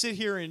you going to sit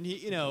here and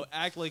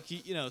act like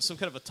some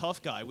kind of a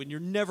tough guy when you're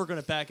never going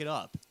to back it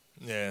up?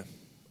 Yeah.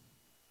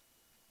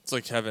 It's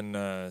like having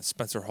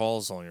Spencer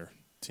Halls on your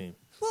team.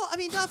 Well, I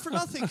mean, not for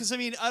nothing, because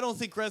I don't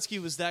think Gretzky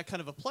was that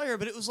kind of a player,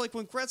 but it was like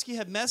when Gretzky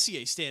had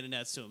Messier standing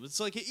next to him. It's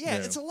like, yeah,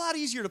 it's a lot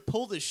easier to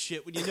pull this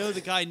shit when you know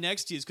the guy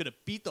next to you is going to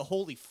beat the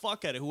holy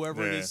fuck out of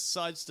whoever it Yeah. is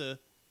decides to.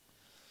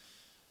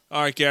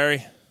 All right,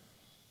 Gary.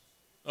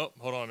 Oh,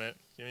 hold on a minute.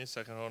 Give me a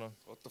second. Hold on.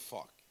 What the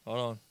fuck? Hold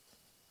on.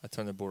 I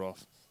turned the board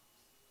off.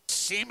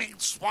 Seeming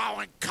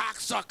swallowing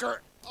cocksucker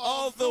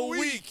Of the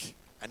week.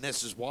 And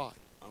this is why.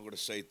 I'm going to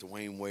say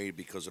Dwayne Wade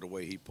because of the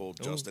way he pulled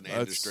Oh, Justin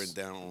that's- Anderson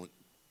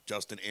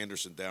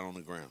down on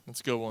the ground. That's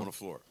a good On one. the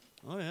floor.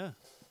 Oh, yeah.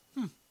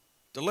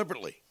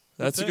 Deliberately.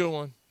 That's a pick. good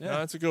one. Yeah. No,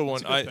 that's a good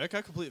one. That's a good pick.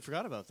 I completely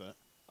forgot about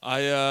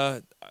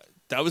that.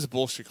 That was a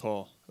bullshit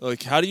call.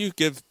 Like, how do you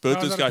give both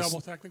Oh, is those that a guys? double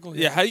technical?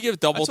 Yeah, how do you give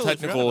double totally forgot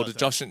technical about to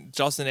that.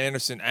 Justin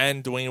Anderson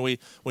and Dwayne Wade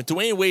when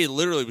Dwayne Wade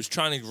literally was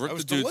trying to rip That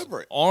was the dude's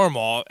deliberate. arm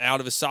off out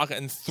of his socket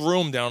and threw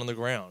him down on the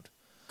ground?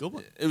 Good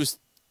one.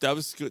 That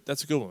was good.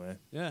 That's a good one, man.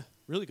 Yeah,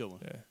 really good one.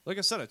 Yeah. Like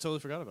I said, I totally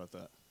forgot about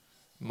that.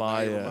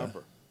 My I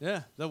remember.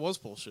 Yeah, that was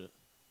bullshit.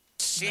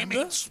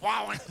 Seeming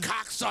swallowing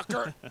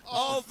cocksucker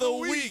of the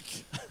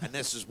week. And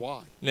this is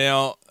why.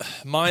 Now,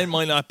 mine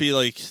might not be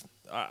like.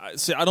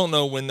 See, I don't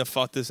know when the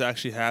fuck this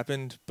actually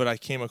happened, but I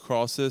came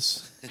across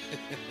this.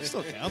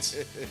 Still counts.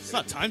 It's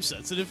not time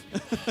sensitive.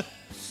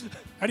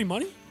 Eddie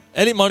Money?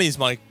 Eddie Money's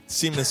my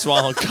semen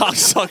swallowing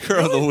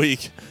cocksucker of the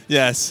week.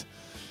 Yes.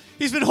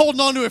 He's been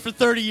holding on to it for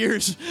 30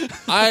 years.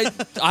 I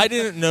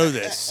didn't know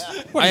this.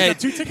 What, I you had,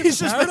 got 2 tickets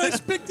to Paradise?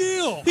 Big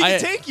deal. He I- can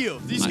take you.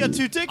 He's got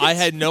 2 tickets. I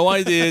had no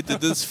idea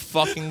that this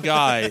fucking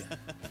guy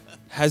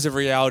has a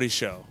reality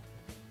show.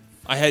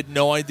 I had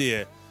no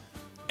idea.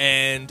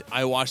 And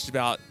I watched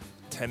about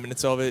 10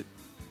 minutes of it,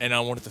 and I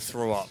wanted to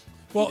throw up.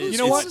 Well, It's- you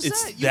know what? It's,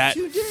 What's it's that? You that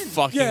tuned in.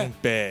 fucking Yeah.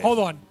 bad. Hold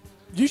on.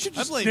 You should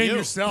just blame name you.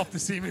 yourself the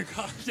semen.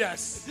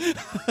 Yes.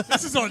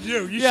 This is on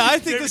you. Yeah, should I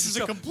think name this is a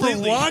yourself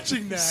completely for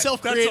watching that.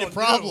 self-created that's on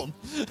problem.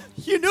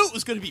 You knew it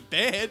was going to be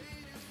bad,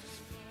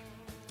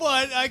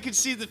 but I could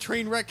see the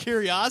train wreck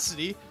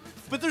curiosity.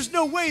 But there's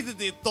no way that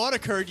the thought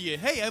occurred to you,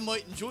 hey, I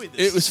might enjoy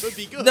this. It was would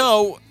be good.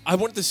 No, I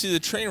wanted to see the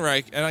train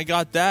wreck, and I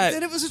got that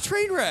Then it was a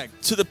train wreck.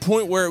 to the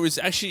point where it was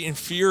actually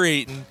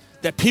infuriating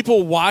that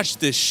people watch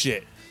this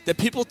shit. That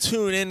people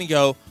tune in and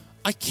go,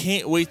 I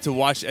can't wait to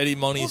watch Eddie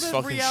Money's then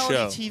fucking reality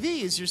show.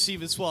 TV is your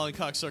Steven Swallow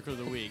Cocksucker of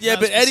the Week. Yeah,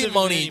 Not but Eddie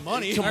specifically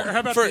Money, Come on. How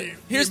about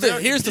here's the the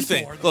American thing.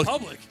 people or the Look,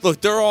 public?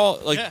 look, they're all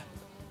like Yeah.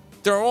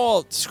 they're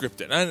all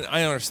scripted.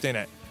 I understand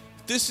that.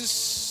 This is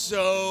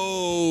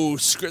so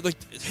scripted.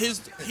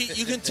 Like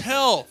you can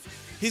tell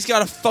he's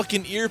got a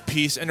fucking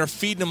earpiece and they're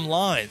feeding him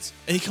lines,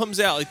 and he comes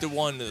out like the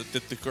one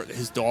that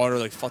his daughter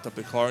like fucked up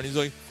the car, and he's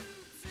like,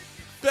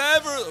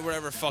 Beverly, or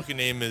whatever fucking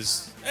name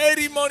is,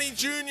 Eddie Money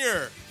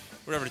Jr.,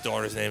 whatever the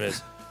daughter's name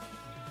is,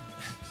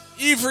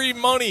 Avery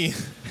Money.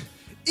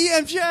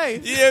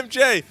 EMJ.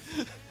 EMJ,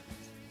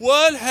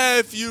 what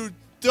have you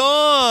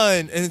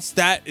done? And it's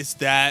that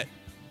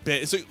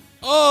bit. It's like,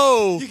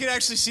 oh, You can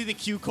actually see the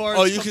cue cards.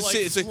 oh, you come, can like,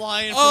 see it's like,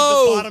 flying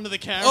oh, from the bottom of the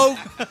camera.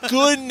 oh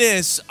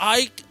goodness,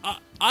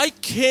 I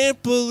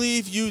can't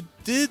believe you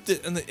did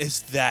this. And it's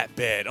that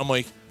bad. I'm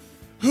like,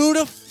 who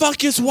the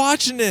fuck is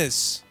watching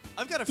this?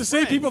 I've got a The friend.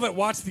 same people that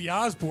watched the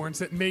Osbournes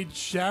that made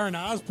Sharon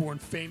Osbourne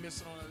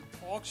famous on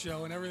a talk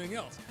show and everything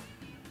else.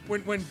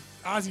 When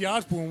Ozzy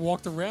Osbourne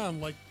walked around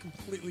like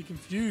completely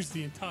confused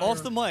the entire.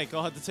 Off the mic,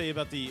 I'll have to tell you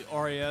about the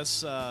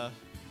RAS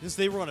because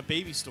they were on a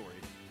baby story,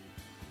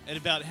 and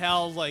about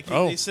how like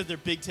Oh. they said their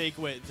big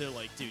takeaway. They're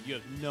like, dude, you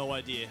have no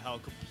idea how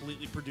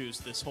completely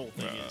produced this whole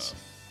thing is.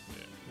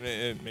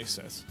 It makes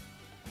sense.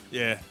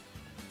 Yeah.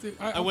 Dude,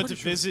 I I'm went to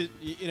pretty sure-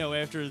 visit,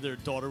 after their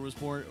daughter was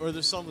born, or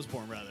their son was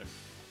born, rather.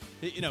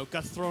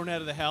 Got thrown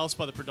out of the house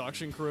by the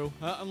production crew.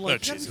 I'm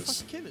like, you gotta be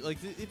Jesus. fucking kidding me.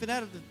 Like, they've been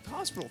out of the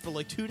hospital for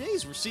like 2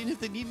 days. We're seeing if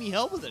they need any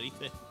help with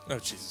anything. Oh,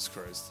 Jesus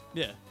Christ.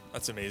 Yeah.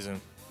 That's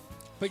amazing.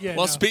 But yeah,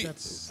 Well, no, speak-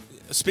 that's-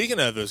 Speaking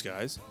of those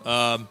guys,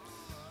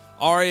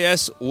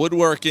 RAS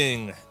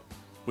Woodworking.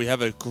 We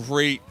have a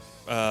great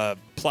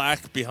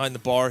plaque behind the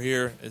bar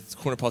here. It's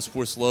Corner Pub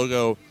Sports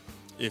logo.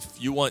 If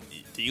you want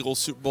the Eagles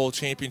Super Bowl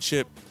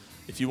championship,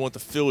 if you want the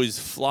Phillies,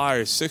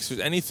 Flyers, Sixers,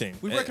 anything.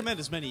 We recommend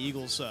as many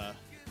Eagles posts.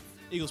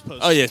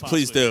 Oh, yeah, as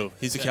please possibly. do.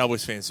 He's a Yeah.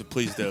 Cowboys fan, so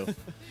please do.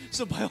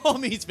 So by all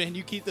means, man,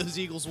 you keep those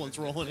Eagles ones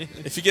rolling in.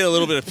 If you get a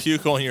little bit of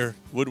puke on your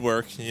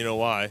woodwork, you know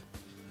why.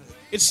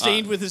 It's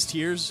stained with his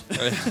tears. Get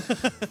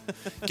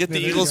the There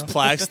you Eagles go.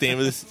 plaque stained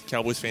with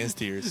Cowboys fans'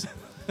 tears.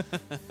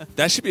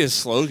 That should be a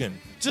slogan.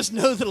 Just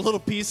know that a little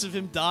piece of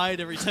him died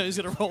every time he's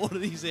gonna roll one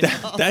of these in.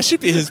 That should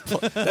be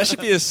that should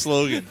be his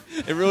slogan.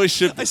 It really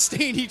should be. I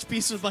stained each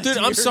piece with my Dude,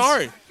 tears. I'm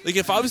sorry. Like,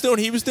 if I was doing what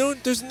he was doing,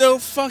 there's no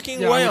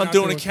fucking Yeah, way I would I'm not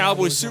doing do a what Cowboys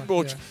Cowboys Super are,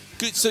 Bowl. yeah.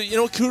 Good.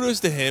 So, kudos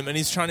to him, and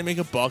he's trying to make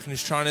a buck, and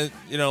he's trying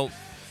to,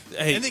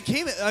 hey. And they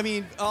came. I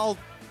mean,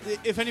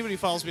 if anybody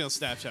follows me on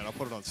Snapchat, I'll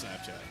put it on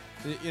Snapchat.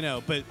 But I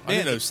man,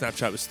 didn't know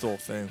Snapchat was still a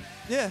thing.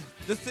 yeah,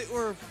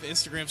 or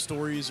Instagram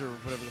stories or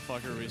whatever the fuck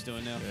everybody's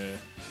doing now. Yeah.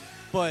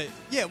 But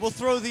yeah, we'll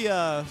throw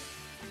the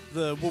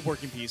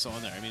woodworking piece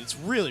on there. I mean, it's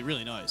really,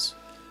 really nice.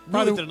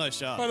 Really did a nice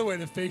job. By the way,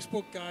 the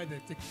Facebook guy,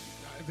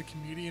 the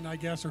comedian, I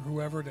guess, or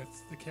whoever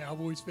that's the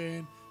Cowboys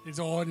fan, is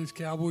all in his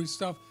Cowboys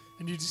stuff,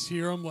 and you just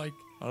hear him like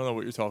I don't know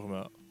what you're talking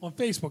about. on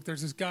Facebook.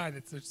 There's this guy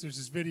there's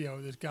this video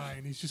of this guy,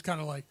 and he's just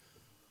kind of like,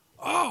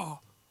 "Oh,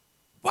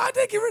 why'd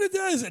they get rid of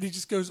this?" And he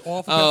just goes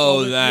off. About all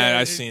Oh, this- that. yeah,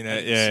 I've seen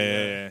that.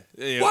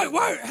 Yeah. Why?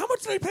 Why? How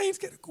much do they pay?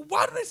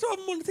 Why do they still have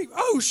him on the team?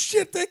 Oh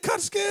shit! They cut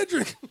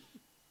Skadrick.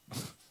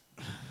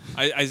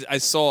 I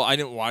saw, I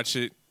didn't watch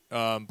it,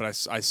 but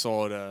I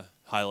saw it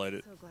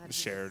highlighted,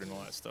 shared, and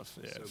all that stuff.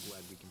 Yeah.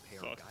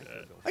 Fuck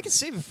that. I could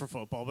save it for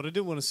football, but I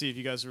did want to see if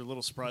you guys are a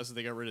little surprised that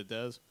they got rid of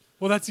Dez.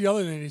 Well, that's the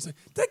other thing. He's like,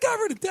 they got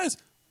rid of Dez.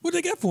 What'd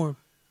they get for him?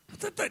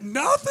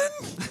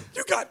 Nothing.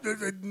 You got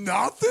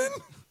nothing.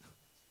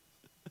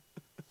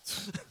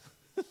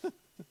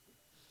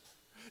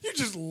 You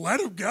just let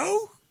him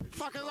go.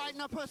 Fuck it right in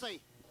the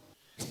pussy.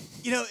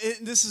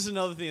 This is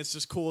another thing that's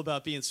just cool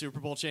about being Super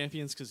Bowl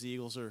champions, because the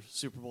Eagles are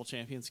Super Bowl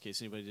champions, in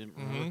case anybody didn't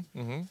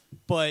remember.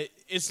 But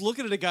it's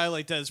looking at a guy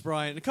like Dez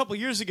Bryant. A couple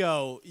years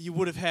ago, you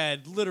would have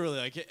had literally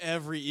like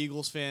every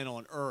Eagles fan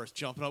on earth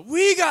jumping up,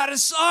 "We got to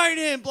sign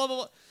him," blah, blah,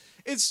 blah.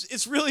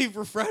 It's really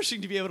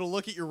refreshing to be able to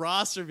look at your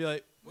roster and be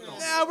like,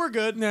 nah, we're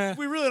good. Nah.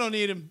 We really don't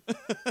need him.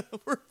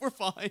 we're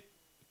fine.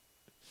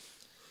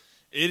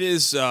 It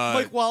is.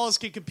 Mike Wallace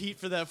can compete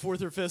for that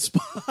 4th or 5th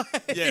spot.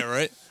 Yeah,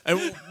 right. And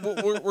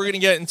we're going to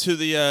get into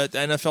the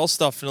NFL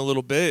stuff in a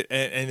little bit,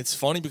 and it's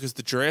funny because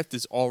the draft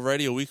is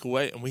already a week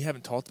away, and we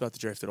haven't talked about the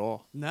draft at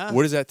all. Nah.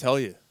 What does that tell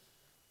you?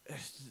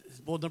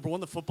 Well, number one,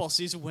 the football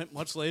season went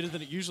much later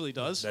than it usually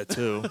does. That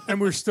too.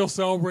 And we're still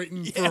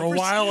celebrating for a we're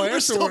while we're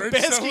afterwards. still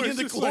basking so in it's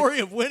the just glory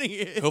like- of winning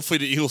it. Hopefully,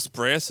 the Eagles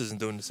brass isn't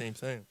doing the same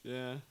thing.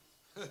 Yeah.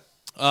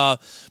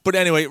 But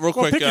anyway, real well,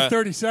 quick. pick a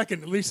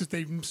 32nd. At least if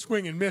they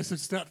swing and miss,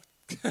 it's not.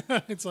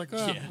 It's like,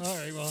 oh, Yeah. all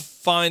right, well.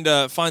 Find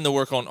the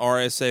work on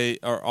RSA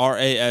or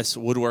RAS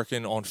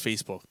Woodworking on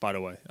Facebook. By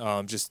the way,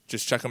 just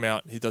check him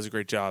out. He does a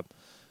great job.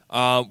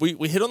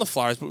 We hit on the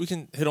Flyers, but we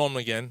can hit on them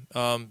again.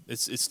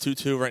 It's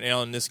 2-2 right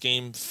now in this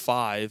game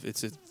 5.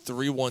 It's a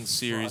 3-1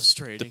 series.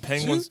 Frustrating. The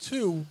Penguins.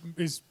 2-2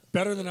 is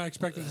better than I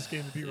expected this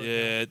game to be right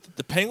Yeah,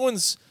 the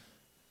Penguins.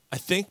 I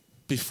think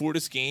before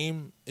this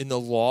game in the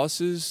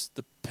losses,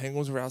 the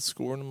Penguins were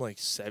outscoring them like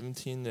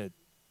 17-12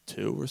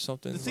 2 or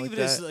something. The thing like of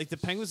it is, that. like the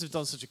Penguins have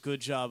done such a good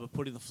job of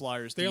putting the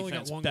Flyers They only got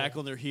defense one back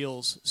goal. on their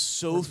heels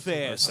so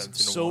fast, 17-1.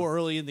 so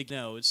early in the game.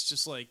 No, it's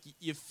just like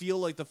you feel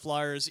like the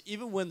Flyers,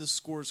 even when the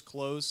score's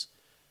close,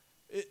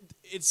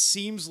 it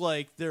seems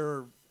like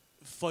they're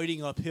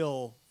fighting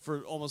uphill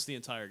for almost the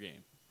entire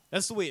game.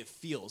 That's the way it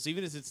feels,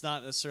 even if it's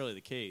not necessarily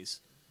the case.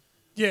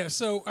 Yeah,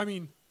 so I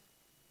mean,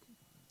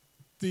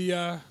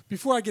 the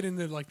before I get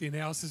into like the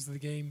analysis of the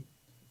game,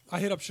 I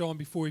hit up Sean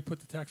before he put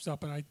the text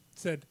up, and I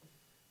said,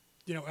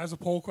 you know, as a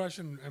poll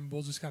question, and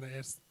we'll just kind of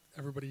ask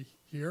everybody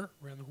here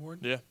around the horn.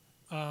 Yeah.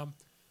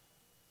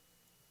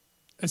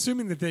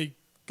 Assuming that they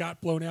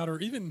got blown out, or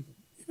even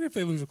if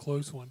they lose a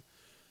close one,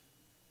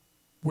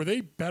 were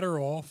they better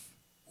off,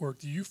 or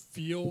do you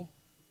feel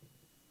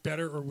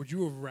better, or would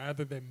you have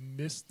rather them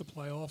miss the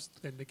playoffs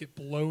than to get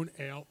blown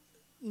out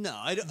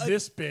No,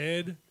 this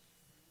bad?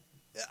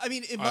 I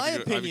mean, in I my have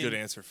a opinion, good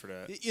answer for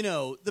that. you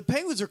know, the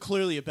Penguins are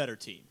clearly a better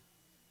team.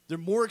 They're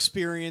more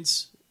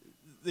experienced.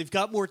 They've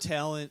got more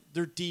talent.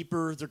 They're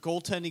deeper. Their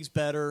goaltending's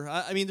better.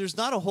 I mean, there's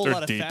not a whole They're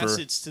lot of deeper.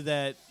 facets to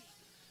that.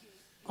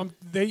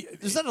 There's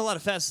There's not a lot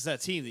of facets to that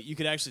team that you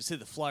could actually say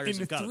the Flyers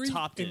have got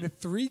topped in the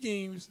 3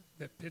 games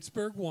that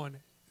Pittsburgh won,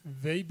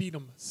 they beat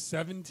them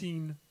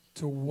 17-1.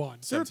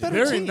 They're a better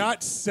They're team.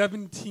 not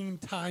 17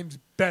 times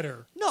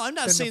better. No, I'm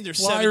not than saying the they're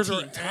Flyers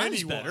 17 or times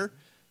anyone. better.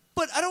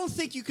 But I don't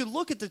think you could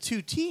look at the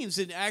two teams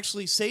and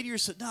actually say to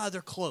yourself, nah,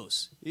 they're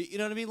close. You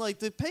know what I mean? Like,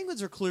 the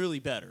Penguins are clearly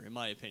better, in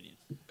my opinion.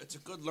 It's a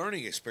good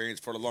learning experience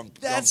for the young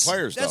That's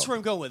players, That's though. where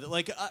I'm going with it.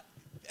 Like,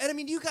 and I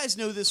mean, you guys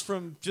know this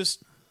from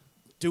just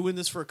doing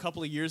this for a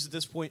couple of years at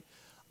this point.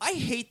 I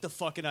hate the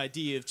fucking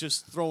idea of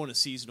just throwing a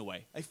season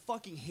away. I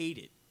fucking hate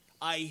it.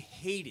 I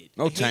hate it.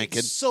 No I hate tanking.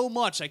 it so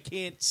much I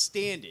can't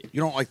stand it.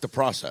 You don't like the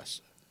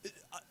process.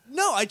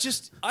 No,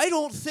 I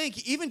don't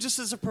think, even just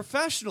as a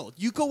professional,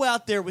 you go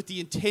out there with the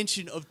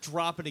intention of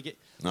dropping a game.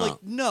 No.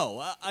 Like,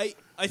 no.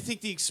 I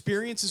think the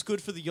experience is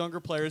good for the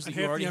younger players that And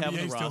you half already the have on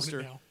NBA's the doing it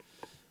roster. now.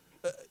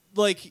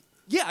 Like,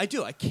 yeah, I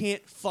do. I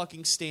can't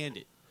fucking stand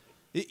it.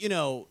 You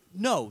know,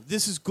 no,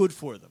 this is good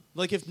for them.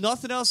 Like, if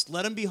nothing else,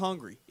 let them be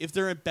hungry. If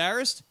they're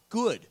embarrassed,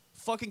 good.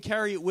 Fucking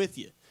carry it with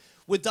you.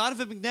 When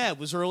Donovan McNabb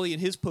was early in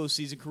his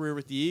postseason career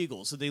with the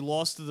Eagles and they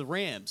lost to the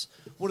Rams,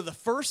 one of the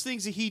first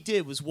things that he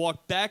did was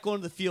walk back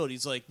onto the field.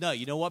 He's like, no,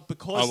 you know what?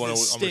 Because I'm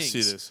this gonna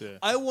stings, see this, yeah.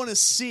 I want to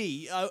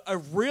see. I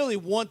really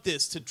want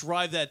this to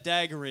drive that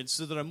dagger in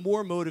so that I'm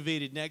more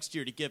motivated next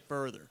year to get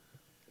further.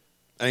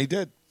 And he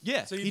did.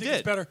 Yeah, So you he think did.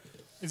 it's better?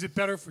 Is it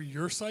better for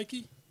your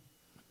psyche?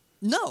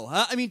 No,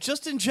 I mean,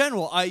 just in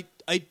general, I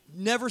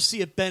never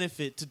see a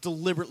benefit to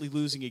deliberately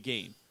losing a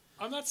game.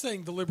 I'm not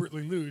saying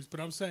deliberately lose, but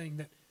I'm saying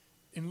that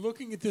in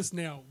looking at this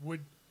now,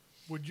 would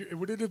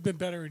it have been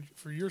better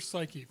for your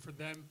psyche for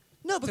them?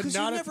 No, because to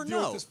not you have never to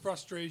deal know. with this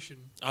frustration.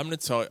 I'm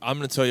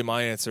gonna tell you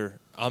my answer.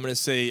 I'm gonna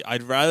say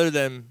I'd rather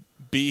them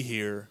be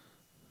here,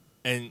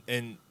 and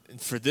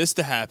for this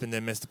to happen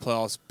than miss the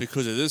playoffs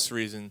because of this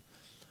reason,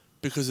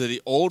 because of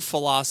the old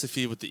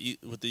philosophy with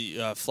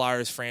the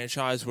Flyers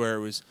franchise where it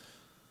was,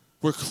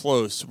 we're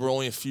close, we're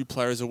only a few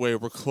players away,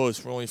 we're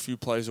close, we're only a few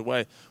players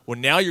away. Well,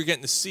 now you're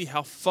getting to see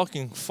how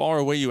fucking far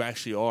away you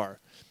actually are.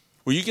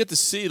 Where you get to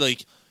see,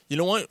 like, you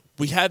know what,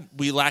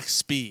 we lack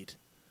speed.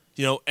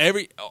 You know,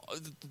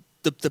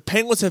 the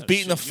Penguins have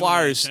beaten the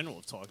Flyers. You and I in general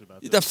have talked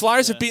about The this.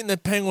 Flyers Yeah. have beaten the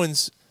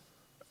Penguins.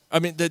 I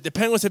mean, the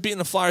Penguins have beaten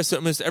the Flyers to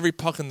almost every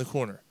puck in the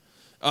corner.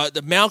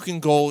 The Malkin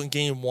goal in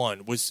Game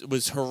 1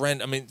 was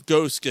horrendous. I mean,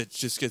 Ghost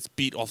just gets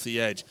beat off the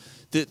edge.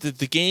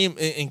 The game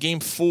in Game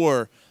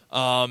 4,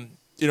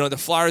 you know, the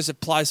Flyers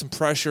apply some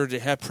pressure. They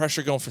have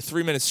pressure going for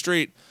 3 minutes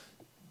straight.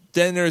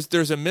 Then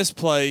there's a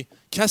misplay.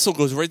 Kessel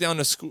goes right down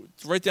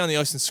the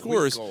ice and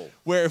scores. goal.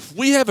 Where if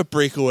we have a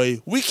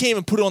breakaway, we can't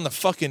even put it on the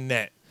fucking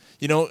net.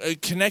 You know,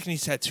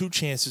 Konechny's had 2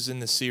 chances in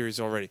this series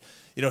already.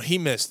 You know, he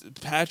missed.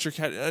 Patrick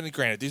had. And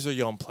granted, these are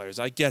young players.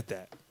 I get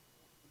that,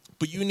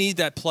 but you need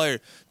that player.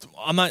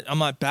 I'm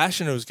not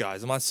bashing those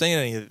guys. I'm not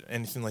saying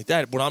anything like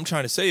that. What I'm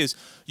trying to say is,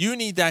 you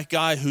need that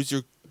guy who's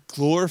your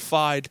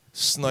glorified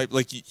sniper.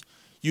 Like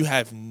you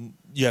have don't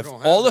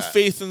all have the that.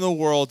 faith in the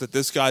world that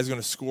this guy's going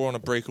to score on a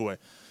breakaway.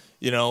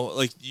 You know,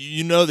 like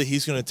you know that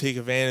he's going to take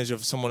advantage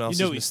of someone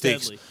else's he's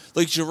mistakes. deadly.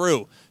 Like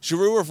Giroux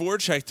or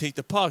Voracek take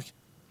the puck.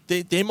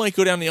 They might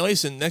go down the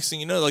ice, and next thing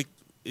you know, like,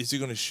 is he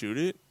going to shoot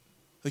it?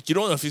 Like, you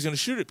don't know if he's going to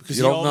shoot it because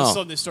You don't all of a know.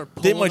 sudden they start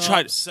they pulling might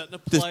try up, setting a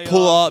to play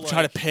pull up, like,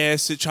 try to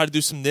pass it, try to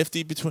do some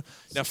nifty between.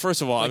 Now,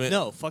 first of all, like, I mean,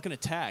 no, fucking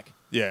attack.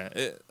 yeah,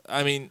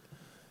 I mean,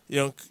 you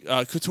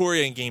know,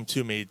 Couturier in Game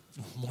 2 made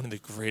one of the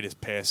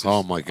greatest passes.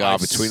 Oh, my God,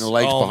 between the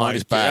legs, behind my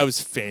his God, back. that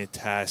was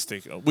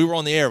fantastic. We were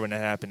on the air when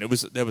that happened.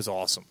 That was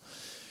awesome.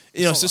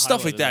 You know, Saw so the stuff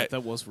highlight like of that.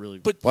 That was really.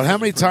 But But how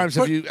many times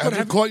have But- you but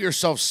have- caught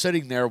yourself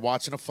sitting there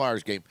watching a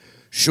Flyers game?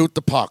 Shoot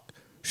the puck.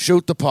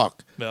 Shoot the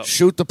puck. Yep.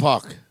 Shoot the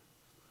puck.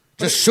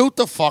 Just shoot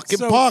the fucking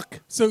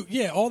puck. So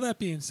yeah, all that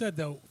being said,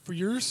 though, for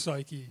your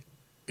psyche,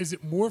 is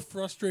it more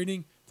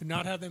frustrating to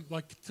not have them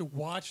to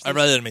watch? I'd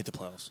rather them make the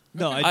playoffs.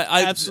 no,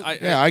 I absolutely.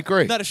 Yeah, I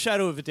agree. Not a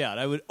shadow of a doubt.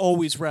 I would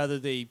always rather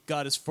they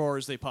got as far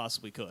as they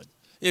possibly could.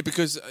 Yeah,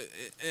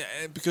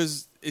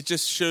 because it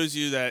just shows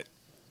you that.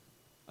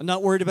 I'm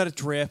not worried about a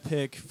draft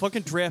pick.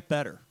 Fucking draft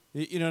better.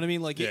 You know what I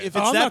mean? Like, Yeah. if it's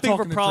I'm that not big of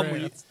a talking problem,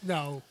 draft.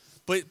 No.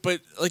 But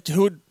like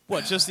who would?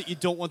 what? Just that you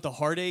don't want the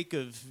heartache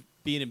of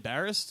being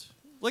embarrassed?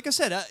 Like I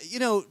said, it's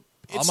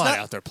I'm not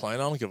out there playing.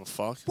 I don't give a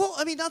fuck. Well,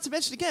 I mean, not to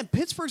mention again,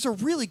 Pittsburgh's a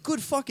really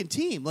good fucking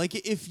team. Like,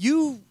 if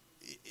you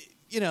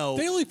know,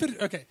 They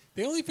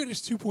only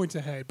finished 2 points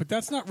ahead, but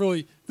that's not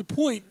really the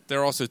point.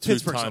 They're also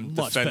Pittsburgh's a two-time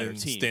much better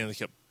defending team. Stanley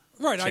Cup.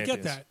 Right,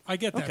 champions. I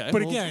get that. Okay,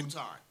 But well- again,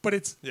 but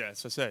it's Yeah,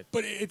 that's what I said.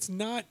 but it's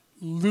not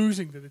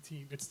losing to the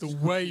team. It's the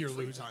way you're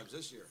losing. Times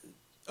this year.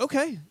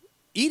 okay,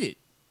 eat it.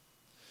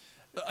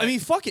 I mean,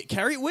 fuck it,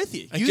 carry it with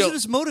you. And Use go- it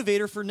as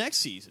motivator for next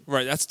season.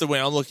 Right, that's the way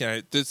I'm looking at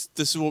it. This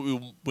is what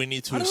we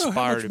need to I don't know how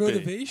aspire much to be.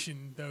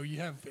 motivation though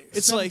you have.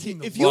 It's like 17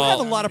 to if you one. have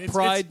a I lot mean, of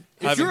pride,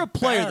 if you're a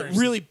player that embarrassing.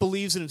 really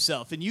believes in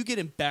himself, and you get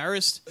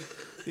embarrassed.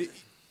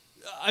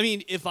 I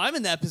mean, if I'm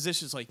in that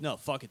position, it's like, no,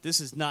 fuck it, this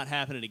is not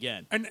happening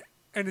again.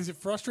 And is it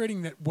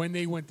frustrating that when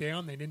they went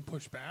down, they didn't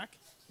push back?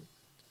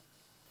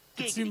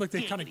 It seemed like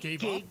they kind of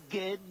gave up.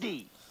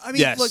 I mean,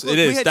 Yes, look, it we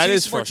is. had That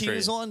James is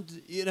Martinez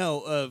frustrating.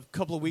 on, a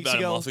couple of weeks About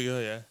ago. a month ago,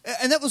 yeah.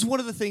 And that was one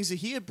of the things that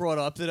he had brought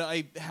up that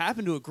I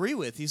happen to agree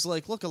with. He's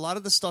like, look, a lot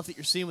of the stuff that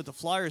you're seeing with the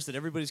Flyers that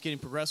everybody's getting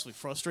progressively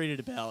frustrated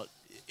about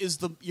is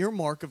the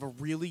earmark of a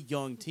really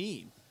young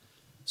team.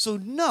 So,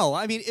 no,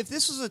 I mean, if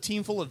this was a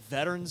team full of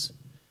veterans,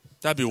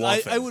 That'd be one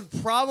thing. I would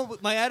probably,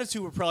 my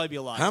attitude would probably be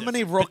a lot How many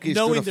different. But rookies do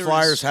knowing the there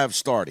Flyers is- have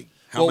starting?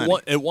 How many?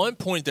 At one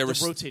point, they were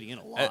They're rotating in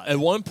a lot. At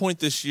one point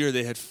this year,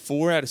 they had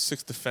 4 out of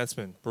 6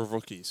 defensemen were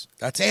rookies.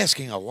 That's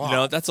asking a lot.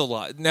 No, that's a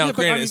lot. Now, Yeah, but,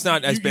 granted, I mean, it's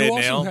not as you bad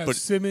also now, have but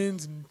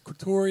Simmons and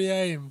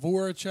Couturier and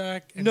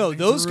Voracek. And No, and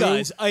those Giroux.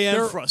 guys I am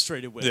They're-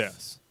 frustrated with.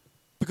 yes.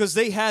 Because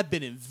they have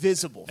been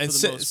invisible for And the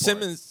most part.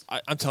 Simmons,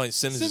 I'm telling you,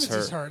 Simmons Simmons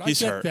is hurt. I He's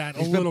get hurt. that.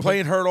 He's a been little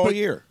playing bit. hurt all But-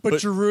 year. But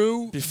But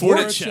Giroux, before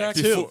the Voracek,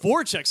 Voracek, too.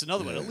 Voracek's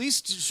another one. At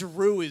least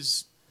Giroux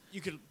is,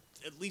 you could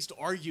at least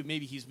argue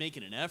maybe he's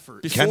making an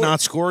effort. Cannot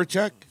score a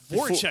check.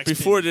 Voracek's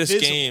Before been this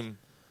visible. game,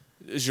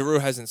 Giroux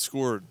hasn't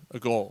scored a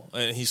goal,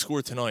 and he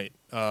scored tonight,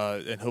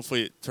 and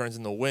hopefully it turns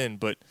into a win.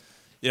 But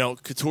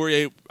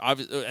Couturier,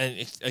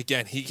 and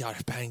again, he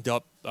got banged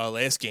up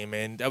last game,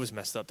 man. That was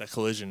messed up. That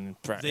collision in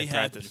They in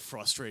have been practice.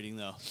 frustrating,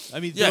 though. I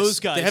mean, Yes,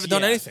 those guys they haven't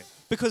done anything.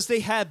 because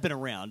they have been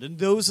around, and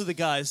those are the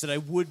guys that I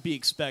would be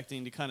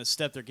expecting to kind of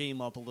step their game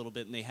up a little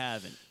bit, and they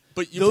haven't.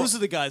 But you those are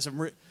the guys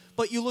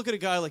but you look at a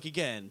guy like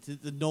again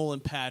the Nolan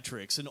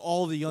Patricks and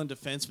all the young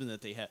defensemen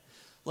that they have.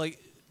 Like,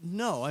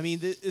 no, I mean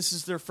this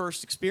is their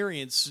first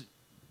experience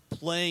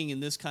playing in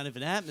this kind of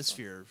an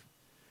atmosphere.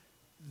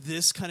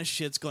 This kind of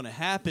shit's going to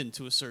happen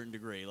to a certain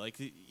degree. Like,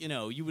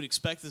 you would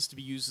expect this to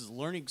be used as a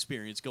learning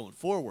experience going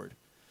forward.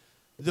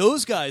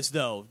 Those guys,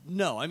 though,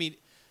 no. I mean,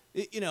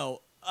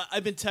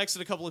 I've been texting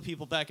a couple of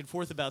people back and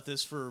forth about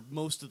this for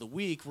most of the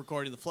week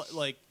regarding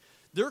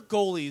their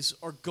goalies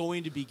are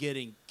going to be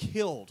getting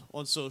killed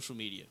on social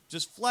media,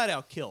 just flat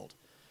out killed.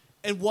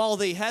 And while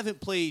they haven't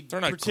played They're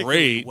not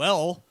particularly great,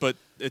 well, but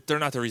they're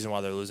not the reason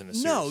why they're losing the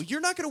series. no, you're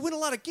not going to win a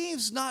lot of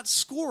games not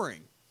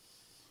scoring.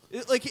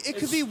 It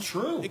could be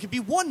true. It could be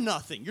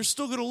 1-0. You're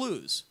still going to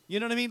lose. You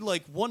know what I mean?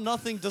 Like 1-0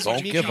 doesn't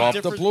Don't mean give you're up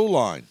the different. blue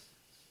line.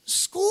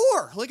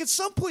 Score. Like at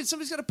some point,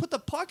 somebody's got to put the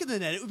puck in the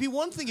net. It would be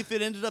one thing if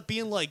it ended up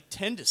being like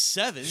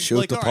 10-7. Shoot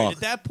like, the all right, puck. at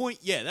that point,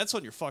 yeah, that's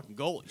on your fucking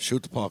goalie.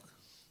 Shoot the puck.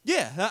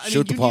 Yeah, I Shoot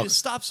mean, the you puck. need to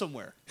stop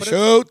somewhere.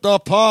 Shoot the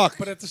puck.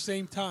 But at the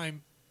same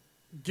time,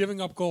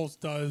 giving up goals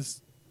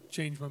does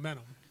change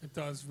momentum. It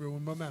does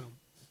ruin momentum.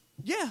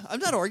 Yeah, I'm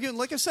not arguing.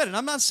 Like I said, and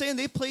I'm not saying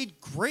they played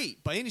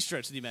great by any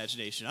stretch of the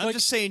imagination. I'm Like-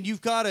 just saying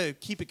you've got to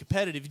keep it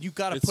competitive. You've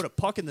got to It's- put a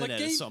puck in the Like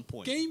net at some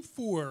point. Game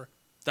 4,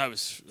 That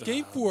was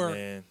Game 4,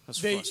 Man. That's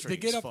they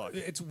frustrating get as up. fuck.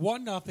 It's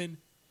 1-0.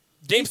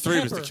 Game 3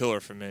 was the pepper- killer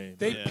for me.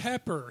 They Yeah.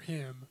 pepper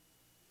him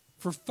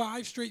for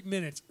 5 straight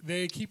minutes.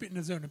 They keep it in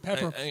the zone and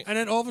pepper, I- and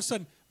then all of a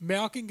sudden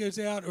Malkin goes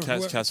out or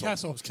whoever- Kessel.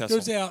 Kessel It was Kessel.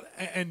 goes out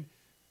and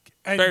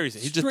Buries it.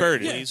 He just straight-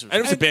 buried it. yeah. And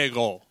it was a bad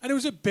goal. And it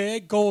was a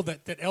bad goal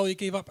that Elliott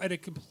gave up, and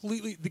it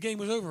completely the game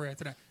was over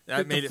after that.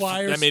 That made the it-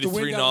 Flyers, that made it the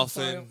wind 3-0. out the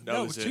Flyers- That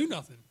No, was it was it.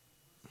 2-0.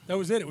 That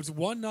was it. It was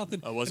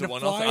 1-0. Oh, was and it the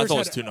 1-0? I Flyers thought it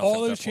was had 2-0 all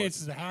at that those point.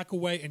 chances to hack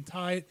away and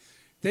tie it.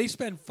 They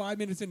spend 5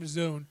 minutes in the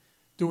zone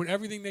doing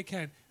everything they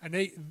can, and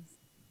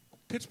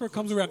Pittsburgh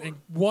comes around and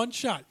one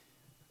shot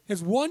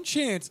has one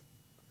chance.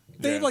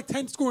 They have Yeah. like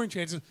 10 scoring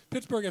chances.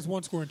 Pittsburgh has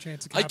 1 scoring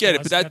chance. To I get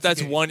it, but capitalize. that's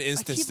the game. one I keep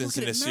instance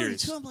looking in at a Murray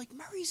series. too. I'm like,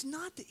 Murray's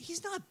not.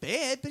 He's not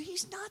bad, but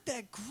he's not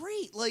that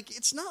great. Like,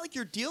 it's not like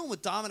you're dealing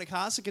with Dominic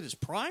Hasek at his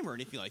prime or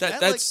anything like that.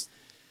 That's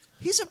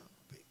Like, he's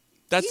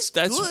that's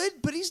good,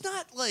 but he's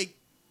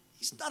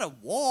not a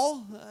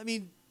wall. I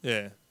mean,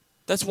 yeah.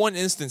 That's one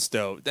instance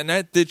though, and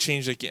that did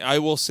change the game. I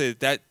will say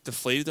that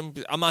deflated them.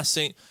 I'm not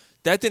saying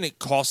that didn't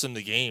cost them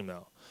the game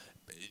though.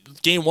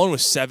 Game 1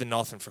 was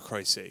 7-0 for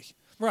Christ's sake.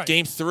 Right.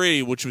 Game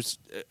 3, which was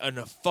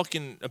a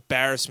fucking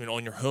embarrassment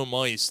on your home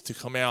ice, to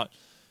come out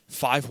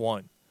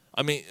 5-1.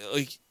 I mean,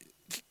 like,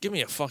 give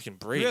me a fucking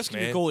break, you're asking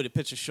man. your goalie to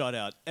pitch a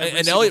shutout. every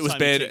And single Elliott was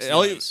time he bad. takes the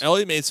ice.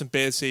 Elliott made some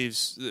bad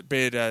saves,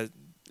 bad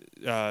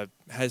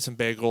had some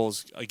bad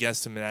goals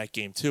against him in that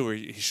game too, where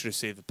he should have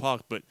saved the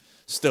puck. But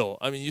still,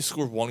 I mean, you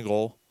scored one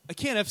goal. I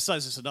can't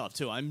emphasize this enough,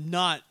 too. I'm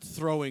not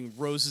throwing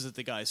roses at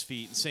the guy's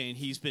feet and saying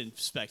he's been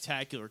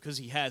spectacular because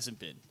he hasn't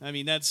been. I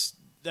mean, that's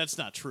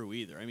not true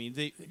either. I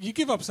mean, you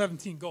give up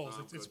 17 goals.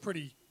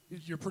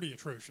 You're pretty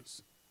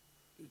atrocious.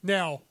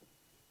 Now,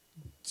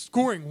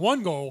 scoring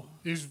one goal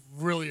is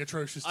really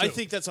atrocious, too. I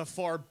think that's a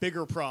far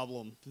bigger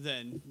problem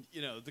than,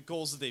 the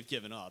goals that they've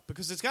given up,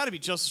 because it's got to be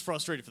just as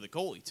frustrating for the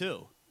goalie,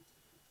 too.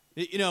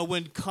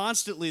 When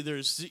constantly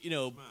there's,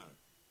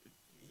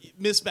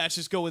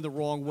 mismatches going the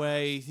wrong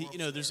way,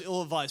 there's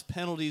ill-advised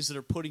penalties that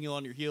are putting you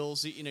on your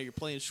heels, you're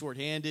playing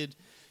shorthanded,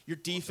 your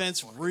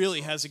defense really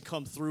hasn't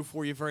come through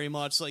for you very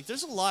much. Like,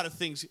 there's a lot of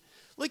things,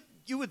 like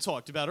you had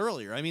talked about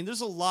earlier. I mean,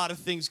 there's a lot of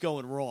things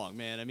going wrong,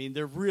 man. I mean,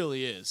 there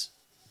really is.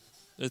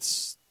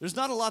 There's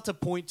not a lot to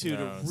point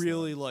to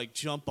really like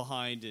jump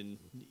behind and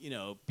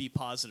be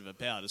positive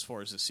about as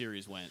far as the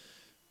series went.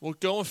 Well,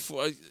 going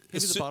for give me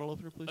the bottle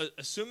opener, please.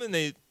 Assuming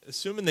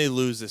they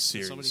lose this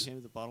series, somebody hand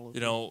me the bottle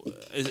opener.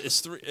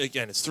 It's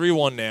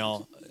 3-1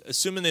 now.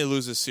 Assuming they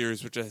lose this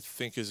series, which I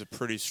think is a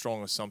pretty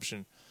strong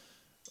assumption.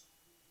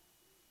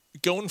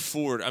 Going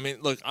forward, I mean,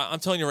 look,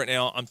 I'm telling you right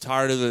now, I'm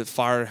tired of the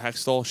fire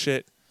Hextall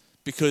shit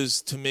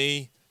because to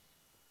me,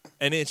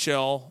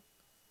 NHL.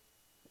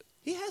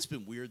 He has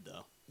been weird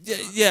though. Yeah,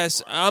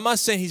 yes, I'm not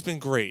saying he's been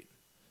great.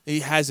 He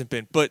hasn't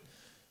been, but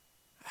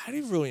how do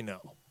you really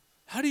know?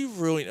 How do you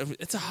really know?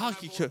 It's a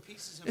hockey coach.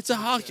 It's a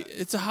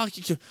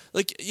hockey coach.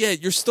 Like, yeah,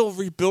 you're still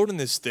rebuilding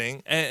this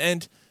thing,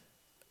 and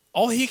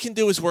all he can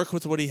do is work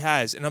with what he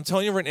has. And I'm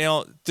telling you right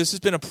now, this has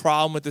been a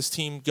problem with this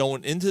team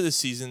going into the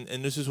season,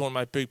 and this is one of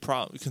my big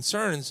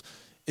concerns,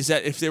 is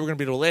that if they were going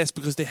to be able to last,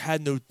 because they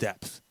had no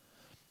depth.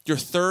 Your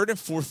third and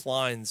fourth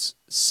lines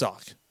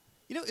suck.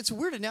 It's a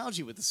weird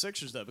analogy with the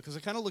Sixers, though, because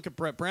I kind of look at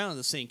Brett Brown in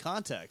the same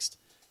context.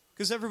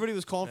 Because everybody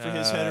was calling for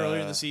his head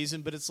earlier in the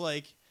season, but it's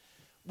like,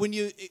 when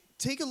you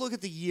take a look at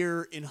the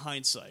year in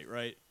hindsight,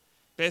 right?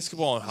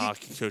 Basketball and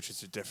hockey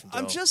coaches are different, though.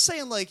 I'm just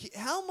saying, like,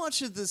 how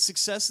much of the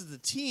success of the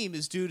team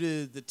is due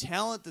to the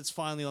talent that's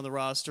finally on the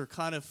roster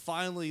kind of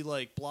finally,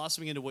 like,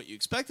 blossoming into what you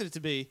expected it to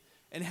be,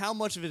 and how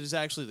much of it is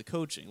actually the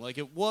coaching? Like,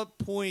 at what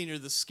point are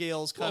the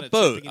scales kind of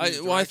both?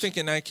 tipping in I think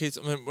in that case,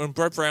 I mean, when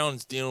Brett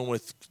Brown's dealing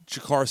with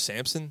Jakar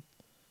Sampson,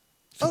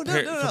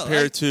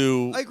 compared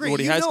to I agree. what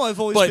he has, I've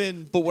always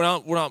been. But what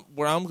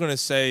I'm going to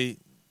say.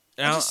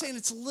 I'm just saying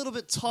it's a little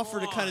bit tougher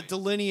to kind of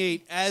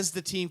delineate as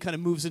the team kind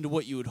of moves into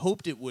what you had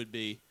hoped it would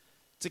be,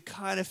 to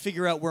kind of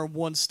figure out where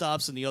one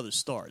stops and the other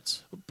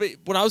starts. But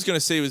what I was going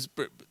to say was,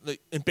 like,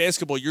 in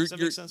basketball, you're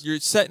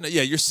setting,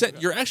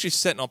 you're actually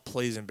setting up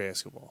plays in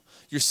basketball.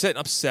 You're setting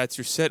up sets.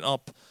 You're setting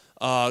up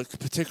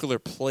particular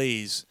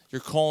plays.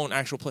 You're calling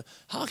actual play.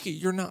 Hockey,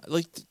 you're not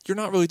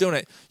really doing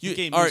it. The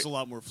game moves a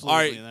lot more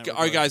fluidly.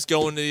 All right, guys,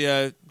 go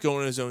into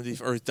zone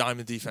or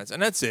diamond defense,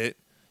 and that's it.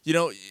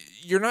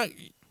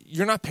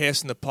 You're not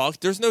passing the puck.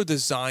 There's no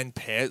design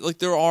pass. Like,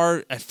 there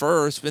are at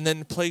first, and then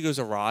the play goes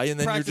awry, and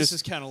then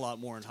practices count a lot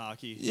more in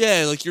hockey.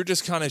 Yeah, like, you're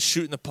just kind of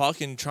shooting the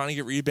puck and trying to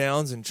get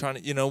rebounds and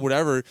trying to,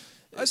 whatever.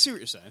 I see what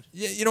you're saying.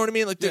 Yeah, you know what I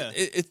mean? Like,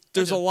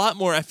 there's a lot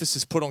more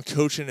emphasis put on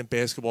coaching in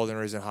basketball than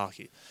there is in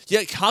hockey.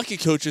 Yeah, hockey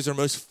coaches are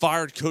most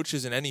fired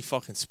coaches in any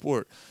fucking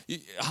sport.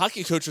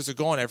 Hockey coaches are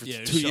gone every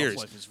 2 years.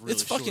 Life is really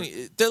it's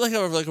fucking. They're like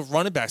a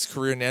running back's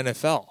career in the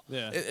NFL.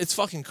 Yeah, it's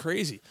fucking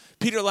crazy.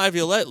 Peter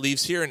Laviolette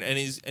leaves here, and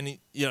he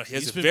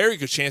has a very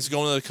good chance of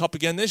going to the Cup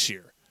again this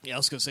year. Yeah, I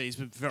was gonna say he's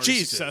been very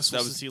successful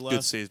since he left.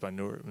 Good saves by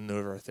Nova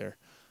right there.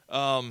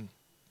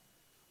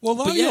 Well,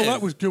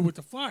 Laviolette was good with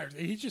the Flyers.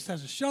 He just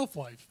has a shelf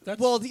life.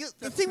 The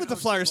thing with the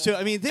Flyers, too,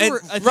 I mean, they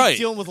were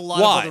dealing with a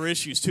lot of other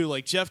issues, too.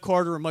 Like, Jeff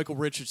Carter and Michael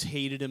Richards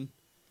hated him.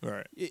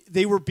 Right.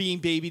 They were being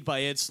babied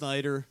by Ed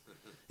Snyder.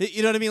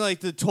 You know what I mean? Like,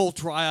 the whole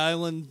Dry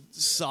Island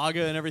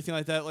saga and everything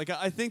like that. Like,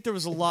 I think there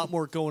was a lot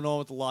more going on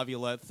with the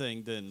Laviolette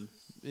thing than,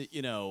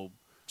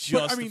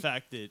 the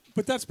fact that...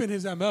 But that's been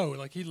his M.O.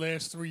 Like, he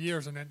lasts 3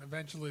 years, and then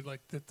eventually,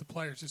 like, the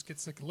players just get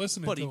sick of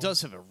listening to him. But he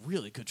does have a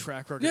really good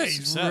track record of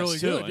success, he's really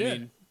too. good, yeah.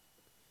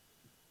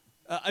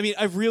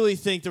 I really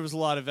think there was a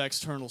lot of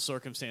external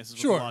circumstances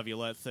with the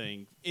Laviolette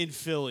thing in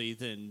Philly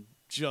than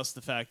just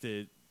the fact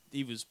that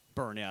he was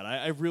burnt out.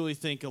 I really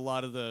think a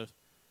lot of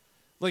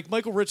like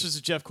Michael Richards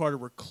and Jeff Carter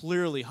were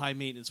clearly high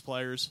maintenance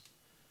players.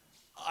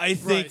 I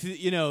think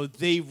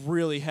they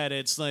really had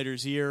Ed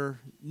Snyder's ear.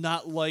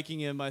 Not liking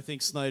him, I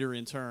think Snyder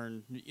in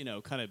turn,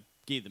 kind of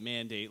gave the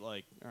mandate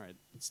like, all right,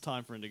 it's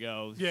time for him to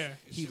go. Yeah,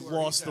 he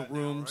lost the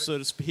room, now, right? So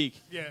to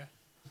speak. Yeah,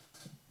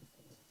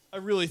 I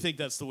really think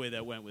that's the way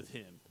that went with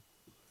him.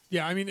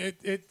 Yeah, I mean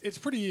it's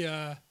pretty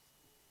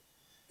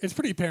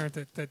apparent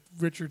that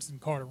Richards and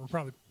Carter were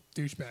probably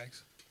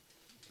douchebags.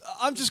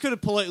 I'm just going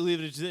to politely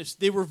leave it at this.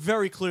 They were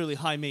very clearly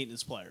high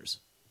maintenance players.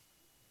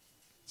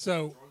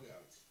 So,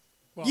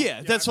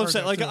 that's what I'm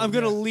saying. Like, I'm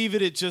going to leave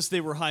it at just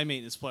they were high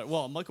maintenance players.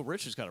 Well, Michael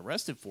Richards got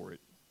arrested for it.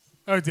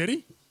 Oh, did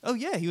he? Oh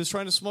yeah, he was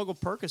trying to smuggle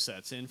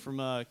Percocets in from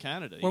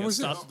Canada. He got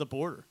stopped at the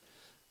border.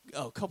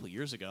 a couple of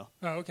years ago.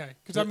 Oh, okay.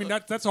 Because I mean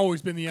that's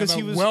always been the Because MO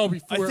he was well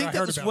before I think that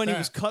heard was about when that. he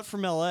was cut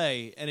from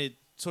L.A. and it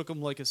took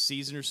him like a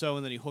season or so,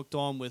 and then he hooked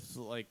on with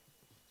like.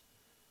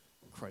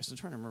 Christ, I'm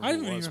trying to remember. I who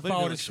it haven't was. even Maybe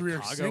followed like his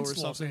career Chicago since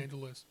or Los something.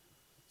 Angeles.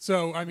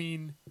 So I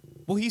mean,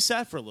 Well, he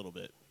sat for a little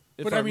bit,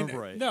 if but I I mean,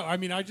 remember right. no, I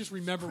mean I just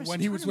remember Christ, when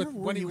I'm he trying was to with remember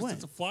when where he he was went.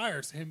 with the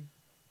Flyers, him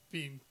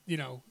being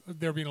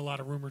there being a lot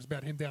of rumors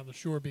about him down the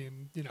shore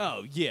being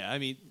Oh yeah, I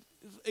mean,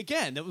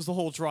 again, that was the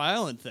whole Dry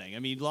Island thing. I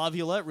mean,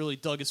 Laviolette really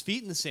dug his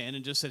feet in the sand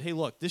and just said, "Hey,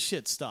 look, this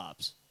shit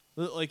stops.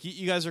 Like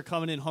you guys are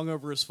coming in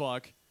hungover as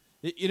fuck.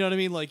 You know what I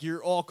mean? Like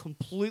you're all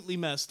completely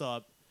messed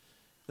up.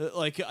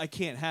 Like I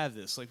can't have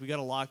this. Like we got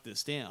to lock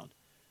this down."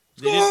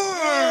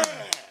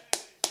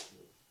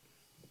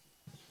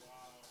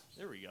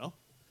 There we go.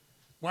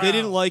 Wow. They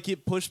didn't like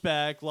it. Pushed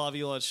back.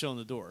 Laviolette's shown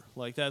the door.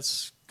 Like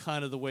that's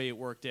kind of the way it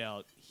worked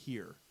out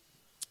here.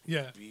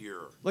 Yeah.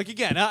 Like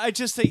again, I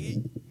just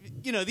think,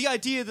 the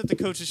idea that the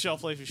coach's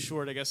shelf life is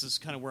short, I guess, is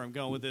kind of where I'm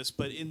going with this.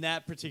 But in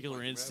that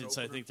particular instance,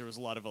 I think there was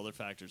a lot of other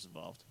factors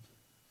involved.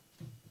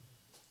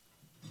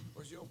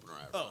 Where's the opener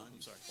at? Oh, Ron?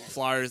 I'm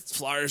sorry.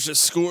 Flyers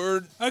just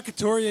scored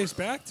Couturier's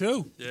back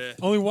too. Yeah.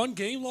 Only one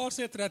game lost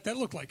after that. That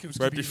looked like it was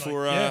right gonna be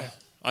before. Like, yeah.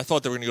 I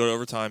thought they were going to go to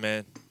overtime,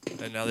 man,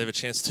 and now they have a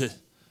chance to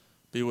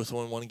be with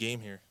one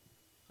game here.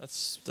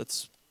 That's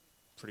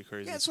pretty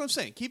crazy. Yeah, that's what I'm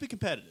saying. Keep it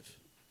competitive.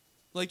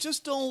 Like,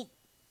 just don't.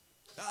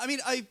 I mean,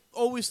 I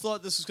always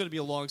thought this was going to be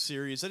a long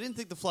series. I didn't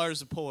think the Flyers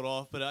would pull it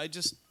off, but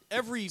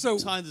every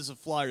time there's a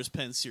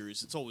Flyers-Penn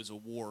series, it's always a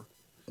war.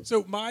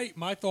 So my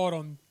thought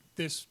on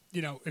this,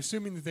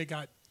 assuming that they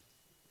got,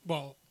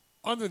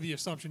 under the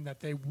assumption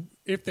that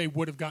if they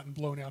would have gotten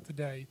blown out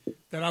today,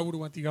 that I would have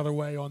went the other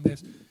way on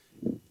this.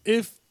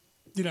 If,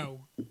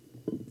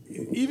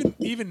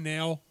 even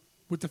now,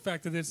 with the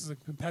fact that this is a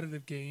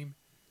competitive game,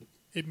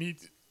 it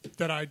means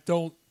that I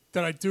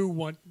do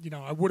want,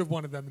 I would have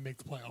wanted them to make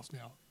the playoffs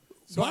now.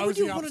 So Why I would was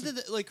you the want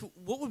opposite. to? Like,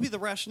 what would be the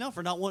rationale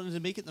for not wanting to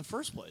make it in the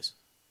first place?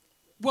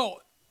 Well,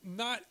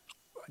 not.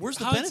 Where's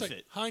the hindsight,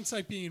 benefit?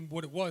 Hindsight being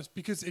what it was,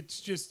 because it's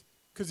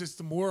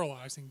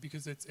demoralizing,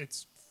 because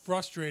it's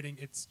frustrating.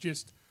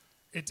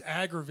 It's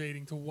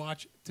aggravating to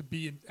watch, to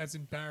be as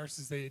embarrassed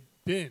as they had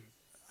been.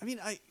 I mean,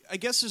 I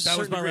guess there's a That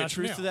was certain my degree of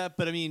truth to rationale. that,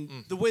 but I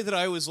mean, the way that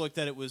I always looked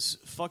at it was,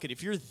 fuck it,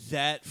 if you're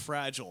that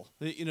fragile,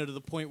 to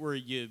the point where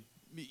you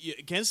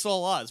against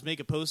all odds, make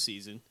a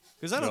postseason,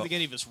 because I don't think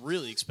any of us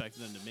really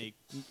expected them to make,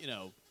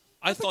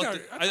 I think thought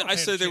I I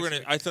said they were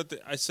had a going to.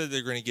 I said they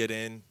were going to get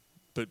in,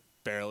 but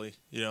barely.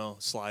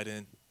 Slide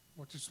in.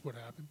 Which is what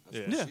happened.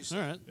 Yeah.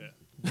 all right.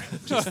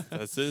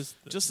 That's this.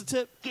 Just a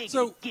tip.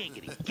 So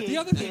the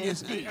other thing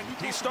is,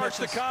 He starts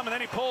to come and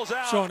then he pulls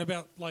out. Sean,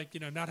 about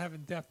not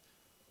having depth.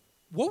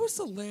 What was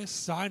the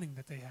last signing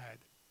that they had?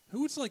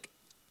 Who was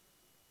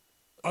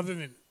other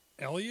than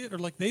Elliott, or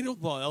they don't?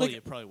 Well,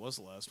 Elliott probably was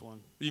the last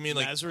one. You mean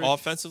Nazareth?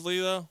 offensively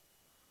though?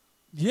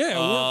 Yeah,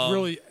 weren't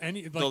really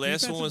any. The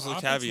last one was defensive, Le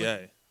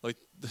offensive,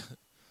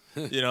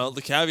 Cavier.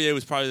 Le Cavier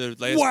was probably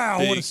the last. Wow,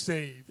 big, what a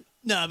save!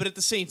 No, but at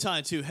the same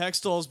time, too,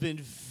 Hextall's been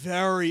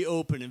very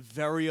open and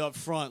very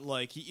upfront.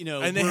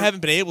 and they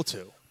haven't been able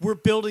to. We're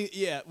building.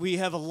 Yeah, we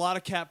have a lot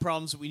of cap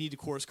problems that we need to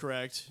course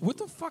correct. What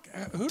the fuck?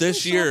 Who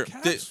This did they year,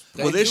 sell this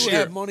Caps? year,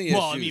 have money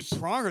Well, I mean, issues.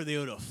 Pronger they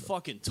owed a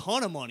fucking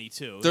ton of money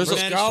to. There's They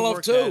a- managed to Brizgalov,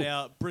 work too. that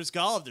out.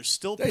 Brizgalov, they're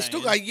still They paying.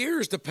 still got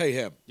years to pay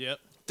him. Yep.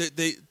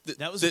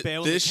 That was a bad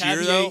one. This The year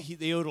Cavier, though,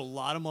 they owed a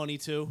lot of money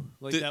to.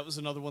 The- That was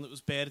another one that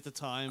was bad at the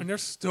time. And they're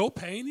still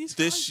paying these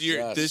guys?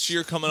 this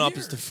year coming up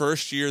is the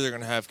first year they're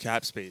going to have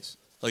cap space,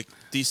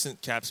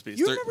 decent cap space.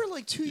 You They're-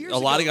 remember 2 years a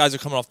ago? lot of guys are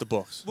coming off the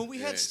books. When we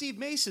had Steve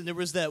Mason, there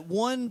was that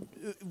one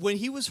when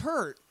he was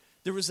hurt.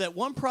 There was that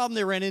one problem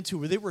they ran into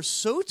where they were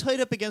so tight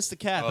up against the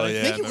cap. Oh, and I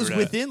yeah, think I it was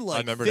remember that. within I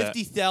remember that.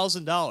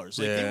 $50,000.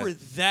 They Yeah. were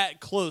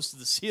that close to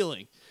the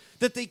ceiling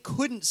that they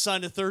couldn't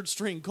sign a third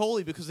string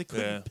goalie because they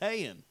couldn't Yeah.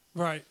 pay him.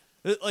 Right.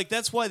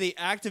 That's why they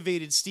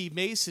activated Steve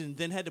Mason,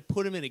 then had to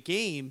put him in a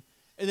game,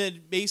 and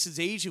then Mason's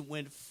agent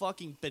went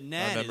fucking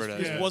bananas remember that,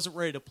 because yeah. he wasn't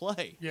ready to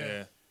play.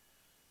 Yeah.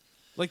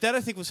 That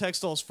I think was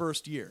Hextall's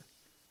first year.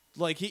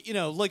 Like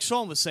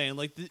Sean was saying,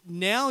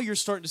 now you're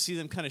starting to see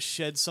them kind of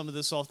shed some of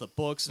this off the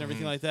books and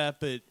everything like that.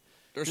 But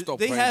They're still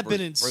they paying have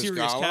been in serious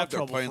Brizgalov, cap they're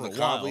trouble paying for a the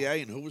while.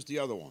 Cavier, and who was the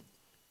other one?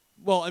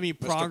 Well, I mean,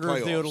 Mr.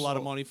 Pronger they owed a Playoffs, lot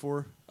of so- money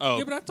for. Oh,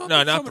 Yeah, but I thought no,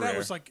 that not some of that Barrera.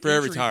 was Barrera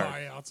injury retired.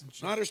 buyouts and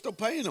shit. No, they're still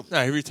paying him.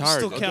 No, he retired.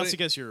 Still though. counts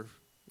against your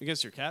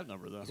cap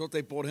number though. I thought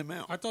they bought him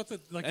out. I thought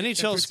that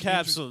NHL's if it's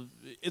caps,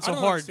 injury- it's I a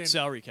don't hard understand.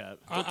 salary cap.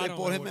 I thought I they don't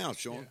bought know him what- out,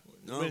 Sean.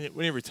 No.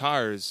 When he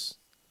retires,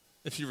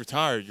 if you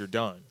retire, you're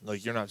done.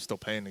 You're not still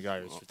paying the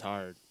guy who's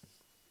retired.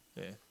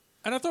 Yeah.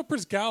 And I thought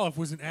Brizgalov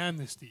was an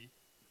amnesty.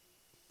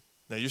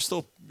 No, you're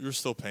still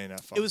paying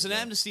that. It was an fucking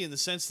guy. amnesty in the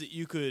sense that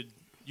you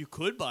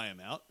could buy him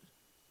out,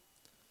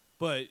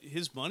 but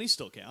his money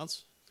still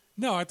counts.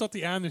 No, I thought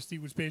the amnesty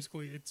was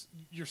basically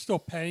you're still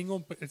paying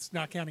them, but it's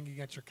not counting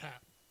against your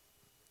cap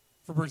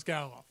for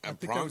Brizgalov. I And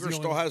think that was the Pronger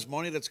only- still has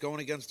money that's going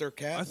against their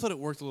cap. I thought it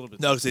worked a little bit.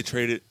 No, because they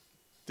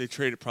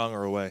traded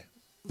Pronger away.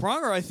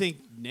 Pronger, I think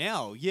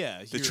now,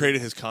 yeah. They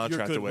traded his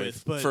contract you're good away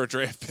with, but for a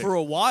draft pick. For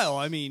a while,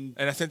 I mean.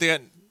 And I think they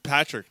got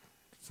Patrick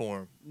for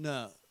him.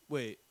 No,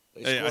 wait.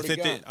 I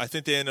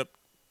think they end up.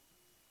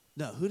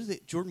 No, who did they?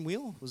 Jordan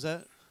Wheel? Was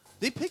that?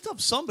 They picked up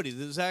somebody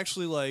that was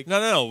actually like.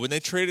 No. When they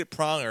traded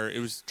Pronger, it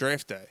was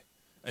draft day.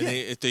 And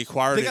they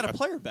acquired. They got a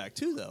player back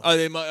too, though. Oh,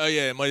 they might. Oh,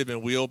 yeah, it might have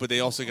been Wheel, but they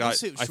also got.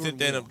 I think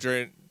they ended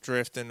up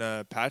drafting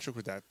Patrick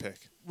with that pick.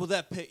 Well,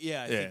 that pick,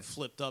 I think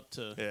flipped up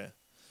to. Yeah.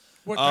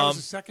 What? That was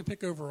the second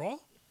pick overall?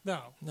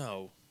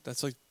 No.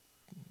 That's like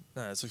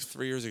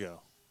 3 years ago.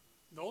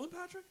 Nolan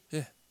Patrick?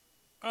 Yeah.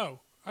 Oh,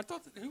 I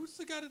thought who was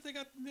the guy that they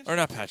got? Or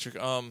not Patrick.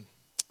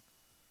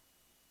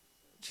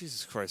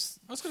 Jesus Christ.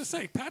 I was going to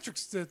say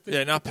Patrick's the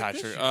not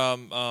Patrick.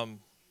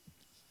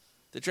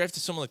 They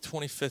drafted someone like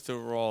 25th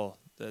overall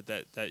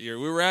that year.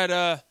 We were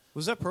at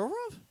Was that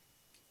Provorov?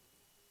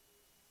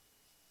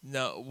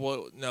 No,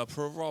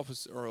 Provorov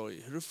was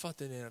early. Who the fuck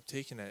did they end up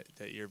taking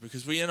that year?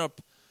 Because we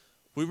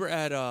were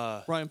at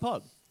Ryan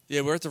Pub.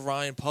 Yeah, we were at the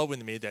Ryan Pub when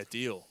they made that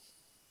deal.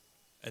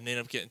 And they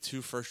ended up getting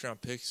 2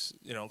 first-round picks,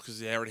 because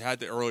they already had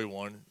the early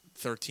one,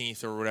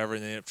 13th or whatever,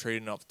 and they ended up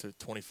trading up to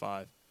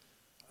 25.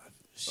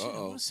 I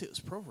want to say it was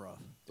Provorov.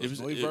 Does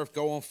Neuwirth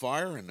go on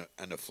fire and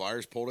the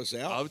Flyers pulled us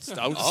out? I would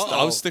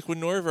stick with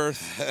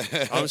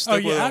Neuwirth. I would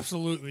stick with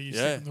absolutely. You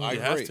I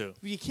have to.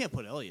 You can't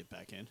put Elliott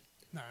back in.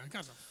 No, I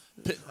got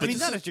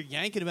not after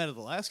yanking him out of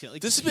the last game.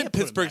 Like, this has been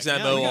Pittsburgh's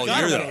MO all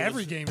year, though.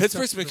 Every game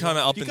Pittsburgh's been kind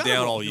of up and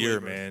down all year,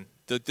 man.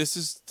 This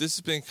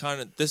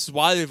is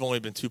why they've only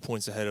been 2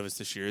 points ahead of us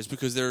this year, is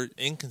because they're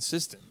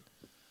inconsistent.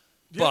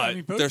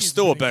 But they're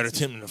still a better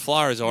team than the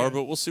Flyers are.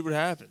 But we'll see what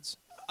happens.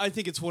 I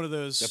think it's one of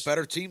those the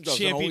better team doesn't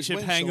championship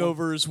always win,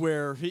 hangovers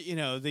where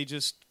they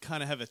just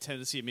kind of have a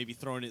tendency of maybe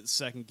throwing it in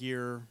second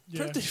gear,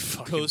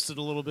 coast it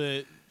a little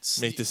bit,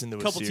 make this into a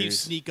couple series. Teams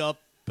sneak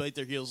up, bite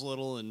their heels a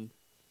little, and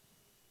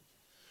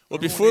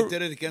before they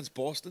did it against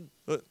Boston.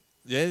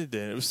 Yeah, they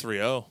did. It was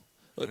 3-0.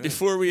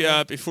 Before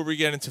we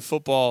get into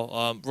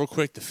football, real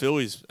quick, the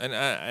Phillies, and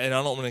I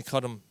don't want to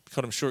cut them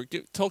short.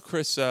 Tell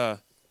Chris, give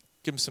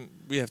him some.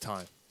 We have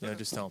time.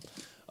 Just tell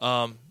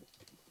him.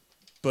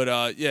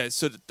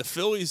 So the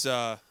Phillies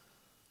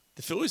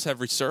have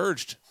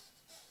resurged.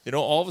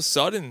 All of a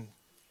sudden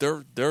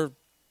they're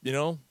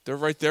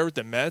right there with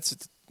the Mets.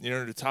 At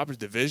the top of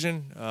the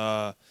division.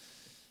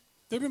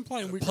 They've been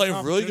playing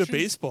really good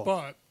baseball.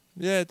 But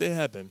yeah, they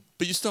have been.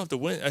 But you still have to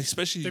win,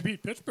 especially. They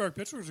beat Pittsburgh.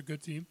 Pittsburgh's a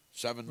good team.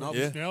 7-0.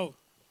 Yeah.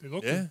 They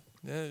look good.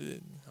 Yeah.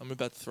 I'm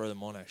about to throw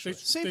them on, actually.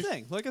 Same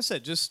thing. Like I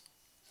said, just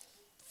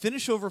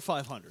finish over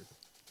 500.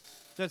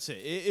 That's it.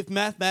 If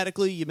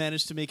mathematically you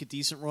manage to make a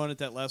decent run at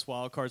that last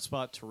wild card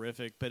spot,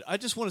 terrific. But I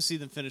just want to see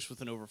them finish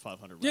with an over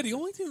 500 record. Yeah, the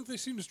only thing that they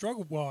seem to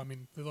struggle. Well, I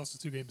mean, they lost the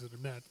 2 games to the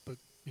Mets, but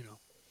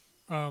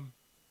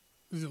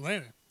is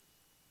Atlanta.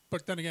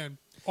 But then again,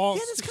 all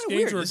 6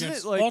 games are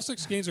against. All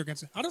 6 games are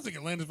against. I don't think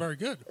Atlanta's very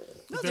good.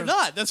 No, they're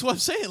not. That's what I'm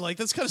saying. Like,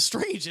 that's kind of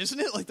strange, isn't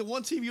it? Like, the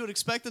one team you would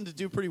expect them to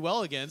do pretty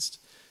well against.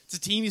 It's a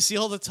team you see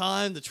all the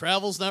time. The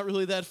travel's not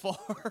really that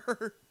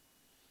far.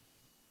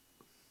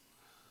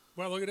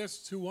 Well, look at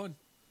this, 2-1.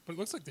 But it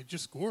looks like they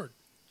just scored.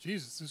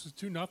 Jesus, this was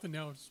 2-0.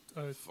 Now it's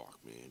fuck,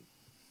 man.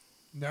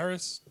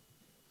 Neris.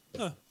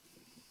 Huh.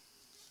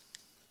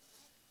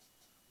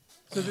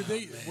 So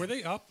were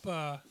they up?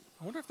 I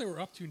wonder if they were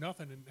up 2-0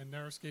 and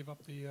Neris gave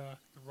up the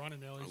run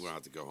and Ellie's I'm gonna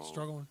have to go home.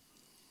 Struggling.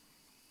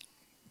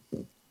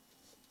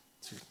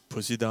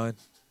 Pussy dying.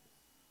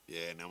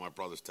 Yeah, now my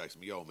brother's texting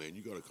me, yo, man,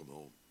 you got to come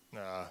home.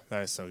 Nah,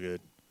 that's no good.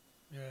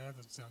 Yeah, that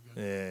doesn't sound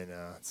good. Yeah,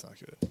 no, it's not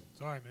good.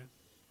 Sorry, man.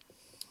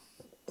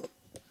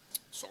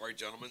 Sorry,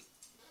 gentlemen.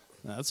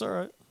 That's all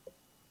right.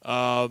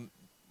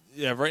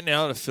 Yeah, right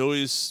now the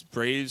Phillies,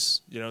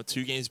 Braves,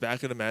 2 games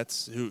back of the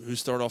Mets, who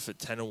start off at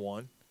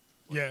 10-1.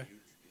 Yeah.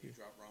 You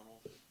drop Ronald?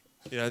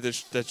 Yeah,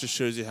 that just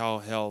shows you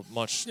how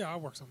much. Yeah,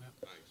 I'll work on that.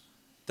 Nice.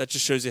 That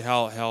just shows you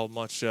how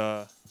much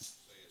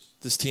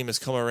this team has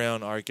come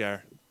around. All right,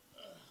 Gar.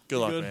 Good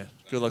luck, man.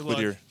 Good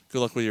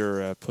luck with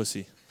your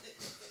pussy.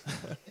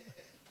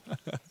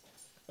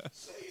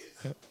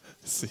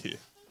 See you.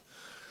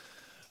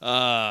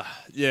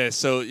 Yeah,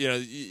 so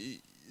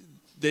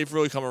they've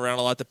really come around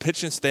a lot. The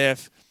pitching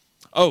staff.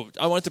 Oh,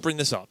 I wanted to bring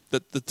this up.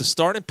 The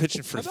starting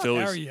pitching for How the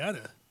about Phillies.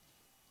 Arrieta?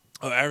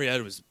 Oh,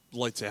 Arrieta was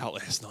lights out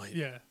last night.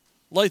 Yeah.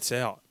 Lights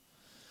out.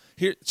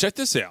 Here, check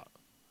this out.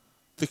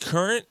 The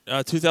current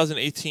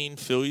 2018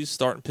 Phillies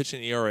starting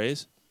pitching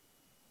ERAs.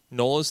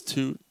 Nola's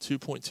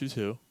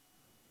 2.22.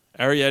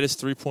 Arrieta's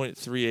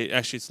 3.38.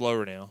 Actually, it's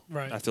lower now.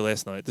 Right. After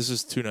last night. This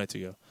is 2 nights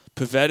ago.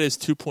 Pivetta is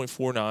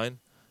 2.49.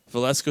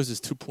 Velasquez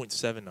is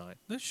 2.79.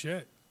 No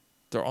shit.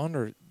 They're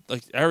under.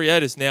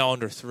 Arrieta is now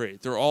under 3.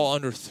 They're all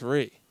under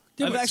 3.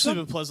 Yeah, I've actually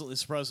been pleasantly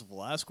surprised with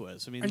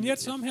Velasquez. I mean, and yet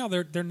somehow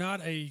they're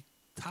not a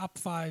top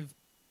 5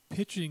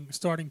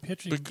 starting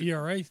pitching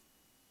ERA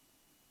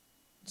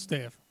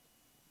staff.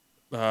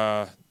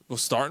 Well,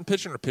 starting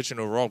pitching or pitching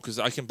overall? Because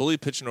I can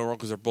believe pitching overall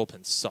because their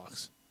bullpen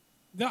sucks.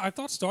 No, I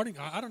thought starting.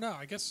 I don't know.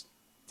 I guess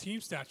team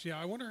stats. Yeah,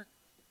 I wonder.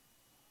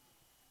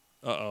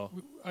 Uh-oh.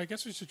 I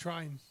guess we should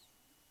try and.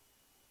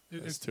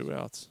 It's 2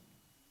 outs.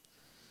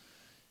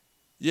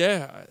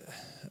 Yeah.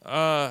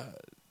 I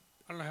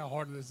don't know how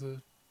hard it is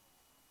to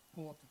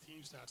pull up the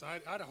team stats. I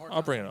had a hard time.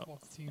 I'll bring it up.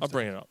 I'll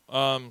bring it up.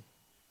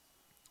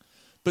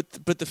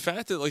 But the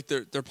fact that like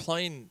they're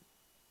playing,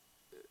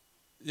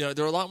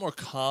 they're a lot more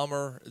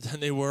calmer than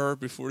they were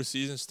before the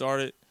season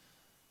started.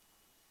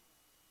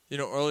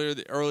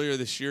 Earlier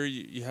this year,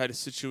 you had a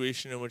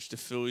situation in which the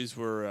Phillies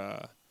were,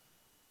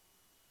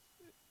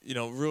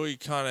 really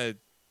kind of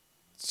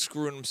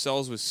screwing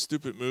themselves with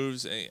stupid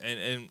moves,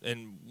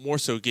 and more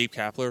so Gabe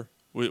Kapler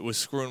was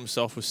screwing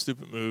himself with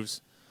stupid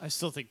moves. I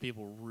still think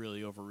people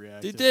really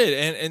overreacted. They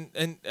did,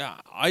 and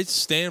I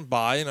stand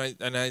by,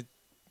 and I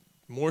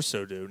more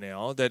so do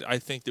now that I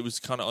think it was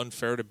kind of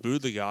unfair to boo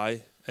the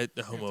guy at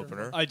the home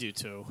opener. I do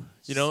too.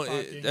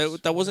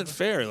 That wasn't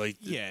fair. Like,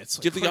 it's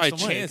like, give the guy a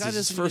Christ almighty, chance. The guy It's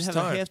his doesn't first even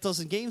have time. a half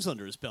dozen games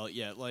under his belt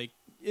yet. Like,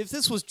 if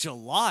this was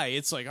July,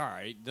 it's like, all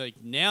right, like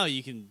now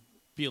you can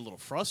be a little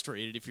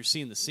frustrated if you're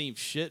seeing the same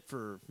shit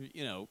for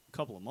a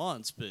couple of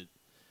months. But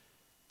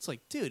it's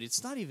like, dude,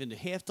 it's not even a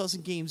half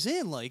dozen games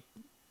in. Like,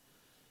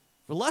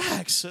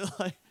 relax.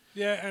 Like,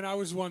 yeah, and I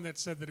was one that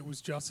said that it was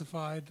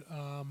justified.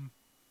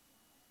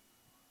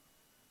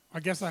 I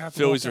guess I have to.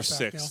 Phillies walk are that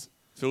back sixth. now.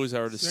 Phillies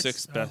are the Sixth?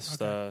 sixth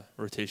best Okay.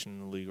 rotation in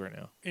the league right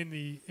now. in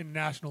the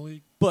National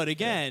League. but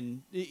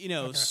again,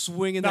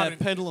 swinging Not that in-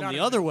 pendulum not the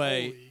in other the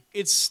way, whole league.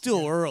 it's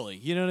still early.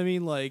 You know what I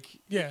mean? Like,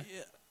 Yeah.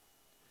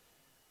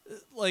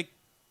 like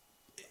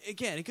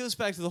again, it goes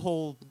back to the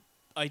whole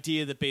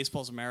idea that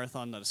baseball's a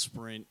marathon, not a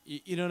sprint.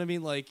 You know what I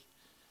mean? Like,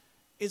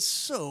 it's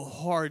so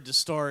hard to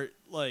start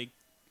like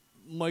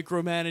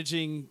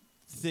micromanaging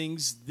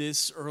things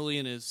this early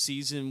in a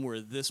season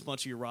where this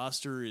much of your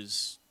roster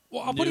is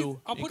I'll new,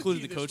 put it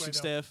including to the you this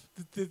coaching way, though.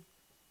 staff.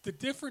 The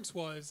difference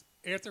was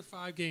after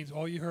 5 games,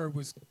 all you heard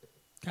was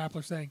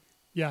Kapler saying,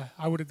 "Yeah,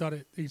 I would have done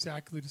it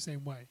exactly the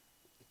same way.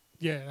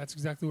 Yeah, that's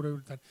exactly what I would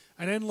have done."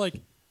 And then like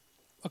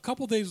a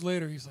couple days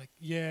later, he's like,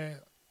 "Yeah,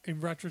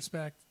 in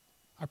retrospect,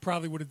 I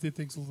probably would have did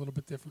things a little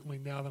bit differently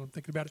now that I'm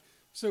thinking about it."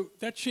 So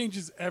that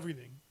changes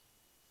everything.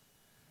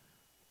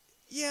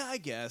 Yeah, I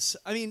guess.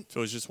 I mean,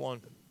 Phillies just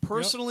won.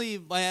 personally,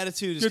 my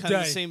attitude is Good kind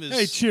of day. the same as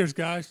Hey, cheers,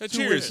 guys. Hey, 2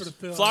 cheers. wins for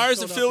the Flyers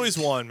and Philadelphia. Phillies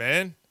won,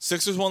 man.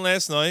 Sixers won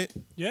last night.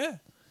 Yeah,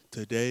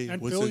 Today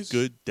and was Phillies, a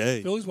good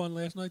day. Phillies won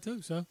last night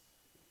too. So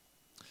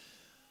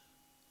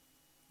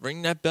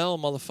Ring that bell,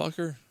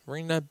 motherfucker.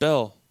 Ring that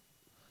bell.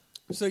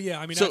 yeah,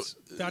 I mean So-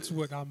 that's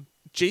what I'm.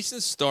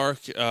 Jason Stark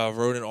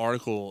wrote an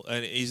article,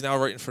 and he's now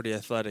writing for The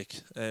Athletic.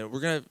 And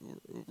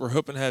we're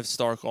hoping to have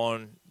Stark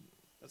on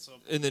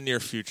in the near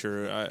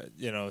future.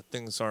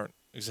 Things aren't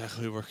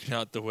exactly working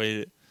out the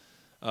way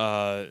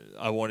that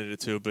I wanted it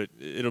to, but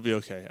it'll be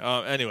okay.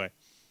 Anyway,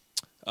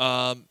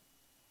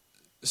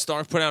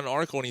 Stark put out an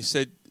article, and he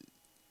said,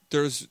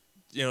 "There's,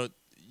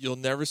 you'll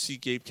never see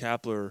Gabe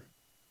Kapler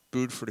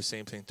booed for the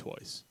same thing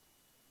twice."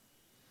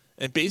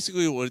 And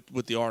basically,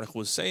 what the article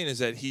was saying is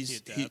that he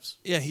adapts.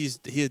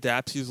 He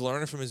adapts. He's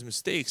learning from his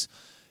mistakes.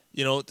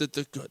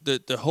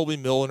 The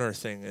Hobie Milner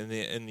thing in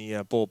the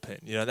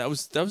bullpen. That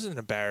was an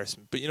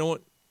embarrassment. But you know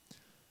what?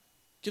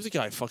 Give the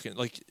guy fucking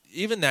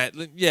even that.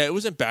 Yeah, it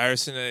was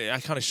embarrassing. I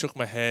kind of shook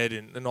my head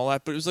and all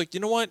that. But it was like, you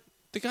know what?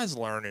 The guy's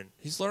learning.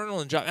 He's learning on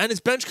the job, and his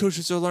bench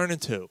coaches are learning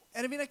too.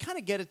 And I mean, I kind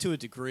of get it to a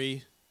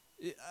degree.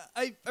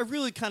 I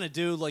really kind of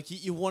do. Like,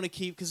 you want to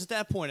keep, because at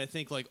that point, I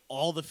think like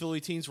all the Philly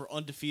teams were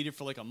undefeated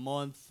for like a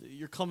month.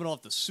 You're coming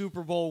off the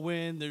Super Bowl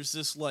win. There's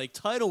this like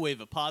tidal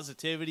wave of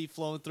positivity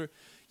flowing through.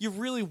 You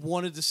really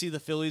wanted to see the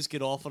Phillies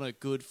get off on a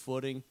good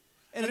footing.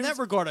 And in that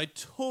regard, I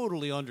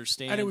totally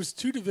understand. And it was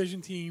 2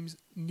 division teams.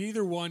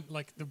 Neither one,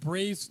 like the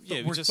Braves, Yeah,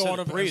 we were just thought said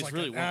the of Braves as like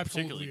really an weren't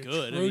absolutely particularly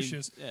good. I mean,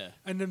 atrocious. yeah.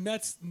 And the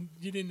Mets,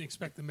 you didn't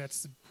expect the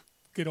Mets to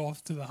get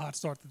off to the hot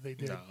start that they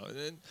did. No,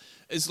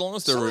 as long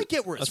as they're. So I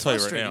get where it's I'll tell you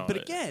right frustrating, now, but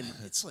again,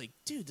 it's like,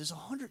 dude, there's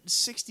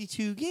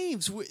 162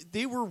 games.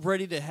 They were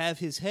ready to have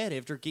his head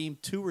after game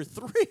 2 or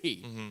 3.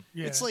 Mm-hmm.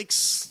 Yeah. It's like,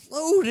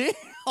 slow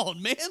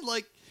down, man.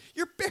 Like,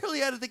 you're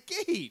barely out of the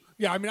gate.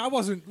 Yeah, I mean, I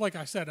wasn't, like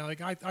I said,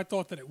 I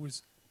thought that it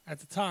was, at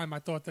the time, I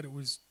thought that it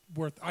was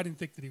worth, I didn't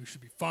think that he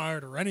should be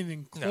fired or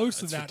anything close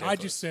to that's that. ridiculous.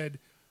 I just said,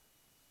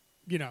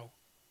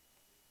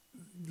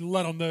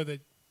 let him know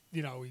that,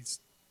 he's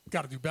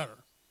got to do better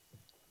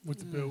with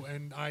the boo.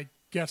 And I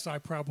guess I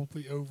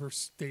probably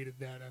overstated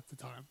that at the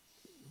time.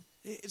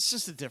 It's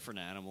just a different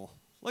animal.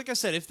 Like I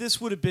said, if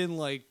this would have been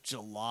like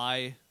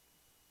July,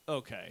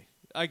 okay,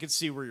 I could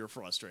see where you're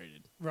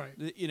frustrated. Right.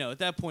 At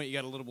that point, you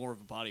got a little more of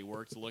a body of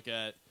work to look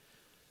at.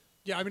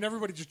 Yeah, I mean,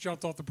 everybody just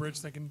jumped off the bridge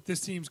thinking this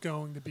team's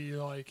going to be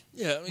like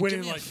Yeah, I mean, winning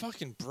give me like a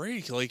fucking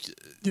break. Like,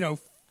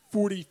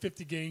 40,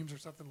 50 games or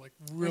something like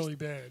really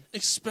bad.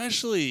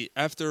 especially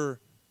after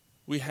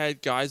we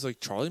had guys like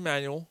Charlie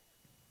Manuel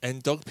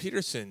and Doug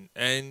Peterson,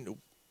 and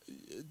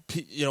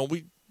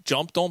we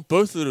jumped on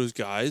both of those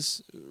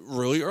guys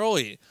really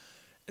early.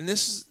 And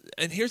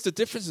here's the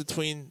difference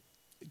between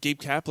Gabe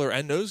Kapler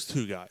and those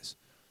 2 guys.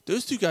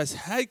 Those 2 guys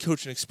had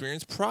coaching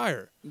experience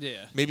prior.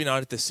 Yeah. Maybe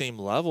not at the same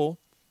level,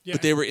 Yeah.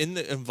 but they were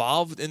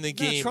involved in the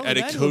game Charlie at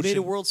a Manuel coaching. made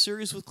a World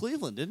Series with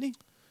Cleveland, didn't he?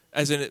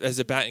 as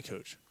a batting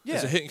coach,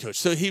 as a Yeah. hitting coach.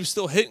 So he was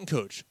still hitting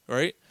coach,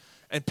 right?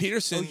 And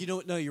Peterson. Oh, you know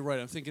what? No, you're right.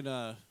 I'm thinking.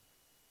 I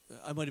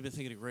might have been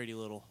thinking of Grady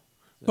Little.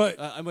 But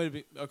I might have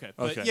been okay.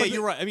 But Okay. yeah, But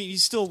you're right. I mean, he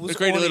still was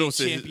Grady on Little a was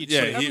championship.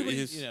 yeah, everybody,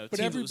 you know, but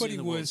team that everybody in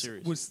the World was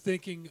Series.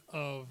 thinking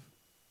of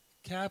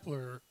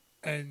Kapler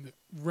and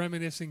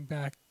reminiscing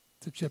back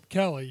to Chip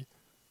Kelly,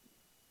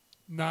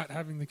 not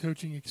having the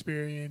coaching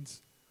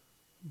experience,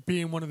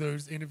 being one of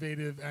those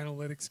innovative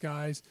analytics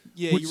guys.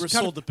 Yeah, which you were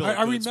kind sold of- the bill of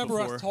I goods remember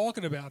before. us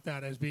talking about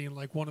that as being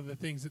like one of the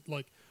things that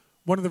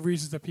one of the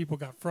reasons that people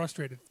got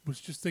frustrated was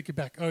just thinking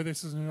back, oh,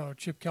 this is another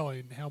Chip Kelly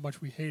and how much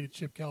we hated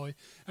Chip Kelly.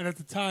 And at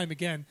the time,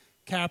 again,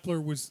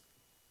 Kapler was,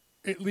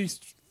 at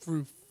least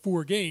through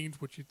 4 games,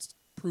 which it's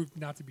proved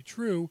not to be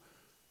true,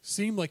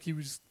 seemed like he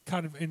was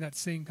kind of in that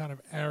same kind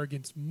of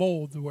arrogance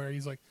mold where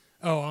he's like,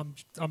 oh,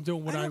 I'm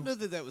doing what I don't know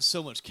that was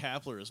so much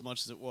Kapler as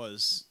much as it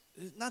was.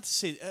 Not to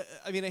say,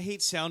 I mean, I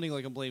hate sounding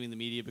like I'm blaming the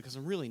media because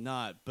I'm really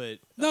not. But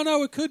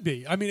No, it could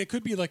be. I mean, it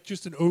could be like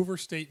just an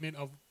overstatement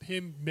of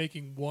him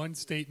making one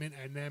statement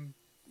and then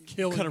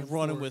killing kind him of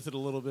running for it. with it a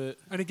little bit.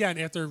 And again,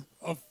 after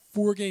a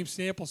 4-game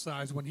sample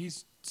size, when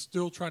he's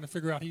still trying to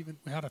figure out even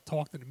how to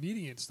talk to the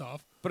media and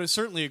stuff. But I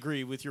certainly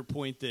agree with your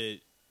point that,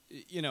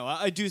 you know,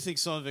 I do think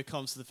some of it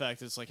comes to the fact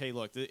that it's like, hey,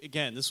 look,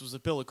 again, this was a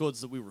bill of goods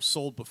that we were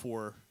sold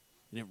before,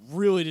 and it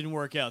really didn't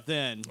work out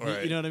then.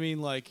 Right. You know what I mean?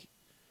 Like,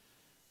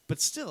 but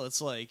still,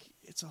 it's like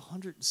it's a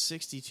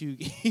 162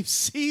 game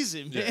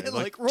season, man. Yeah,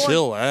 like, Roy,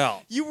 chill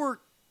out. You were,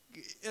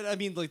 and I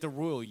mean, like the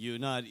royal you,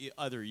 not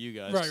either of you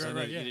guys. Right, 'cause I right, know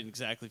right, You yeah. didn't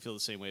exactly feel the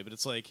same way, but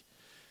it's like,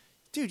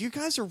 dude, you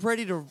guys are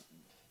ready to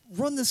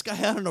run this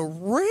guy out on a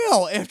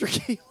rail after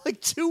game like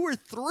 2 or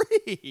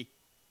 3.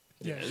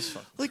 Yeah, it's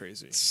fucking Like,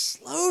 crazy.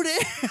 slow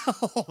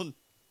down.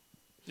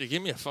 Yeah,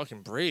 give me a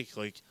fucking break.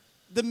 Like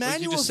The like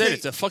manual you just said, thing-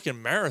 it's a fucking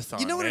marathon.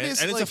 You know what it man.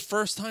 is? And Like, it's a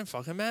first-time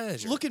fucking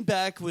manager. Looking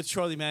back with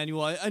Charlie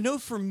Manuel, I know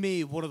for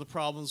me one of the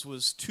problems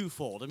was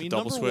twofold. I mean,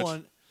 double number switch?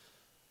 one,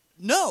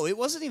 no, it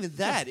wasn't even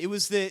that. It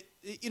was that,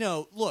 you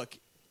know, look,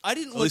 I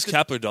didn't At look least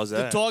at Kapler does the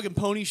that. Dog and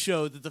Pony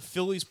show that the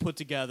Phillies put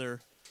together,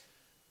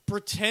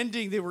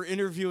 pretending they were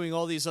interviewing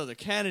all these other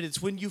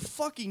candidates when you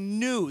fucking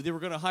knew they were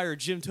going to hire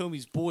Jim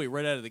Thomey's boy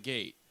right out of the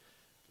gate.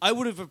 I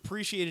would have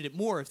appreciated it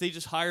more if they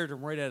just hired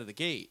him right out of the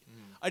gate.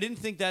 I didn't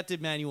think that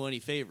did Manuel any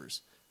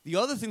favors. The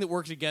other thing that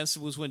worked against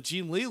him was when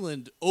Gene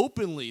Leland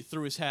openly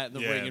threw his hat in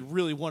the Yeah. ring and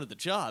really wanted the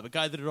job, a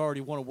guy that had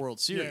already won a World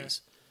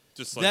Series.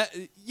 Just like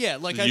That, yeah,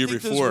 like the I year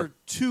think those before. were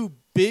two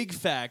big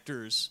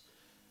factors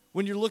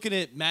when you're looking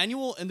at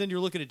Manuel and then you're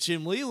looking at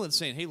Jim Leland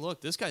saying, hey,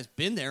 look, this guy's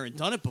been there and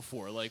done it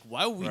before. Like,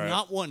 why would we Right.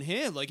 not want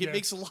him? Like, it Yeah.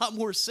 makes a lot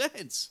more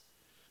sense.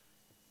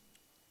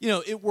 You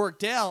know, it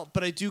worked out,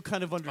 but I do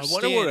kind of wonder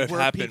understand what would have where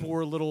happened. people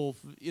were a little,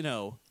 you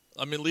know.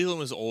 I mean, Leland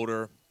was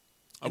older.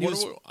 And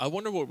he I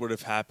wonder what would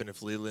have happened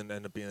if Leland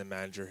ended up being the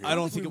manager here. I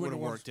don't think we it would have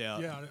would've worked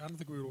out. Yeah, I don't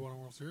think we would have won a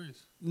World Series.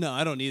 No,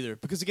 I don't either.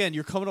 Because, again,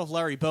 you're coming off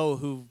Larry Bowa,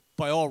 who,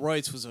 by all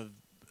rights, was a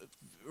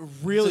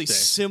really It's a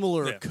thing.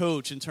 similar Yeah.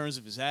 coach in terms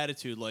of his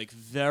attitude, like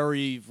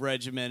very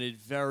regimented,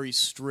 very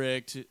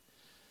strict.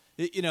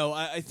 You know,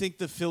 I think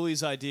the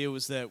Phillies' idea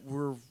was that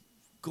we're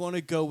going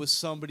to go with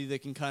somebody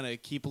that can kind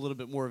of keep a little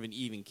bit more of an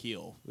even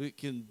keel. It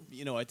can,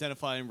 you know,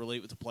 identify and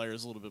relate with the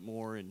players a little bit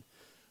more.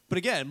 But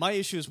again, my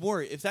issue is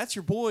more, if that's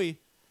your boy,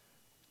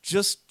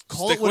 just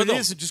call Stick it what with it him.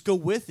 is and just go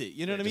with it.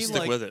 You know what I mean? Just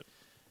stick Like, with it.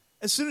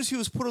 as soon as he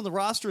was put on the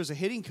roster as a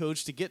hitting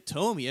coach to get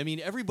Thome, I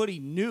mean, everybody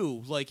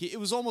knew, like, it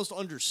was almost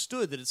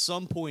understood that at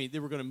some point they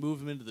were going to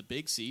move him into the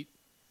big seat.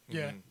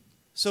 Yeah.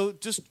 So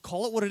just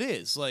call it what it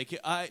is. Like,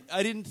 I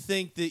didn't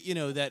think that, you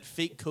know, that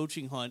fake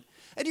coaching hunt.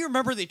 And you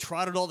remember they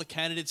trotted all the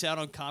candidates out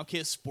on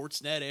Comcast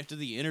Sportsnet after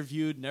they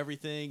interviewed and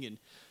everything, and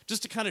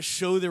just to kind of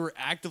show they were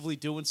actively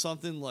doing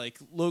something. Like,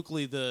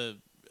 locally, the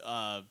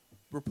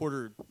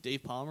reporter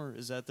Dave Palmer,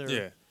 is that there?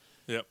 Yeah.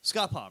 Yep.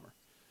 Scott Palmer.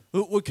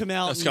 Who would come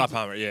out. Scott and-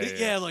 Palmer,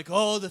 yeah. like,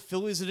 oh, the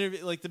Phillies,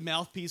 and like the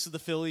mouthpiece of the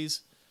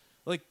Phillies.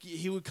 Like,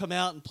 he would come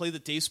out and play the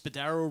Dave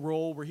Spadaro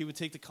role where he would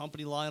take the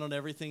company line on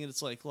everything, and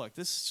it's like, look,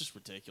 this is just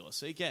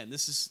ridiculous. Again,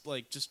 this is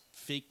like just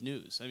fake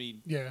news. I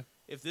mean, Yeah.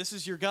 if this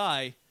is your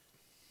guy,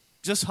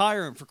 just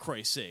hire him for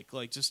Christ's sake.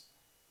 Like, just,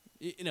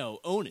 you know,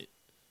 own it.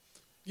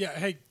 Yeah.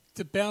 Hey,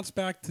 to bounce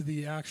back to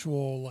the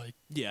actual, like,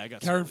 Yeah, I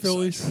got Karen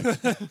something to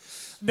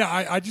Phillies. No,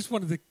 I just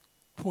wanted to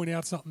point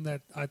out something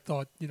that I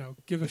thought, you know,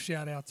 give a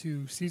shout out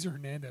to Cesar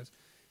Hernandez.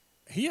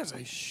 He has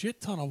a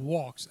shit ton of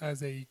walks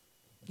as a,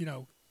 you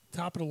know,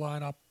 top of the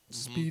lineup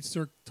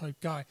speedster type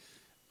guy.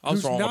 I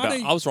was who's wrong not about.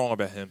 a- I was wrong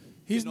about him.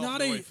 He's Getting off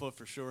not the a right foot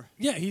for sure.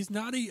 yeah, he's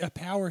not a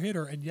power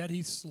hitter, and yet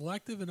he's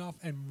selective enough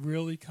and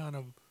really kind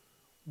of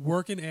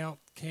working out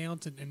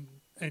counts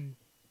and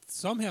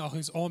somehow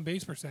his on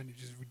base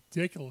percentage is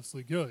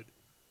ridiculously good,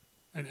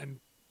 and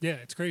yeah,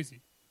 it's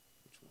crazy.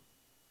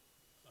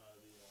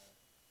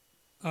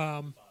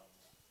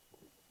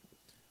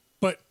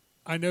 But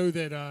I know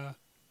that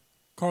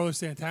Carlos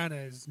Santana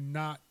has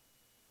not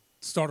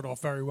started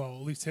off very well,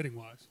 at least hitting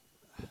wise.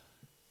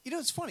 You know,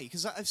 it's funny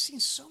because I've seen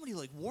so many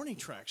like warning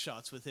track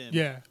shots with him.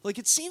 Yeah. Like,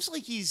 it seems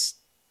like he's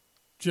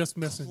just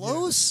missing. yeah.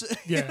 close. You know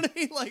Yeah. what I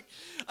mean? Like,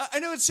 I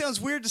know it sounds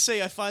weird to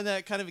say. I find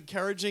that kind of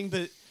encouraging,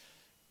 but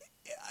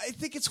I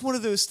think it's one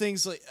of those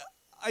things. Like,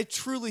 I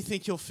truly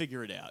think he'll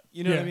figure it out.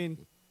 You know what I Yeah.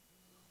 mean?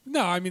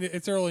 No, I mean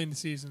it's early in the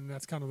season.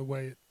 That's kind of the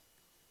way it.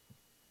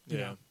 You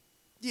know.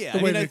 Yeah, The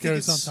I way mean, I that think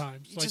goes it's,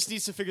 sometimes. he Like- just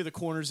needs to figure the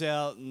corners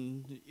out,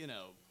 and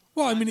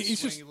Well, I find mean, the he's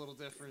swing just a little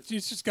different.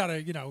 he's just got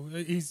to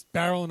he's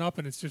barreling up,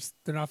 and it's just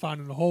they're not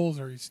finding the holes,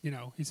 or he's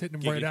he's hitting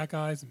them right Giggity. at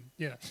guys, and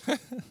yeah.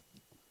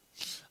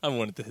 I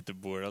wanted to hit the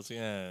board. I was like,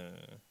 yeah.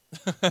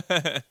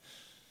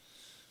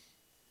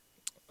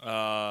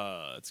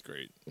 That's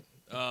great.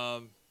 Yeah,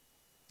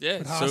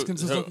 But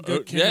Hoskins is looking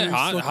good. Yeah,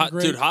 Kingery's looking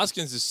great. dude,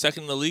 Hoskins is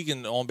second in the league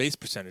in on base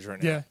percentage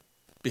right now. Yeah.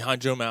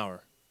 behind Joe Mauer.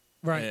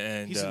 Right.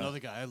 And He's another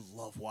guy I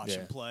love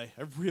watching yeah. play.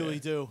 I really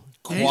do.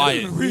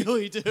 Quiet. I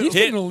really do. He's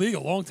been in the league a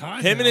long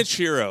time. Him now. and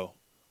Ichiro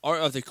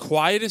are the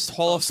quietest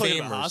Hall I of was talking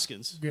Famers. about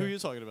Hoskins. Who are you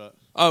talking about?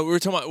 Oh, we were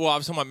talking about. Well, I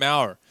was talking about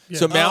Mauer. Yeah.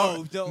 So Oh,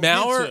 Mauer, no,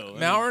 Mauer, him too.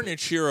 Mauer, and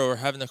Ichiro are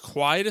having the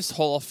quietest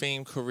Hall of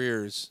Fame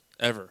careers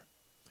ever.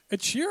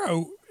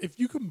 Ichiro, if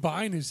you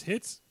combine his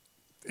hits,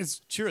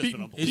 is Chiro's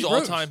beating been He's Pete all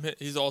Rose. time.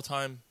 He's all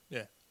time.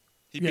 Yeah,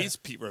 he Yeah. beats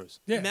Pete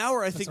Rose. Yeah,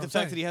 Mauer, I that's think what the I'm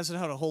fact that saying. he hasn't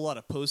had a whole lot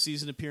of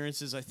postseason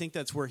appearances, I think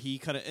that's where he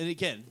kind of, and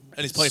again,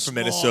 And he's playing for small,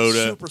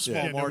 Minnesota. super small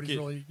Yeah, nobody's market,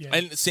 really- yeah.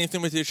 And same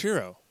thing with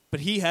Ichiro. but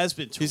he has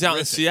been. He's out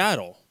in terrific.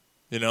 Seattle,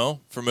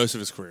 for most of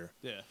his career.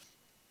 Yeah,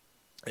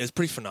 It's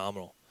pretty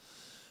phenomenal.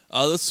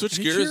 Let's switch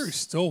Ichiro's gears.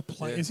 still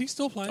playing. Yeah. Is he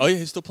still playing? Oh yeah,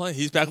 he's still playing.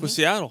 He's back with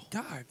Seattle.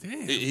 God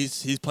damn.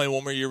 He's playing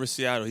one more year with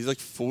Seattle. He's like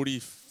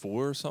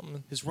 44 or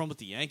something. his run with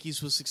the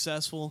Yankees was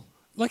successful.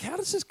 Like, how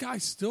does this guy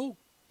still?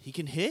 He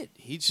can hit.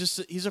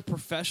 He's a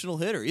professional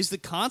hitter. He's the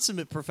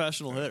consummate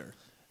professional hitter.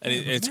 And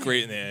it's Man,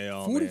 great in the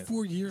AL.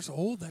 44 years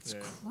old. That's Yeah.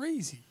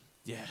 crazy.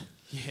 Yeah,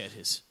 it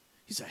is.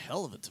 He's a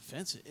hell of a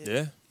defensive.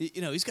 Yeah.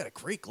 He's got a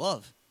great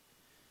glove.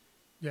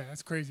 Yeah,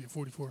 that's crazy at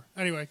 44.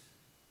 Anyway,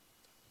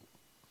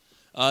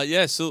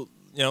 Yeah, so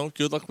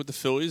good luck with the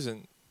Phillies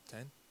and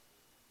 10.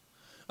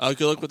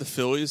 Good luck with the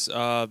Phillies.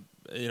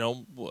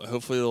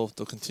 Hopefully they'll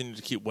continue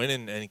to keep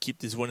winning and keep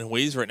these winning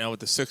ways right now with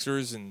the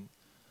Sixers and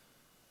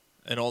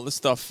all this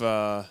stuff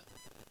going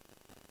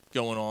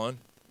on.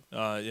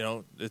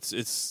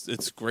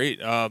 It's great.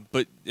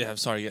 But yeah, I'm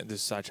sorry, getting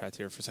this sidetracked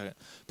here for a second.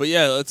 But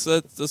yeah, let's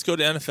go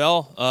to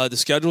NFL. The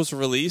schedules are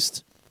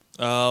released.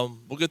 We'll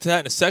get to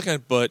that in a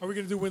second. But are we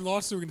going to do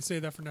win-loss, or are we going to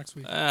save that for next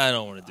week? I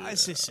don't want to do that. I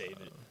say save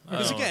it.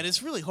 Because, again,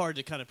 it's really hard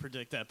to kind of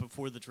predict that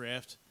before the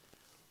draft.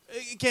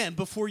 Again,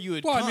 before you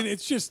had Well, come. I mean,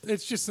 it's just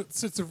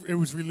since it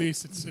was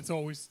released, it's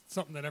always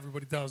something that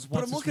everybody does. But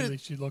Once I'm it's looking at-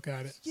 released, you look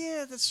at it.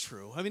 Yeah, that's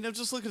true. I mean, I'm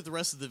just looking at the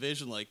rest of the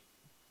division. Like,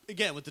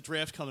 again, with the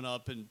draft coming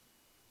up, and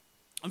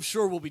I'm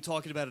sure we'll be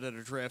talking about it at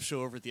our draft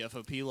show over at the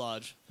FOP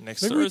Lodge.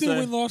 Next Maybe we Thursday. do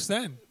win-loss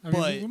then. I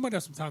mean, But- we might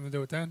have some time to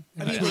do it then.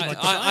 I mean, Between, like,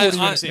 the I- 40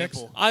 I- minute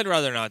example. picks. I'd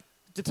rather not.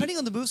 Depending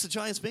on the moves the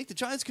Giants make, the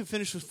Giants could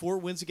finish with 4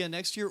 wins again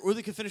next year, or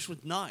they could finish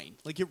with 9.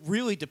 Like, it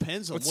really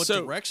depends on It's what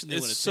so- direction they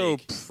want to It's so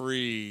take.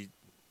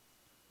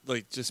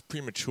 just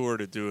premature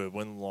to do a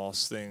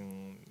win-loss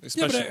thing, Yeah,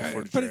 especially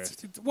before the but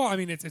draft. well, I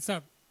mean, it's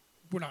not.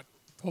 We're not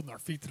holding our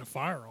feet to the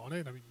fire on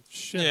it. I mean,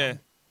 shit. Yeah. I'm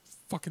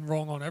fucking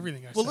wrong on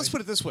everything. Well, let's put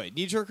it this way.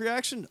 Knee-jerk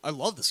reaction, I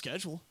love the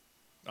schedule.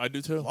 I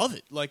do too. Love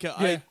it. Like, Yeah.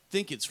 I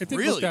think it's It didn't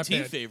look really that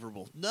team bad.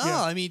 favorable. No,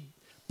 Yeah. I mean,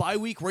 bye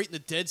week right in the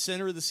dead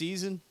center of the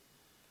season.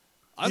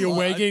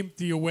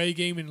 The away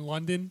game in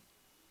London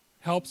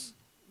helps.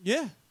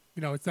 Yeah.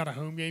 It's not a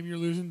home game you're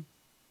losing.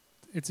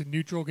 It's a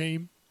neutral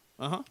game.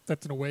 Uh-huh.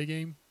 That's an away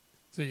game.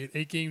 So you get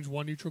 8 games,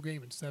 1 neutral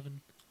game, and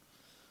 7.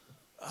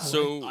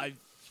 So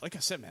like I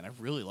said, man, I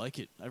really like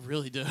it. I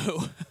really do.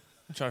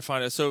 I'm trying to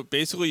find it. So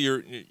basically,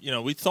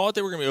 we thought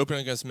they were going to be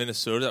opening against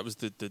Minnesota. That was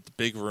the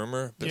big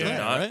rumor, but Yeah, they're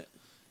not. right?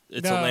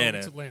 It's No, Atlanta.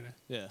 It's Atlanta.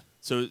 Yeah.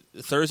 So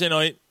Thursday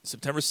night,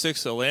 September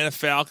 6th, Atlanta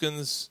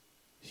Falcons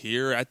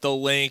here at the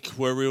link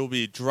where we will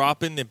be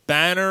dropping the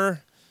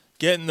banner,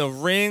 getting the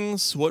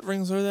rings. What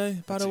rings are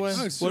they, by the way?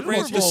 Oh, What Super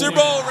rings? Bowl The Super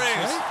Bowl rings,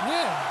 rings.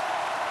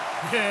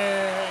 right?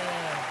 Yeah.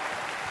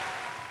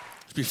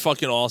 It'd be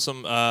fucking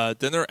awesome.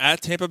 Then they're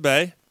at Tampa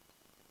Bay,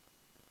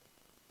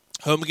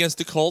 home against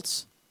the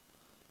Colts,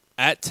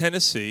 at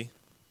Tennessee,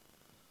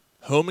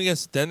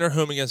 then they're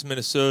home against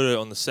Minnesota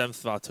on the 7th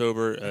of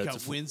October. I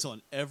It's got wins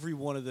on every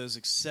one of those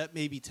except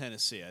maybe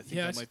Tennessee. I think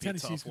Yeah, that might be a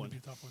Tennessee's tough going one. to be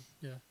a tough one.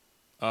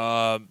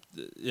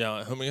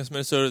 Yeah. home against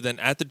Minnesota, then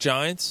at the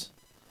Giants.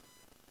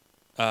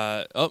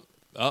 Up.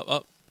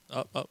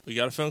 We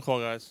got a phone call,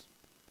 guys.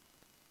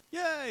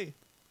 Yay!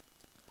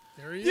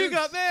 There he You is.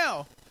 got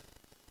mail.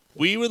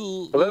 We would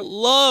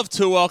love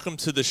to welcome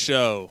to the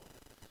show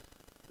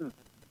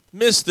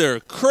Mr.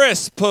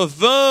 Chris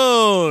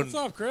Pavone. What's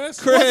up, Chris?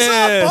 Chris. What's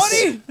up,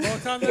 buddy? Long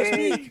time no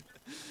speak.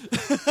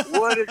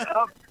 What is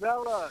up,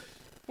 fella?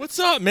 What's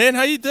up, man?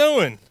 How you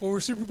doing? Well, we're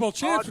Super Bowl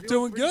champs. We're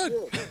doing good.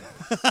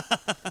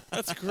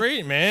 That's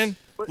great, man.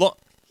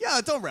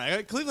 Yeah, don't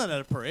rag. Cleveland had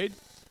a parade.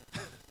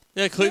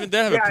 Yeah, Cleveland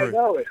did have Yeah, a I parade.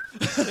 know it.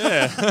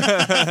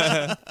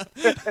 Yeah.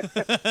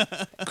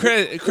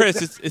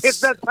 Chris, It's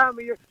that time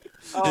of year.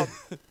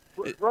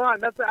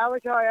 Ron, I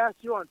like how I asked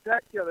you on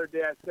text the other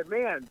day. I said,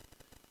 man,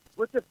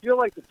 what's it feel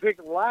like to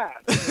pick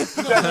last?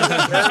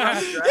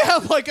 Yeah,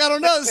 I'm like, I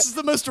don't know. This is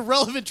the most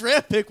irrelevant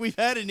draft pick we've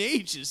had in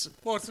ages.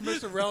 Well, it's the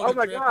most irrelevant. Oh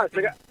my gosh!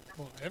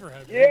 Ever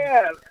had.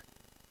 Yeah,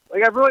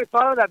 like I've really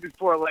thought of that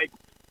before. Like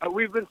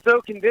we've been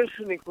so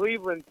conditioned in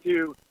Cleveland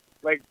to,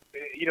 like,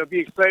 be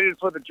excited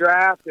for the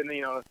draft and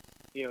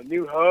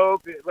new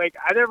hope. Like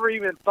I never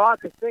even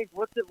thought to think,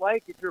 what's it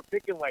like if you're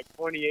picking like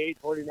 28,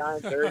 29,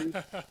 30?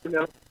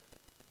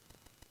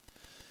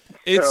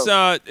 It's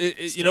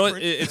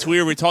it's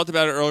weird. We talked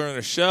about it earlier in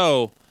the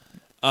show.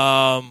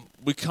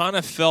 We kind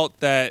of felt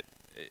that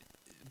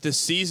the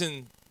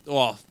season,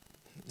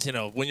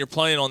 when you're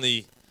playing on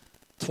the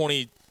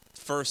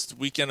 21st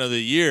weekend of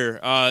the year,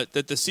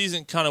 that the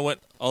season kind of went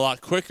a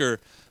lot quicker.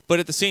 But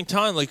at the same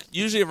time, like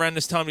usually around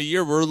this time of the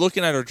year, we're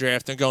looking at our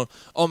draft and going,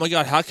 "Oh my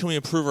God, how can we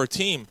improve our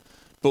team?"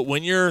 But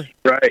when you're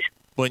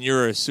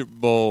a Super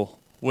Bowl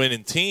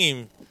winning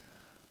team,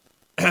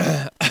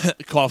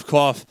 cough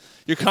cough,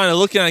 you're kind of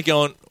looking at it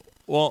going,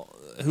 "Well,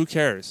 who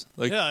cares?"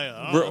 Like,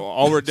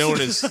 all we're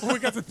doing is we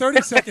got the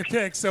 32nd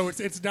pick, so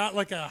it's not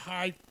like a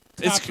high.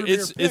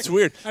 It's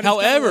weird.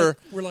 However,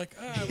 we're like,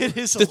 it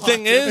is. The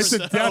thing is,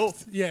 it's a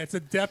depth. Yeah, it's a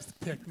depth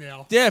pick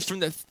now. Yeah, from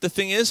the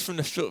thing is, from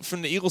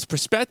the Eagles'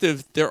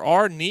 perspective, there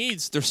are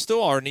needs. There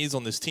still are needs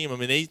on this team. I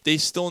mean, they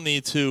still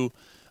need to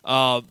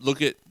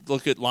look at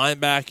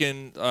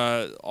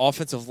linebacking,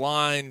 offensive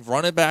line,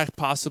 running back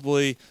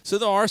possibly. So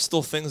there are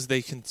still things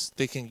they can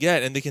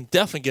get, and they can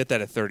definitely get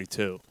that at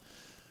 32.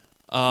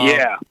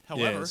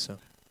 However.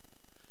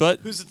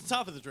 But who's at the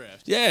top of the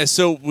draft? Yeah,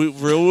 so we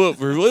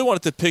really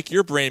wanted to pick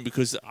your brain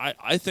because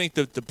I think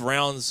that the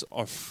Browns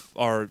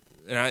are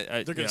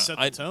and they're going to set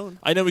the tone.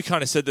 I know we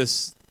kind of said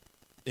this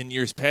in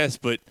years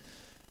past, but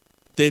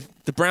the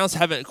Browns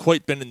haven't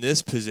quite been in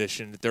this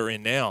position that they're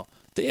in now.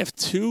 They have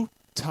 2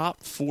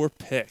 top 4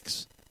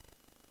 picks.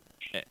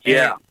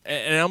 And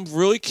I'm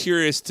really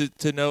curious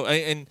to know.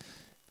 And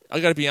I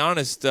got to be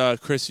honest,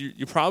 Chris,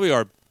 you probably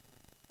are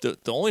the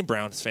only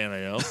Browns fan I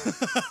know.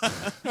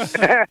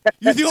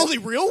 You're the only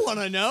real one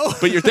I know.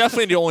 But you're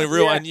definitely the only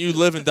real, and you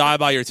live and die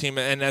by your team,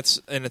 and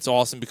it's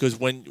awesome because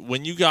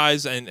when you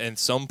guys and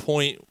some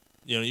point,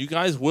 you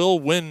guys will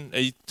win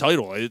a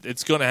title.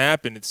 It's going to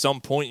happen at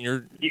some point.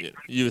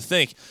 You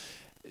think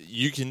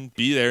you can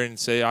be there and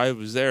say I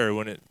was there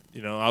when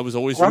I was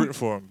always rooting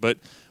for him. But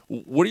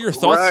what are your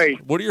thoughts?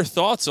 Right. What are your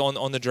thoughts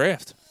on the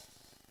draft?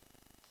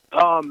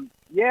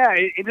 Yeah,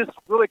 and just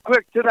really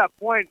quick to that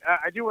point,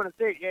 I do want to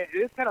say it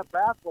is kind of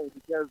baffling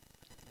because,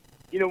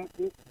 when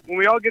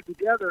we all get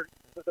together,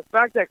 the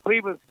fact that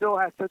Cleveland still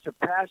has such a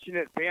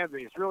passionate fan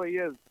base really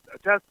is a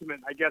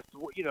testament, I guess,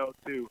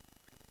 to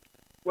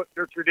what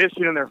their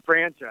tradition and their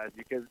franchise.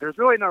 Because there's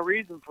really no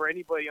reason for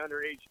anybody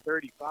under age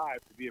 35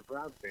 to be a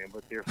Browns fan,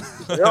 but they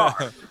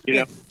are.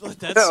 Let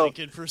that sink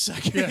in for a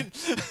second. Yeah.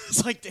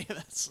 It's like, damn,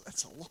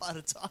 that's a lot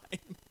of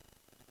time.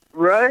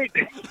 Right?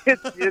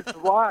 It's a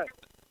lot.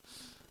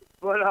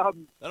 But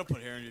that'll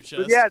put hair in your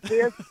chest. Yeah, it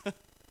is.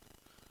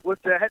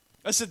 What's that?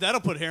 I said that'll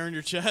put hair in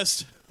your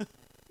chest.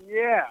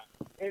 Yeah,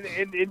 and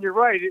you're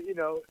right.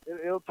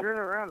 It'll turn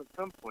around at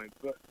some point.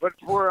 But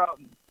for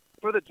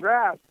the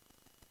draft,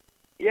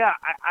 yeah,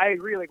 I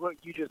agree. Like what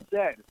you just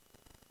said,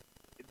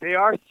 they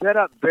are set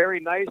up very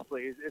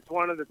nicely. It's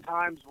one of the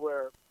times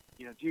where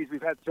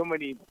we've had so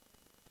many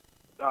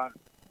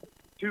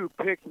 2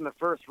 picks in the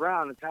first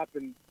round. It's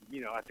happened,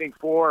 I think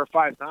 4 or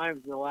 5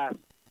 times in the last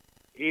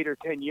 8 or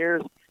 10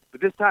 years. But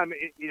this time,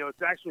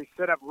 it's actually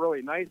set up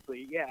really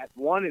nicely. Yeah, at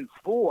 1 and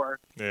 4.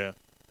 Yeah.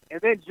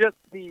 And then just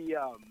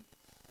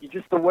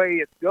the way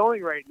it's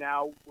going right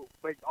now,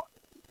 like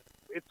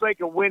it's like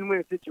a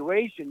win-win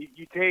situation.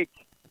 You take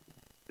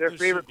their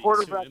favorite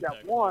quarterback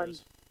at 1.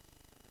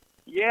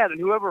 Yeah, then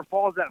whoever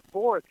falls at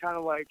 4, it's kind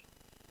of like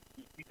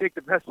you take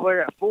the best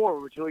player at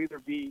 4, which will either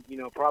be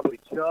probably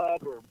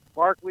Chubb or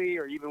Barkley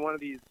or even one of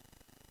these.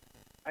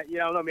 I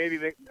don't know, maybe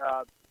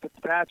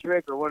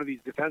Fitzpatrick or one of these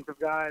defensive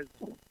guys.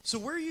 So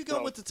where are you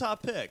going with the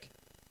top pick?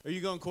 Are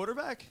you going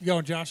quarterback? You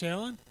going Josh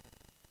Allen?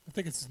 I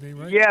think it's his name,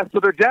 right? Yeah, so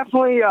they're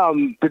definitely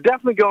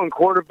going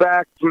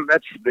quarterback.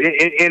 That's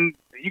and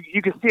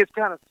you can see it's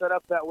kind of set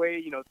up that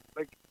way.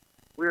 Like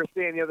we were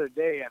saying the other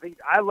day.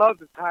 I love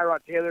the Tyrod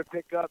Taylor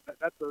pickup.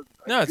 That's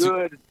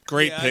a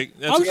great pick.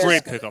 That's a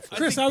great pickup.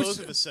 Chris, both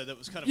of us said that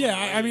was kind of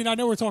I mean, I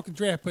know we're talking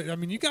draft, but I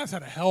mean, you guys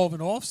had a hell of an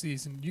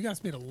offseason. You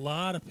guys made a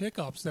lot of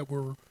pickups that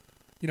were,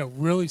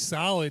 really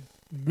solid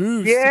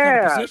moves to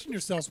kind of position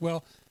yourselves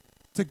well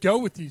to go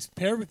with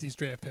pair with these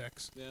draft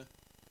picks. Yeah.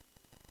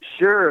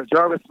 Sure,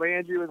 Jarvis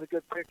Landry was a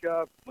good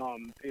pickup.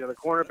 The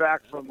cornerback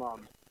from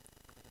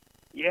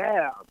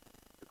the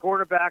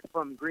cornerback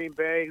from Green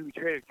Bay who we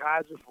traded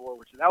Kaiser for,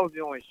 that was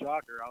the only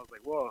shocker. I was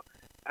like, whoa,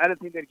 I didn't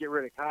think they'd get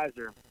rid of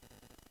Kaiser.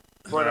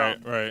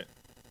 But, right.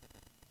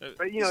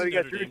 But you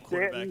got Drew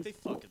Stanton. They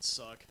fucking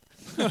suck.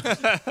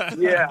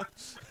 Yeah.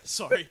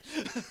 Sorry.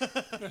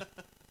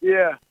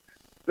 Yeah.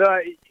 They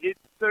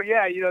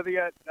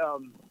got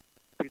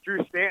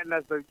Drew Stanton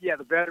as the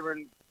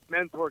veteran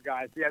mentor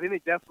guy. So, yeah, I think they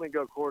definitely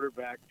go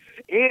quarterback.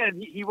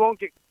 And he won't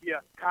get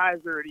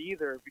Kaiser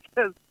either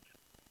because,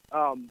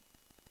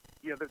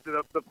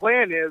 the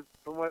plan is,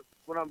 from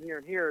what I'm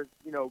hearing here, is,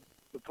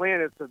 the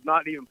plan is to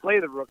not even play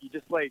the rookie,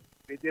 just like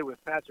they did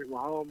with Patrick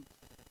Mahomes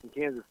in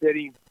Kansas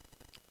City.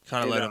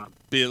 Kind of let him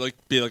be like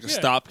a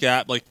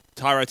stopgap, like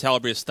Tyrod Taylor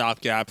be a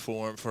stopgap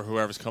for him for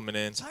whoever's coming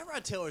in.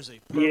 Tyrod Taylor's a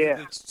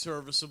perfectly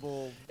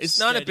serviceable. It's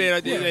not a bad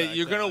idea.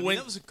 You're going to win.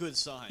 That was a good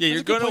sign. Yeah,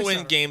 you're going to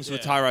win games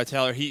with Tyrod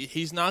Taylor.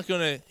 He's not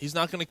gonna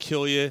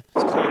kill you.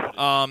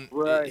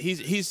 Right.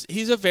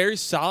 He's a very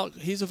solid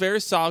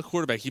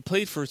quarterback. He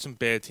played for some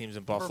bad teams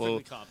in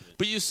Buffalo,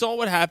 but you saw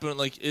what happened.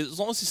 Like as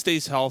long as he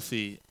stays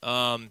healthy,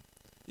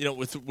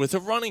 with a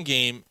running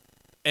game,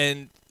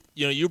 and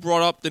you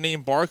brought up the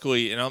name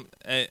Barkley, and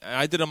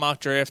I did a mock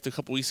draft a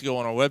couple weeks ago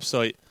on our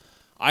website.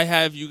 I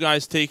have you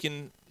guys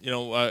taking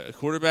a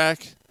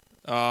quarterback,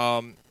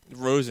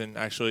 Rosen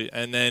actually,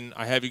 and then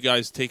I have you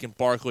guys taking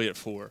Barkley at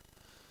 4,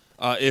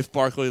 if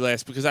Barkley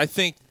lasts, because I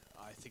think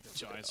the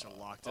Giants are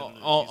locked in.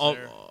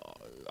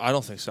 I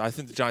don't think so. I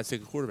think the Giants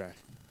take a quarterback.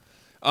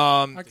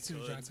 I can see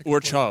the Giants take or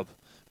Chubb.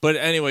 But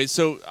anyway,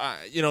 so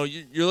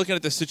you're looking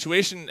at the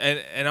situation,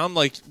 and I'm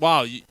like,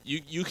 wow,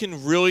 you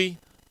can really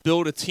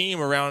build a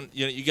team around.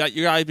 You got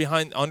your guy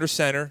behind under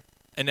center,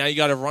 and now you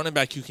got a running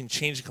back who can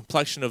change the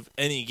complexion of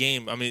any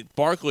game. I mean,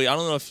 Barkley. I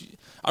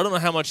don't know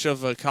how much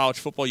of college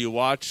football you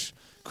watch,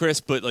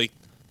 Chris, but like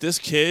this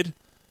kid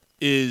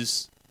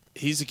he's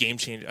a game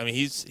changer. I mean,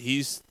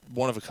 he's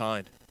one of a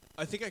kind.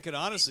 I think I could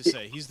honestly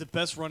say he's the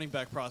best running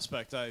back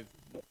prospect I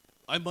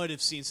might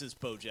have seen since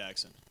Bo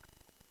Jackson.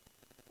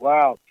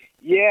 Wow.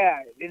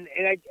 Yeah, and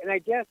I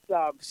guess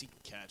he can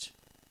catch.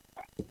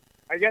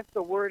 I guess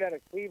the word out of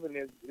Cleveland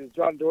is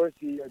John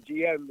Dorsey, or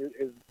GM,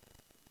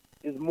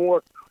 is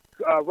more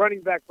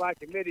running back by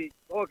committee.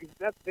 Oh,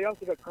 because they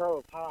also got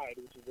Carlos Hyde,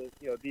 which is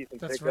a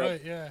decent. That's pickup.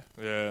 right. Yeah.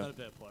 Not a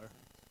bad player.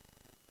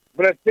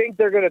 But I think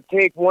they're going to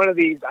take one of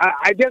these.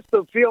 I guess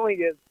the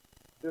feeling is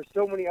there's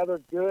so many other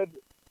good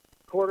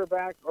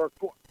quarterback or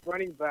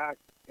running back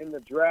in the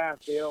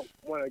draft. They don't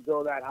want to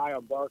go that high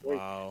on Barkley.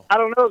 Wow. I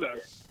don't know though.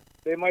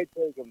 They might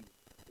take him.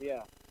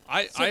 Yeah.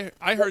 I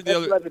heard the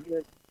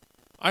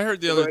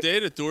other day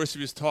that Dorsey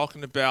was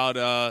talking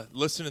about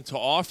listening to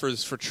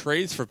offers for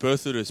trades for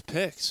both of those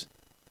picks.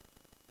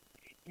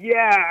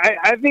 Yeah,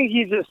 I think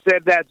he just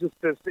said that just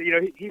to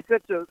he's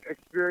such an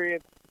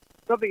experience.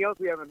 Something else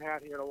we haven't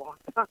had here in a long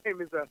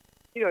time is a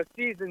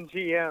seasoned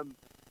GM.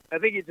 I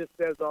think he just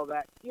says all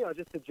that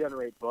just to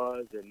generate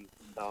buzz and.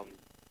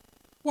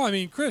 Well, I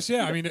mean, Chris,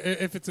 yeah. I mean,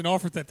 if it's an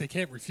offer that they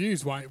can't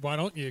refuse, why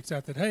don't you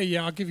accept it? Hey,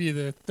 yeah, I'll give you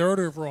the 3rd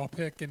overall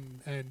pick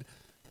and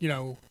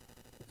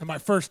my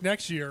first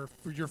next year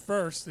for your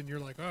first, and you're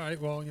like, all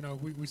right, well,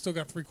 we still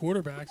got 3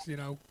 quarterbacks,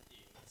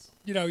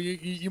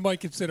 you might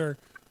consider,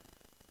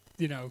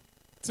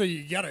 so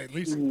you got to at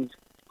least,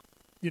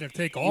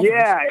 take offers.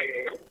 Yeah,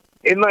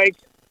 and I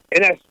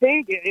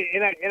think,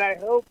 and I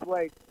hope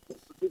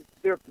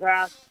they're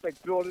past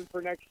building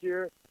for next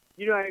year.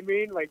 You know what I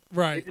mean?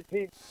 Right.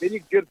 They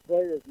need good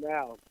players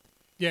now.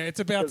 Yeah, it's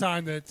about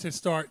time to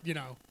start.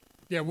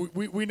 Yeah,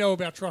 we know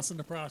about trusting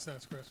the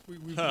process, Chris.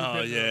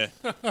 Yeah.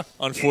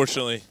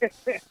 Unfortunately,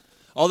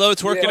 although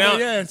it's working out,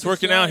 it's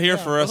working out here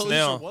for us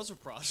now. There was a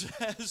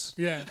process.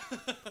 Yeah.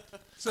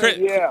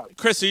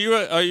 Chris,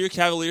 are you a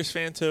Cavaliers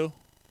fan too?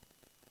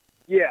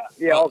 Yeah,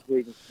 all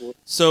Cleveland sports.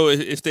 So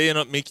if they end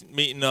up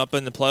meeting up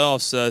in the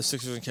playoffs,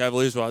 Sixers and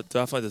Cavaliers will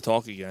definitely have to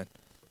talk again.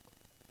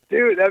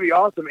 Dude, that'd be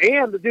awesome.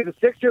 And the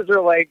Sixers are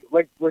like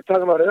we were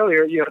talking about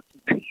earlier.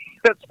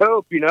 Let's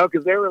hope,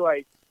 because they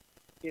were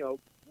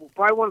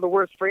probably one of the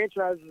worst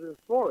franchises in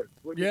sports.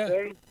 Would you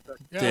say?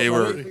 They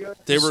were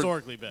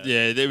historically bad.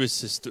 Yeah, it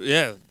was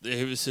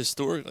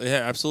historic. Yeah,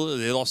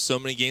 absolutely. They lost so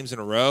many games in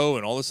a row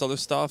and all this other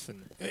stuff.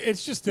 And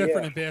it's just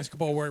different in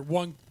basketball where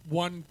one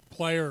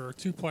player or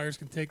 2 players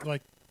can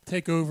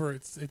take over.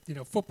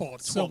 Football.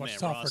 It's so much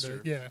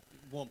tougher. Roster.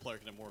 One player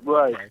can have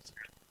more impact.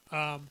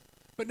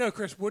 But no,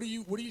 Chris, what do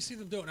you see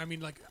them doing? I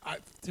mean,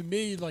 to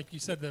me, like you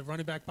said, the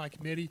running back by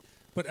committee.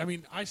 But I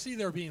mean, I see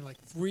there being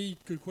 3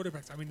 good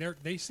quarterbacks. I mean,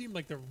 they seem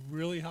like they're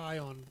really high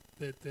on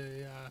the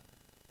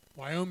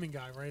Wyoming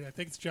guy, right? I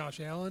think it's Josh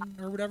Allen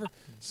or whatever.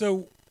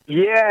 So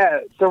yeah,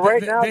 so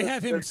right now they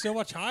have him so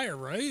much higher,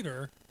 right?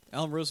 Or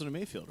Allen, Rosen, and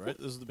Mayfield, right?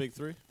 Those are the big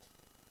 3.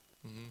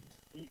 Mm-hmm.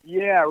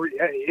 Yeah,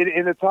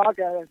 in the talk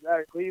out of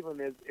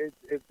Cleveland is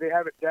they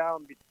have it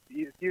down.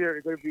 It's either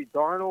going to be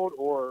Darnold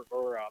or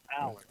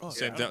Allen.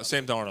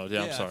 Same Darnold.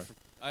 Yeah, I'm sorry.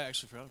 I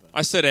actually forgot about it.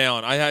 I said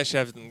Allen. I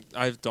actually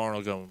have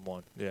Darnold going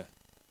 1. Yeah.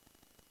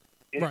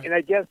 And I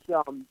guess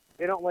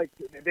they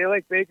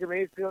like Baker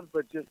Mayfield,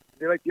 but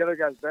they like the other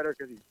guys better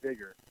because he's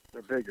bigger.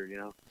 They're bigger,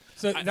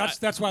 So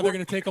that's why they're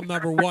going to take him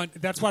number 1.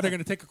 That's why they're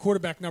going to take a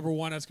quarterback number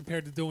 1 as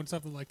compared to doing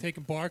something like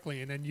taking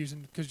Barkley and then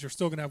using, because you're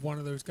still going to have one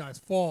of those guys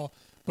fall.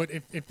 But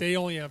if they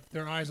only have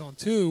their eyes on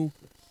 2,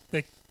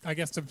 I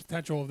guess the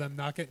potential of them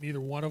not getting either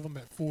one of them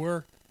at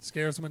 4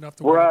 scares them enough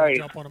to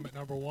jump on them at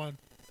number 1.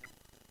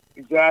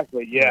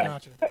 Exactly. Yeah.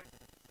 Gotcha.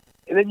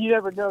 and then you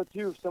never know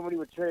too if somebody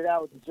would trade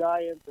out with the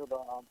Giants or the,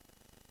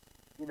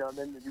 and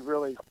then you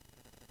really,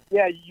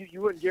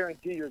 you wouldn't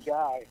guarantee your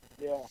guy.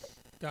 Yeah.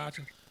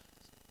 Gotcha.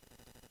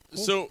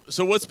 So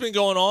what's been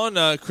going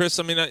on, Chris?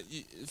 I mean,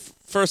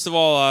 first of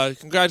all,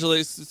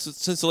 congratulations.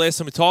 Since the last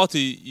time we talked to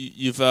you,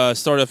 you've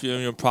started up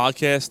your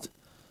podcast.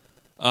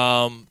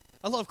 I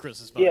love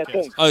Chris's podcast.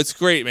 Yeah, Oh, it's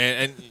great,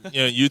 man, and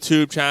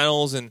YouTube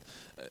channels, and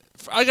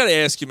I got to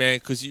ask you, man,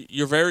 because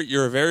you're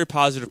a very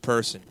positive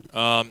person.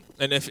 And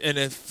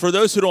if for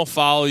those who don't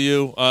follow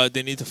you,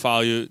 they need to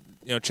follow you.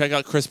 Check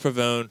out Chris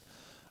Pavone.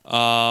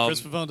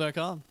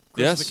 ChrisPavone.com.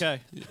 Chris yes. with a K.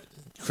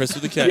 Chris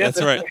with a K.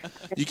 That's right.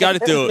 You got to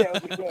do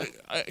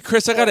it,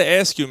 Chris. I got to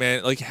ask you,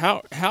 man. Like,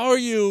 how are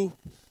you?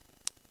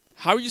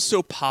 How are you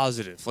so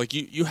positive? Like,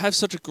 you have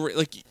such a great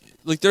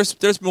like.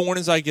 There's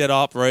mornings I get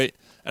up, right,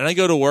 and I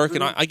go to work,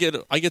 and I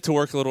get to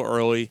work a little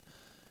early,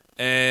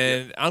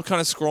 and I'm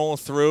kind of scrolling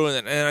through,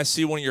 and I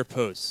see one of your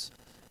posts,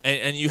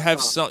 and you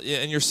have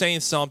and you're saying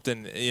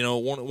something,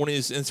 one of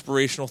these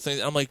inspirational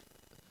things. I'm like,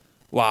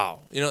 wow,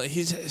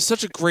 he's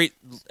such a great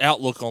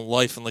outlook on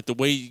life, and like the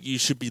way you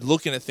should be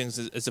looking at things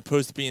as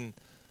opposed to being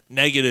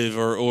negative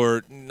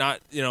or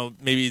not,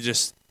 maybe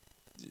just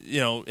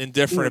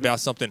indifferent about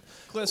something.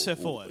 Glass half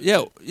full.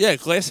 Yeah,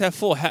 glass half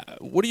full.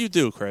 What do you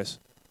do, Chris?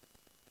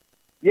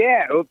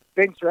 Yeah, well,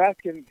 thanks for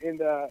asking.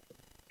 And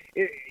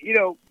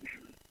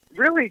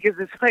really, because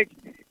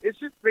it's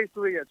just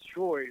basically a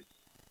choice.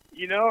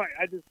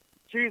 I just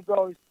choose to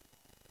always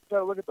try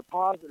to look at the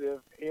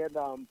positive, and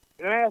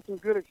I had some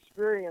good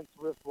experience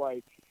with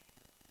my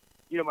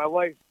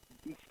life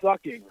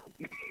sucking.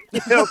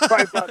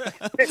 Probably about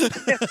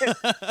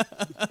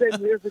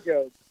 10 years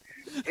ago,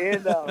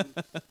 and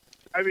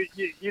I mean,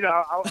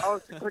 I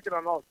was clicking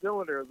on all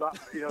cylinders,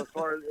 as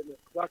far as in the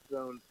suck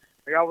zone.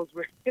 Like I was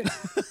with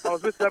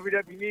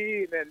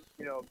WWE, and then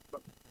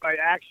my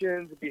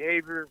actions and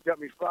behaviors got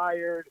me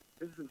fired.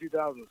 This is in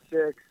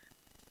 2006,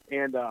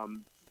 and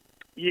and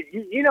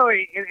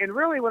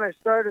really when I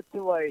started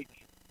to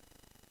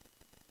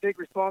take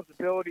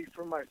responsibility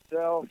for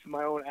myself,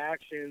 my own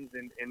actions,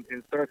 and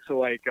start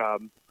to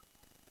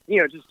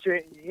just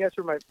change. That's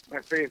where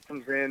my faith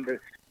comes in,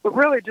 but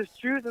really just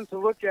choosing to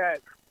look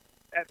at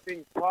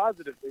things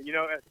positively.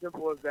 As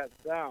simple as that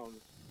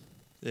sounds.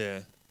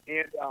 Yeah.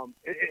 And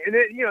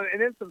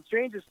then some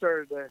changes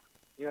started to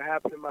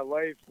happen in my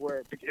life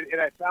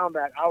and I found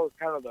that I was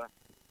kind of the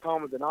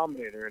common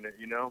denominator in it.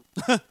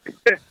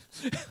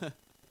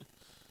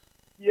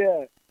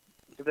 Yeah,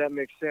 if that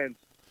makes sense.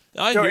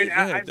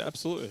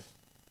 Absolutely.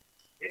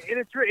 And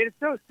it's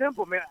so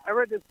simple, man. I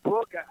read this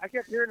book. I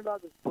kept hearing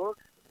about this book.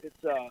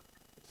 It's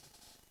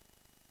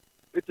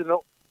an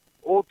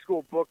old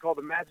school book called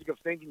The Magic of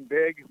Thinking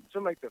Big. It's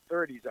from the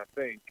 30s, I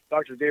think.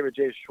 Dr. David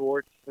J.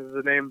 Schwartz is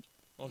the name.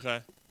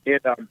 Okay. And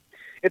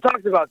it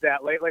talks about that,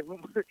 and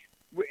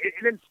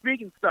then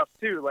speaking stuff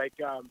too,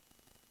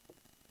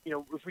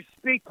 if we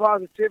speak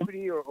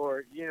positivity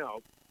or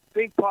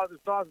think positive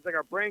thoughts, it's like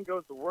our brain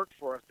goes to work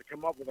for us to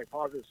come up with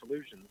positive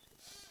solutions.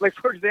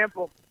 For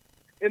example,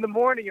 in the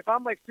morning, if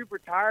I'm super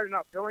tired and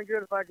not feeling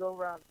good, if I go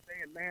around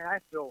saying, "Man, I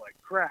feel like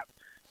crap,"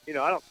 I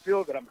don't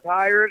feel good, I'm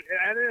tired,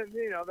 and then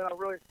then I'll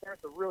really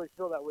start to really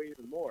feel that way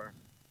even more.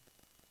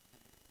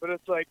 But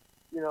it's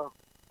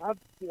I'm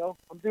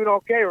doing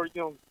okay, or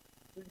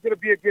it's going to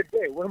be a good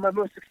day. What am I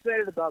most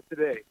excited about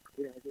today?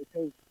 It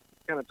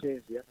kind of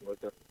changed the outlook.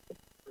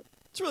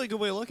 It's a really good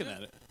way of looking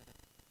at it.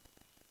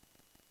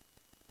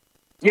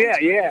 Yeah.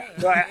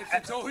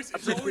 It's always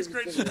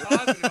great to be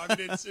positive. I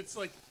mean, it's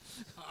like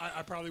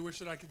I probably wish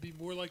that I could be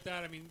more like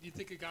that. I mean, you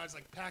think of guys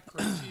like Pat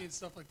Croce and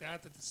stuff like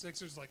that the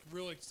Sixers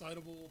really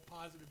excitable,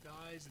 positive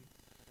guys,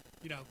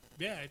 and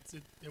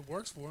it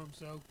works for them.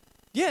 So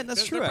yeah, and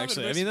that's true.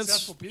 Actually, I mean, that's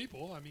successful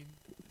people. I mean.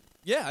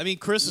 Yeah, I mean,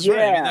 Chris is right.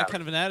 I mean, that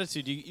kind of an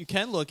attitude, you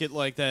can look at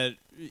that,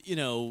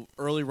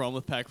 early run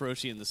with Pat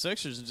Croce and the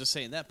Sixers and just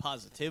saying that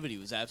positivity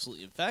was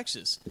absolutely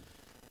infectious.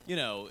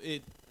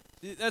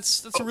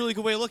 That's a really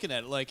good way of looking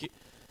at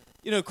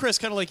it. Chris,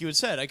 kind of like you had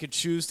said, I could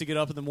choose to get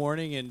up in the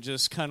morning and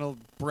just kind of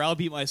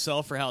browbeat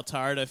myself for how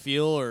tired I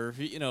feel, or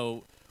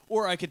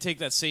I could take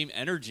that same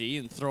energy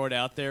and throw it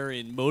out there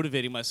in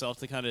motivating myself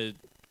to kind of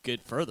get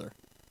further.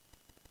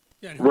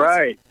 Yeah,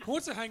 right. Who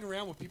wants to hang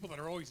around with people that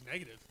are always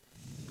negative?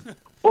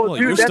 Well,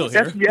 dude,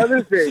 that's the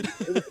other thing.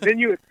 Then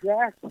you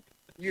attract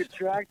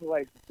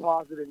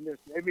positiveness.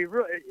 I mean,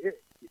 really,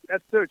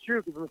 that's so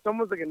true. Because when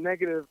someone's a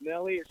negative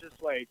Nelly, it's just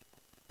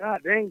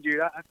God dang,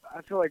 dude, I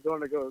feel like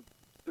going to go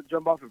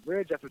jump off a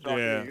bridge after talking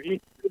to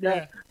you.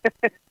 Yeah.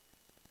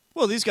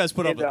 Well, these guys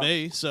put up with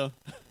me, so.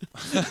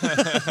 Yeah.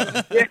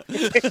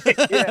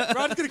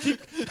 Ron's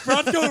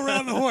going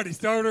around the horn. He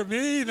started with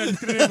me, and then he's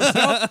going to name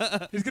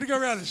himself. He's going to go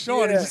around to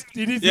Sean. Yeah.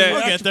 He needs to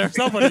get there.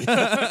 Somebody.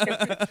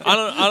 I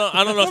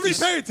don't know. Somebody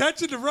pay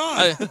attention to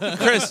Ron.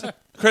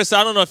 Chris,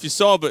 I don't know if you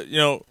saw, but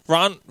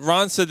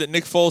Ron said that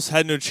Nick Foles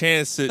had no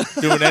chance at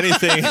doing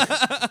anything.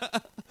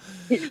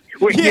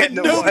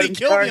 Nobody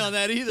killed me on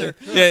that either.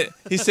 Yeah,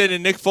 he said that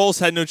Nick Foles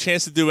had no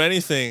chance to do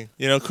anything.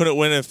 Couldn't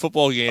win a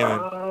football game.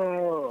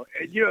 Oh,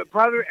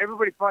 probably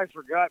everybody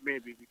forgot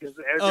maybe because.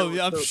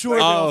 I'm sure.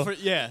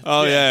 Yeah.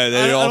 Oh yeah,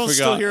 they all I don't forgot.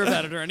 still hear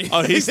about it or anything.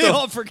 Oh, they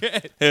all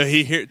forget.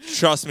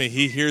 Trust me,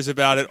 he hears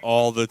about it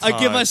all the time. I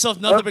give myself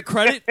nothing but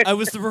credit. I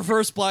was the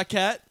reverse Black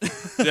Cat.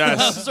 Yes.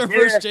 I was the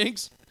reverse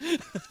Jinx.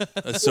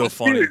 That's so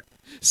funny.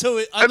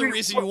 So I'm the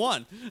reason you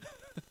won.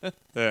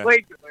 Yeah.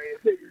 Like,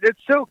 it's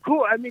so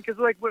cool. I mean, because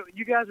like when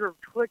you guys were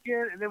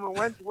clicking, and then when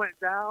Wentz went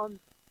down,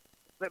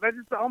 like that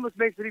just almost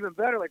makes it even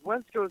better. Like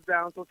Wentz goes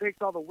down, so it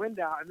takes all the wind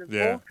out, and then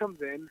Foles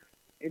comes in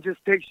and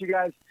just takes you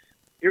guys.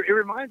 It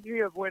reminds me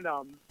of when,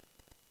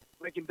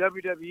 like in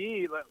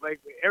WWE, like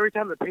every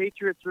time the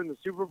Patriots were in the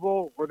Super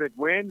Bowl or they'd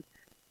win,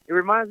 it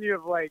reminds me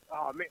of like,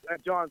 oh man,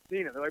 John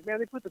Cena. They're like, man,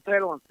 they put the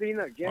title on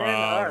Cena again.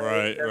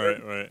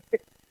 Right.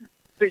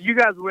 So you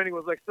guys winning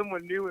was like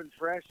someone new and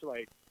fresh.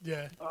 Like,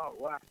 oh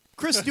wow.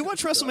 Chris, do you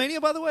watch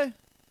WrestleMania, by the way?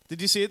 Did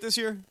you see it this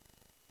year?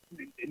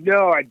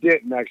 No, I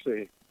didn't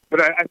actually, but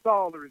I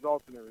saw all the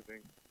results and everything.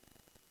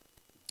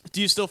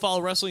 Do you still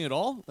follow wrestling at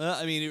all?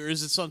 I mean, or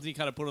is it something you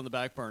kind of put on the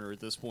back burner at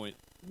this point?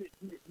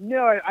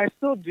 No, I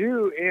still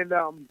do, and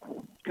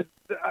cause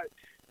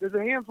there's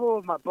a handful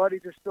of my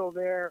buddies are still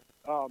there.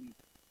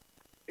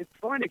 It's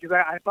funny because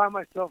I find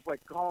myself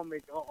like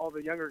calling all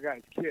the younger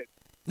guys kids.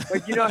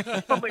 Like,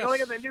 I'm like, oh, look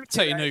at that new kid. That's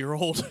how you know you're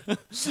old.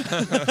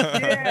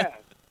 Yeah,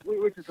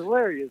 which is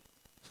hilarious.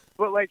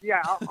 But like,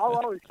 yeah, I'll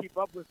always keep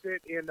up with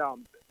it. And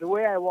the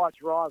way I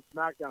watch Raw and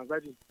SmackDown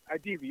is I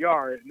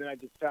DVR it and then I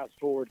just fast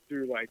forward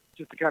through like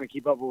just to kind of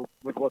keep up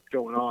with what's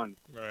going on.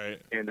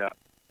 Right. And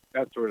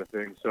that sort of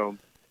thing. So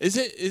is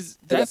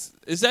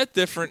that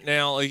different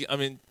now? Like, I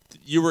mean,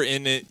 you were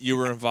in it, you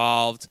were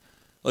involved.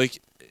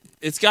 Like,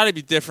 it's got to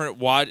be different.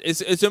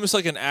 It's almost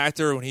like an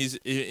actor when he's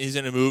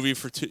in a movie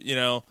for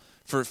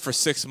for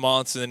 6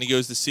 months, and then he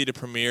goes to see the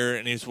premiere,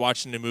 and he's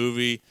watching the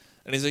movie,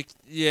 and he's like,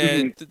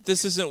 yeah,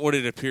 this isn't what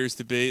it appears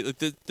to be. Like,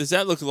 does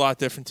that look a lot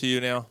different to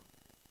you now?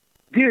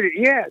 Dude,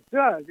 yeah, it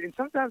does. And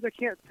sometimes I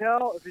can't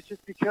tell if it's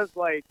just because,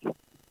 like,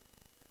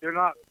 they're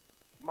not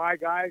my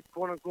guys,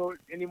 quote-unquote,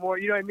 anymore.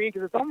 You know what I mean?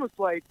 Because it's almost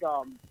like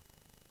a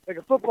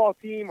football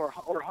team or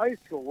high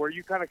school where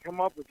you kind of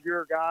come up with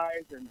your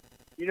guys. And,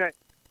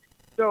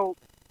 so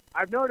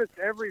I've noticed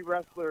every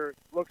wrestler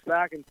looks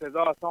back and says,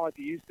 oh, it's not like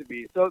it used to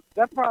be. So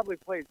that probably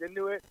plays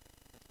into it,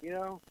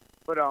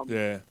 But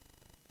yeah,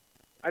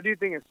 I do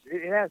think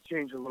it has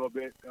changed a little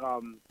bit,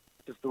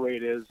 just the way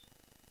it is.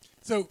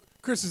 So,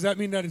 Chris, does that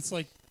mean that it's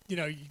like,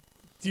 do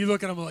you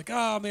look at them like,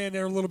 oh, man,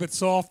 they're a little bit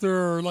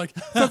softer, or like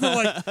something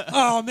like,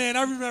 oh, man,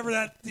 I remember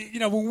that,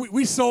 when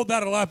we sold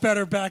that a lot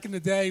better back in the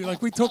day.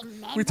 Like, we took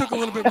a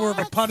little bit more of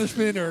a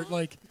punishment, or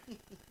like.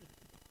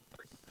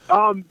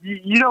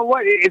 You know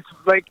what? It's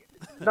like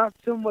not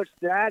so much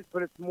that,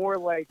 but it's more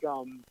like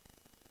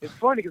it's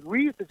funny because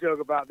we used to joke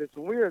about this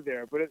when we were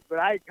there, but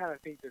I kind of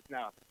think this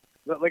now.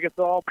 Like, it's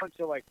all a bunch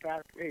of like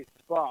fast-paced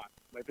spots.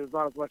 Like, there's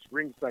not as much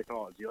ring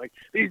psychology. Like,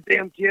 these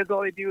damn kids,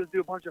 all they do is do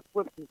a bunch of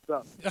flips and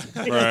stuff.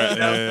 Right.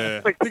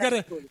 Yeah. Like, they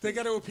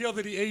gotta appeal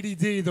to the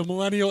ADD, the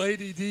millennial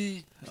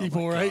ADD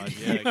people, right? God,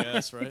 yeah, I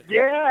guess, right?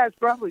 Yeah, it's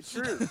probably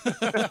true.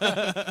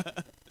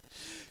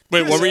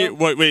 Wait,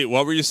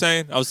 what were you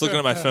saying? I was looking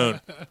at my phone.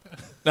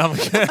 No, I'm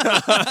kidding.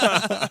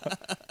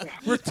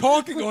 We're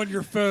talking on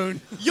your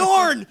phone.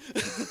 Yarn.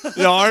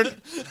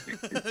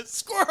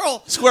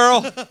 Squirrel.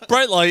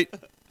 Bright light.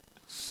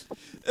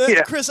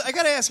 Chris, I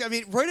got to ask, I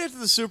mean, right after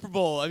the Super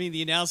Bowl, I mean,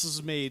 the announcement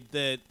was made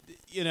that,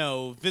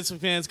 Vince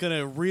McMahon's going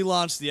to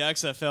relaunch the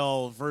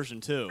XFL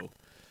version 2.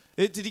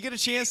 Did you get a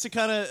chance to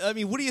kind of, I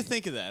mean, what do you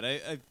think of that?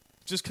 I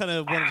just kind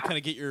of wanted to kind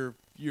of get your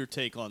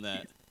take on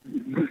that.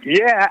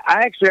 Yeah,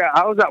 I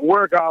was at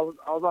work. I was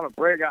on a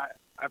break.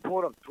 I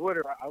pulled up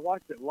Twitter. I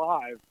watched it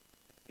live,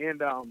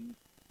 and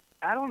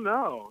I don't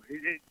know.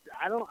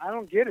 I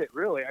don't get it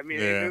really. I mean,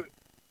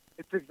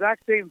 it's the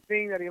exact same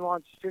thing that he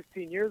launched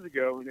 15 years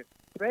ago, and it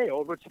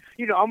failed. Which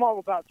I'm all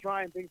about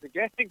trying things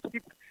again, keep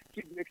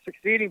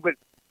succeeding. But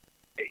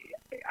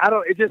I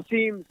don't. It just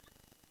seems.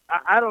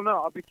 I don't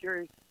know. I'll be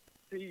curious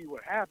to see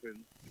what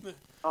happens.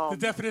 The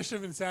definition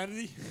of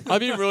insanity? I'd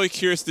be really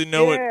curious to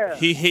know what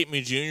He Hate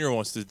Me Jr.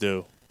 wants to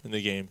do in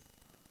the game.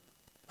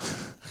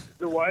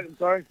 The what? I'm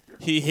sorry?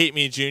 He Hate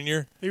Me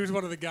Jr.? He was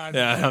one of the guys.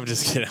 Yeah, I'm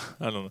just kidding.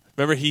 I don't know.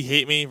 Remember He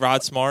Hate Me,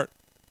 Rod Smart?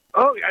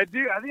 Oh, I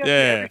do. I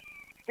think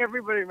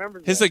everybody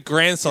remembers his that.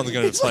 Grandson's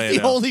going to play He's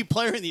it the only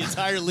player in the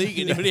entire league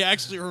anybody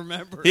actually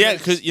remembers. Yeah,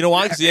 because you know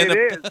why? Because he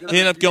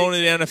ended up going to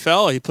the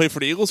NFL. He played for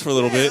the Eagles for a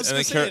little bit. And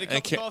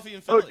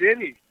oh, did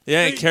he?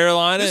 Yeah, in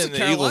Carolina and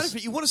the Eagles.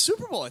 But you won a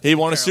Super Bowl. He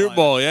won a Super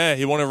Bowl. Yeah,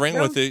 he won a ring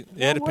with it.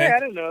 I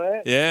didn't know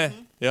that. Yeah,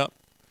 yep.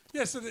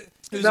 Yeah, so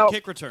he was a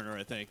kick returner,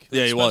 I think.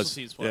 Yeah, he was.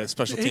 Yeah,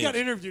 special teams. He got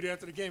interviewed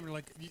after the game, and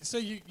like, so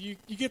you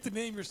get the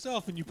name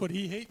yourself, and you put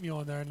 "He Hate Me"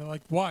 on there, and they're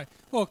like, why?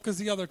 Well, because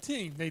the other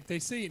team, they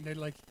see it, and they're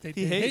like, they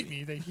hate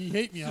me. He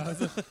hate me.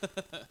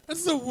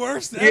 That's the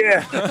worst.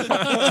 Yeah.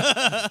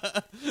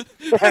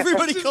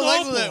 Everybody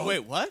collectively that.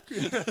 Wait, what?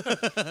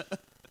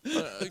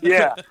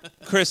 Yeah.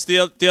 Chris, the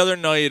other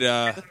night,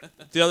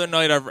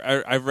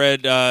 I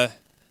read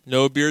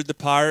 "No Beard the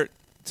Pirate"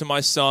 to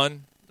my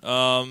son.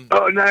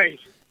 Oh, nice.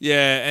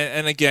 Yeah,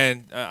 and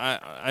again,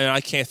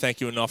 I can't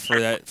thank you enough for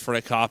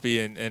that copy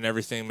and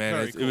everything,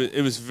 man.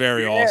 It was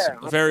very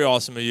awesome, very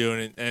awesome of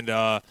you.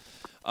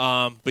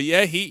 But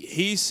yeah,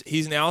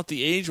 he's now at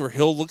the age where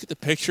he'll look at the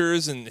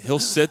pictures and he'll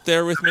sit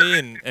there with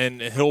me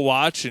and he'll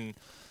watch, and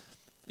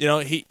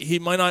he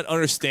might not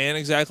understand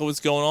exactly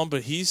what's going on,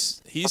 but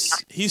he's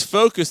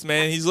focused,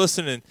 man. He's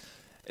listening.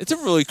 It's a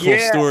really cool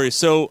story.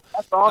 So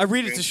awesome, I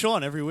read it to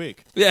Sean every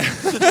week. Yeah.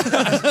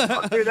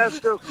 Dude,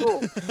 that's so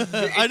cool.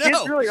 I know.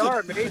 Kids really are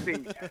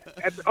amazing.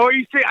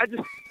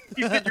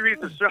 You said you read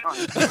it to Sean.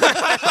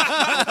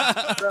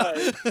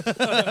 Sorry.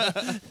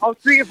 I was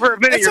thinking for a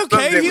minute. It's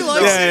okay. He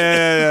likes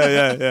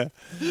it.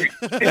 Yeah.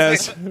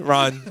 Yes,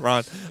 Ron.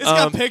 It's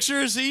got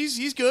pictures.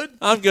 He's good.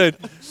 I'm good.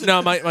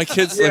 No, my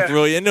kids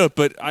really into it,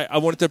 but I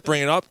wanted to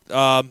bring it up.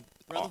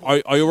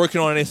 Are you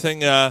working on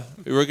anything?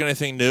 You working on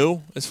anything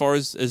new as far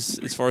as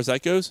that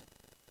goes?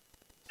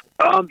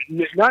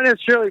 Not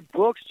necessarily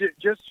books.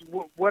 Just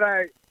what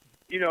I've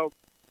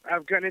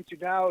gotten into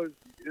now is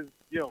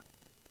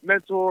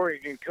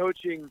mentoring and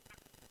coaching.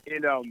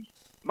 And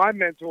my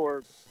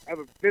mentor, I have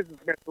a business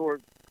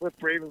mentor, Cliff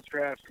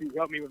Ravenscraft, who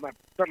helped me with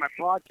start my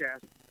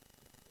podcast.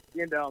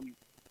 And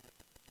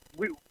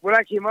what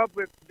I came up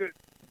with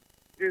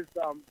is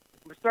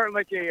we're starting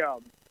like a.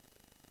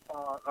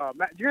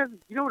 Do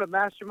you know what a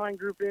mastermind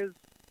group is?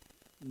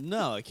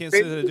 No, I can't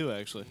say that I do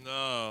actually.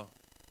 No.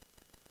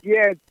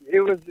 Yeah,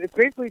 it's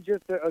basically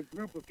just a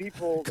group of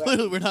people.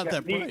 Clearly, we're not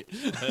that bright.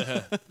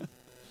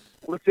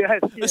 What's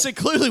that? I said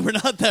clearly we're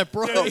not that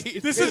bright. Yeah,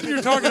 this isn't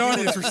your target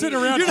audience. We're sitting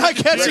around. You're not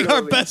catching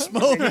our best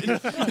moment.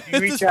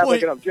 You each have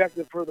like an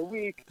objective for the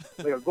week,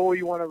 like a goal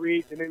you want to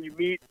reach, and then you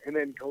meet and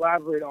then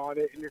collaborate on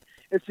it. And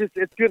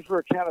it's good for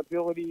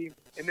accountability.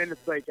 And then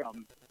it's like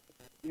kind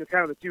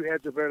of the two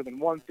heads are better than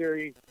one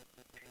theory.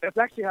 That's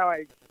actually how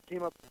I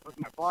came up with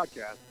my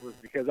podcast, was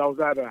because I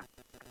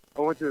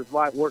went to this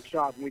live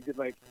workshop and we did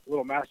like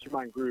little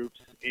mastermind groups,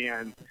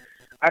 and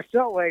I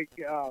felt like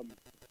I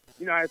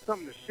had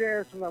something to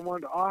share, something I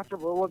wanted to offer,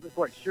 but I wasn't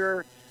quite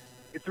sure.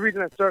 It's the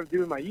reason I started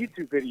doing my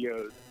YouTube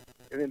videos,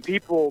 and then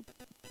people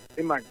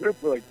in my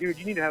group were like, "Dude,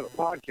 you need to have a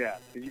podcast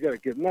because you got a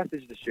good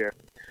message to share."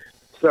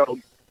 So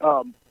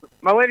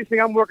my latest thing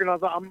I'm working on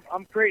is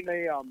I'm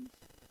creating a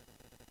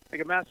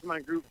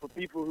mastermind group for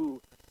people who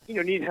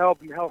need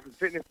help in the health and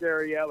fitness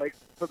area, like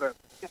for the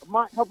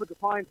help with the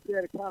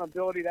mindset,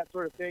 accountability, that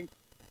sort of thing.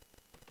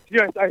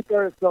 I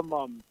started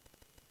some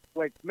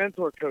like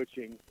mentor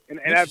coaching, and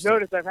I've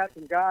noticed I've had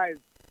some guys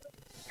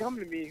come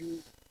to me who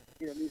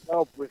need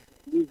help with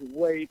losing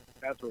weight,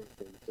 that sort of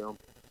thing. So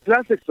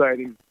that's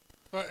exciting.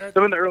 So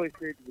I'm in the early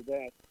stages of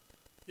that.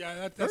 Yeah,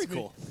 that's very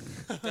cool.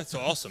 That's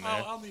awesome,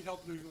 man. I'll need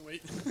help losing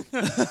weight.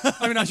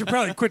 I mean, I should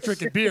probably quit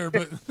drinking beer,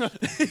 but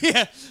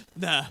yeah,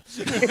 nah.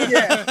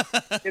 Yeah,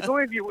 it's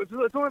only if you want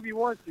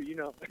to,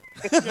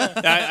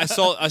 Yeah, I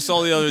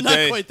saw the other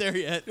day. Not quite there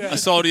yet. I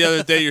saw the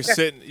other day. You're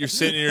sitting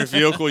in your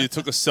vehicle. You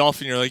took a selfie,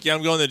 and you're like, "Yeah,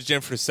 I'm going to the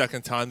gym for the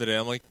second time today."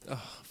 I'm like,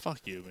 "Oh, fuck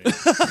you, man."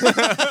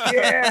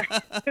 Yeah.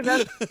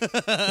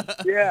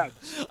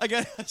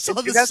 I saw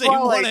the same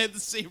one. I had the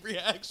same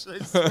reaction. I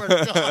swear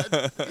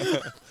to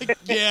God.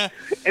 Yeah.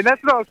 And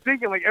that's what I was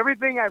thinking. Like,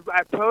 everything I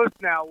post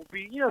now will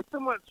be,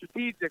 somewhat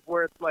strategic,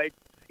 where it's like,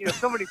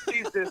 somebody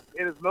sees this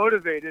and is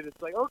motivated.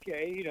 It's like,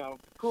 okay,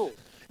 cool.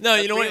 No,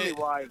 that's you know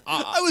what?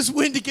 I was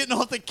winded getting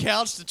off the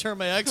couch to turn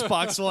my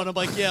Xbox on. I'm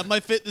like, yeah, my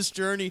fitness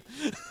journey.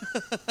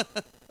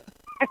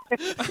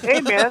 Hey,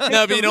 man.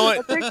 No, but you know what?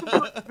 It takes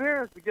some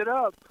perseverance to get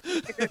up.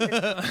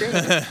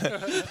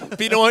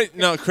 But you know what?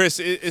 No, Chris,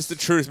 it's the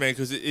truth, man,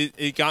 because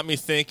it got me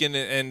thinking,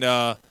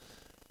 and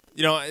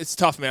it's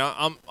tough,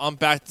 man. I'm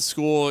back to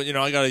school.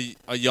 I got a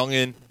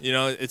youngin.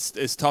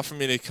 It's tough for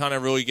me to kind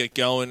of really get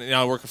going.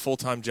 I work a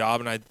full-time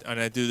job, and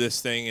I do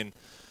this thing,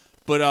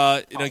 but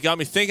it got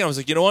me thinking. I was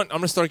like, you know what? I'm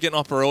gonna start getting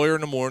up earlier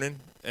in the morning,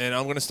 and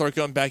I'm gonna start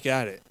going back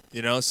at it.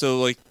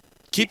 So like,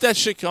 keep that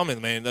shit coming,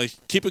 man. Like,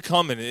 keep it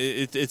coming.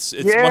 It's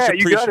much appreciated.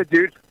 You got it,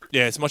 dude.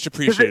 Yeah, it's much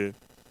appreciated.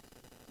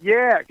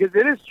 Yeah, because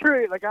it is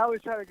true. Like, I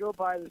always try to go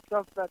by the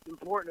stuff that's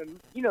important, and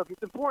if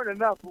it's important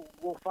enough,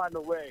 we'll find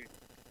a way.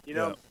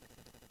 Yeah.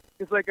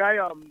 It's like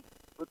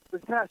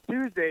this past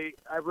Tuesday,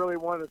 I really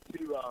wanted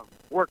to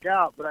work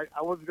out, but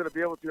I wasn't going to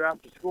be able to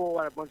after school.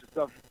 I had a bunch of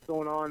stuff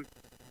going on.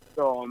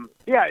 So,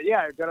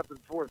 I got up at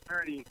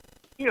 4:30.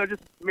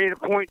 Just made a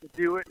point to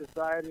do it,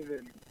 decided,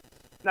 and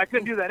I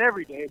couldn't do that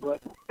every day,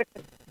 but...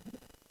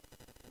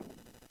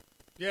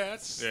 Yeah,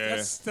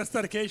 that's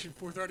dedication.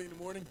 4:30 in the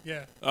morning.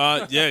 Yeah.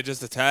 Yeah,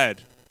 just a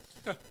tad.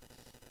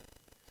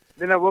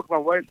 Then I woke my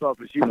wife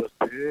up, and she was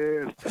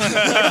pissed.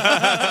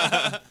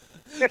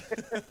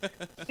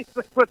 She's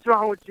like, "What's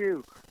wrong with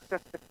you?"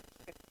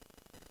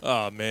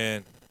 Oh,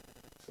 man.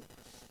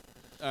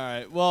 All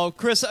right. Well,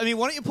 Chris, why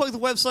don't you plug the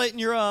website and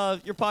your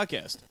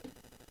podcast?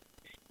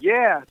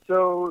 Yeah.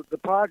 So the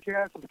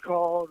podcast is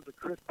called The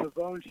Chris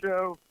Pavone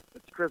Show.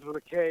 It's Chris with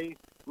a K.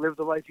 Live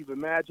the life you've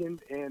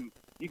imagined, and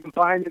you can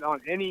find it on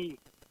any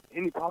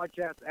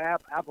podcast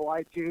app: Apple,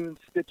 iTunes,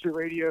 Stitcher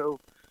Radio,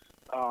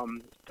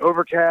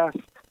 Overcast,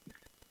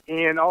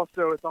 and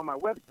also it's on my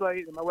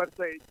website. And my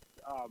website,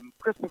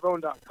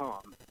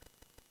 chrispavone.com.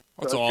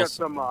 That's so it's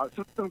awesome. got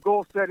some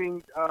goal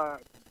setting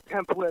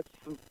templates,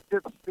 some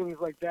tips, things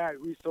like that,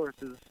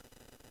 resources.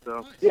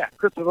 So yeah,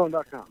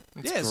 chrispavone.com.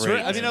 Yeah, it's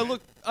great. I mean,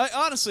 I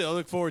honestly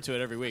look forward to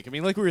it every week. I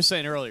mean, like we were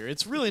saying earlier,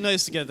 it's really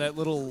nice to get that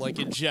little like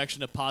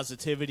injection of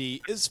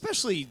positivity,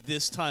 especially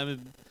this time of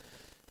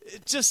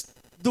just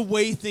the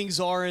way things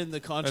are in the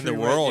country In the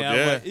world, right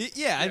now.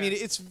 yeah. But I mean,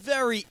 it's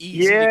very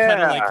easy to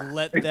kind of like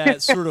let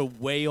that sort of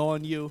weigh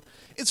on you.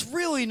 It's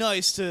really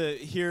nice to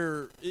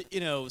hear,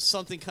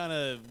 something kind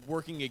of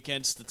working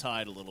against the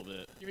tide a little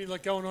bit. You mean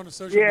like going on to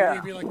social media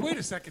and be like, wait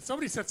a second,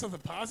 somebody said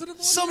something positive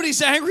on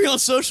Somebody's angry on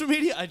social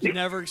media? I've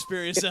never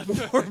experienced that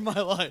before in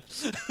my life.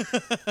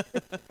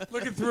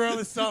 Looking through all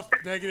this stuff,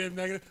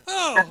 negative.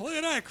 Oh, look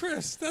at that,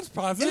 Chris. That's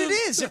positive. And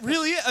it is. It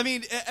really is. I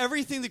mean,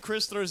 everything that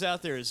Chris throws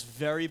out there is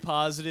very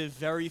positive,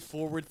 very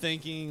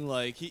forward-thinking.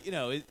 Like, it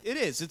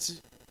is.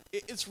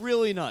 It's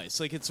really nice.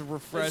 Like, it's a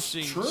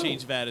refreshing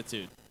change of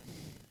attitude.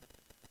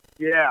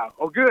 Yeah.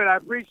 Oh, good. I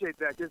appreciate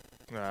that. 'Cause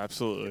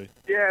absolutely.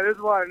 yeah, there's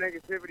a lot of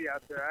negativity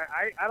out there.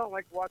 I don't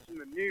like watching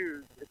the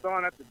news. It's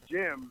on at the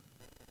gym,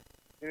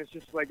 and it's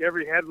just like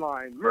every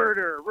headline: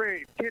 murder,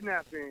 rape,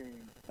 kidnapping.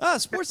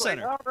 Sports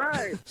Center. All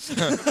right.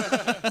 Start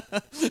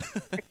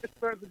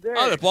the day.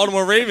 Oh, the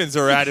Baltimore Ravens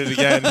are at it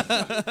again.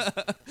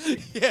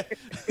 Yeah,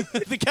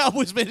 the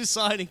Cowboys made a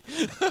signing.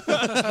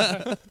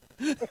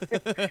 Yeah.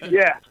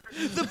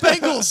 The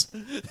Bengals,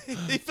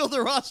 they filled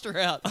their roster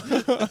out.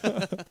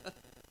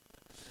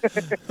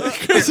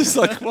 Chris is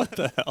like, what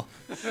the hell?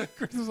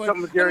 Chris is like,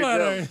 Something with Jerry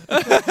Jones.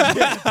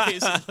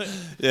 Basically.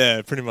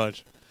 Yeah, pretty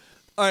much.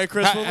 All right,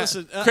 Chris. Well,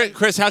 listen.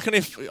 Chris, how can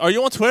are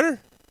you on Twitter?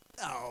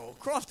 Oh,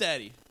 Croft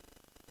Daddy.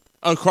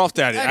 Oh, Croft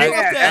Daddy.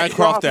 At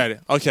Croft Daddy.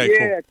 Okay, cool.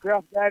 Yeah,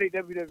 Croft Daddy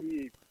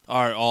WWE.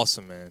 All right,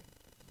 awesome, man.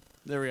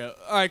 There we go.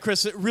 All right,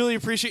 Chris, really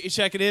appreciate you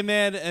checking in,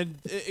 man. And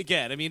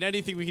again, I mean,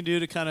 anything we can do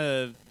to kind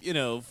of,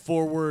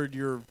 forward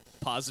your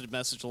positive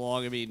message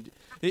along. I mean,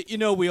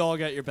 we all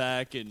got your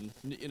back, and,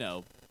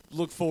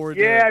 look forward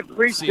to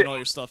seeing all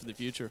your stuff in the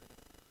future.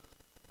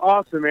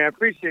 Awesome, man. I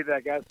appreciate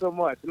that, guys, so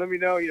much. Let me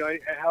know,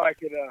 how I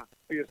could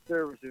be of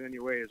service in any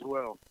way as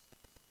well.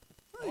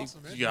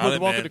 Awesome, man. You got You're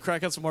it, welcome man. to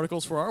crack out some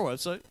articles for our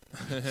website.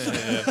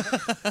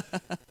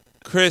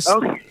 Chris.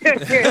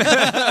 Okay.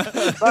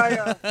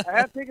 I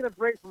have taken a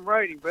break from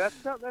writing, but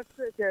that's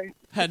okay.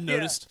 Hadn't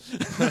noticed.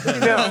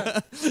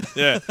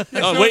 Yeah.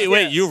 Oh,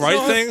 wait. You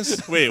write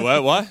things? Wait,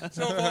 what?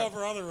 So all of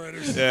our other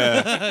writers.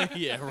 Yeah.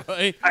 Yeah,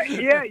 right.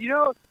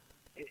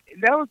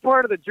 That was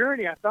part of the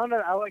journey. I found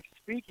out I like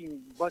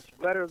speaking much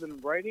better than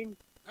writing.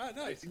 Oh,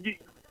 nice.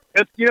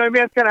 That's what I mean.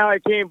 That's kind of how I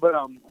came, but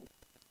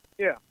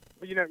yeah.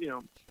 But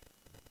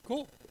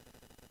Cool.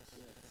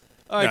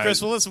 All right,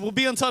 Chris. Well, listen, we'll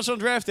be in touch on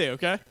draft day,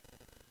 okay?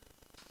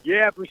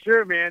 Yeah, for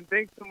sure, man.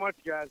 Thanks so much,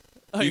 guys.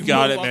 You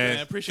got it, welcome, man.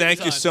 Appreciate Thank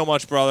your you time. so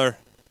much, brother.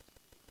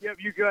 Yep,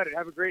 you got it.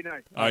 Have a great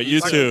night. All right, you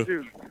Talk to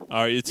too. soon.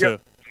 All right, you too.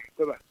 Yep.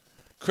 Bye-bye.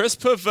 Chris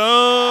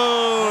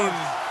Pavone.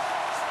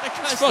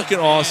 That's fucking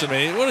awesome,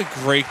 man. What a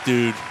great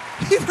dude.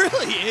 He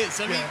really is.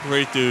 I mean,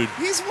 Great dude.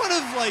 he's one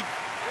of, like,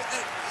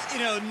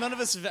 none of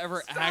us have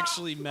ever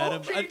actually met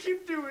him.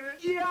 keep doing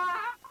it. Yeah.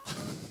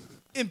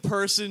 In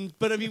person,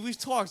 but I mean, we've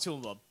talked to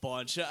him a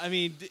bunch. I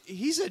mean,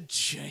 he's a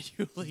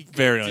genuinely good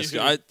Very nice dude.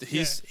 guy.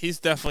 He's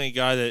definitely a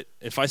guy that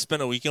if I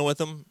spent a weekend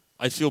with him,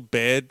 I'd feel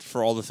bad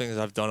for all the things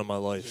I've done in my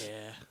life. Yeah.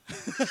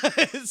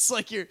 It's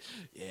like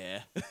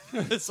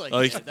it's like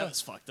Like- yeah, that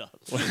was fucked up.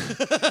 Like,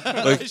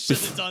 I should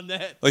have done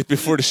that. Like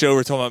before the show, we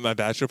were talking about my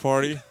bachelor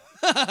party.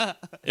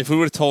 If we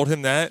would have told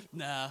him that,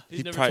 Nah,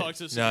 he'd never probably, talk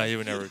to us. Nah, he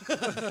would never.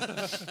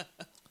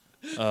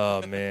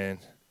 Oh man.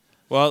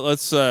 Well,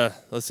 let's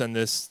end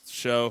this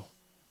show.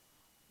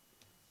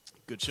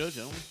 Good show,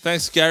 gentlemen.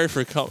 Thanks, Gary,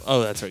 for coming.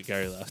 Oh, that's right,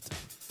 Gary left.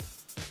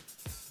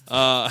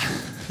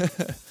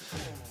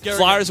 Gary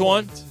Flyers got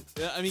won. booked.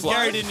 Yeah, I mean, Flyers-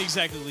 Gary didn't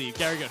exactly leave.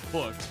 Gary got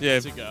booked. Yeah,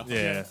 to go.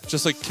 yeah.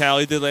 Just like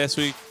Callie did last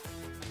week.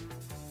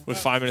 With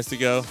 5 minutes to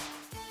go,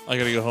 I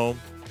gotta go home.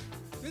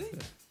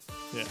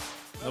 Yeah.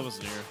 I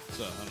wasn't here,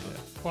 so I don't know.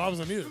 Well, I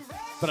wasn't either.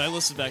 But I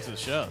listened back to the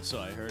show, so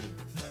I heard it.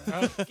 Yeah,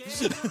 I didn't get a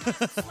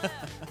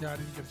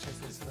chance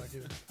to listen back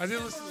either. I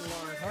didn't listen to the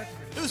Lauren Hart.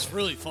 It was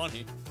really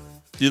funny.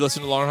 Do you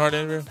listen to Lauren Hart,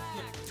 Andrew?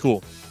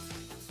 Cool.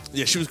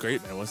 Yeah, she was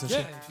great, man, wasn't she?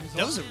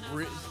 That was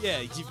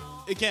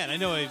again, I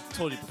know I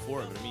told you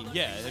before, but I mean,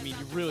 you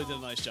really did a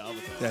nice job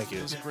with that. Thank you.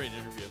 It was a great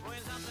interview.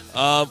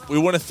 We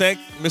want to thank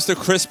Mr.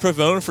 Chris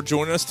Pavone for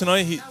joining us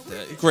tonight. He,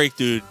 great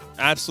dude,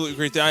 absolutely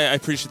great dude. I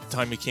appreciate the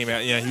time he came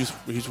out. Yeah, he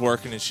was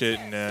working and shit,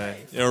 and I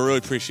really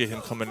appreciate him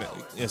coming,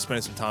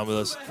 spending some time with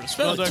us.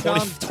 Spent like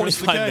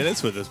 25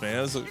 minutes with us, man.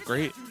 That was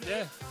great.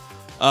 Yeah.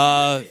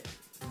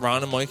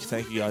 Ron and Mike,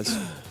 thank you guys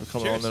for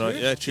coming on tonight.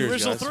 Yeah, cheers, The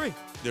original guys. three.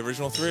 The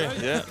original three.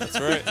 Yeah, that's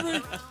right.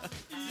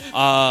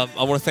 I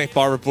want to thank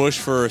Barbara Bush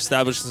for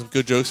establishing some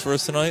good jokes for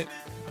us tonight.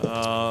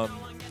 I'm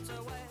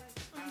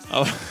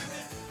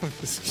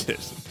just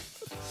kidding.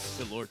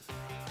 Good Lord.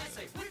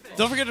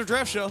 Don't forget our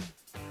draft show.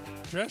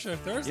 Trash Show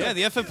Thursday. Yeah,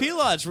 the FFP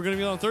Lodge. We're going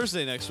to be on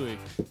Thursday next week.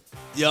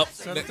 Yep.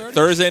 7:30?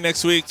 Thursday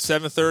next week,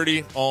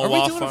 7:30 on Are we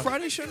doing a Wi-Fi.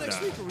 Friday show next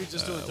week, or are we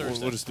just doing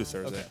Thursday? We'll just do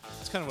Thursday. Okay.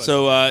 That's kind of what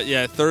So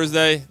yeah,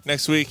 Thursday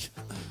next week.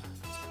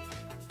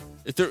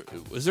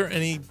 Was there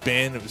any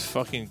band that was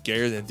fucking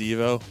gayer than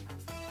Devo?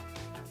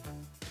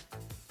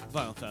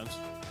 Violent Femmes.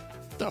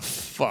 The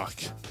fuck?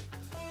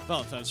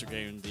 Violent Femmes are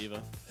gayer than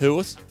Diva. Who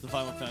was? The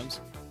Violent Femmes.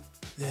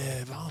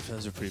 Yeah, Violent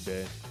Femmes are pretty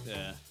bad.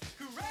 Yeah.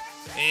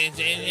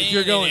 If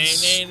you're going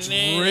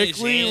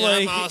strictly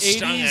like I'm all 80s,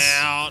 strung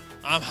out.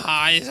 I'm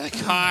high as a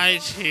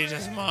kite. She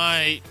just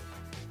might.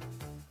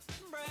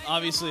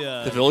 Obviously,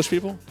 The Village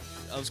People?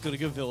 I was going to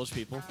go Village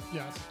People.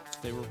 Yes.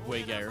 They were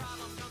way gayer.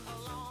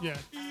 Yeah.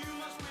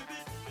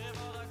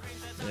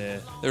 Yeah,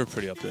 they were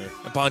pretty up there.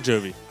 And Bon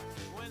Jovi.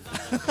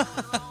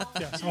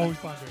 Yes, always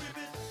Bon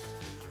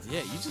Jovi.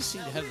 Yeah, you just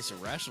seem to have this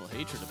irrational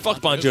hatred of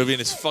Fuck Bon Jovi and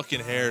his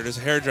fucking hair. There's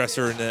a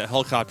hairdresser in the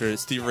helicopter that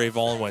Steve Ray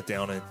Vaughan went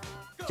down in.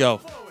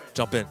 Go.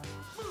 Jump in.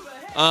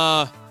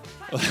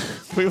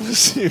 We will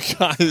see you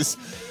guys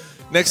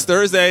next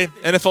Thursday.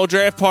 NFL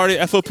Draft Party,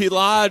 FOP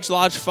Lodge,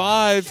 Lodge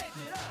 5.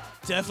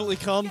 Definitely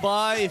come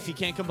by. If you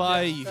can't come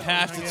by, you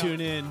have to hang tune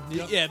in.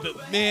 Yeah,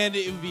 but man,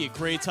 it would be a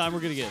great time.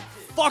 We're going to get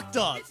fucked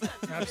up.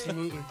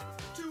 Absolutely.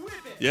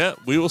 Yeah,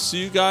 we will see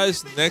you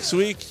guys next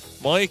week.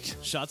 Mike.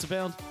 Shots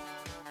abound.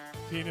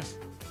 Penis.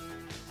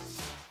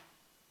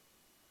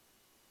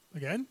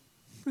 Again?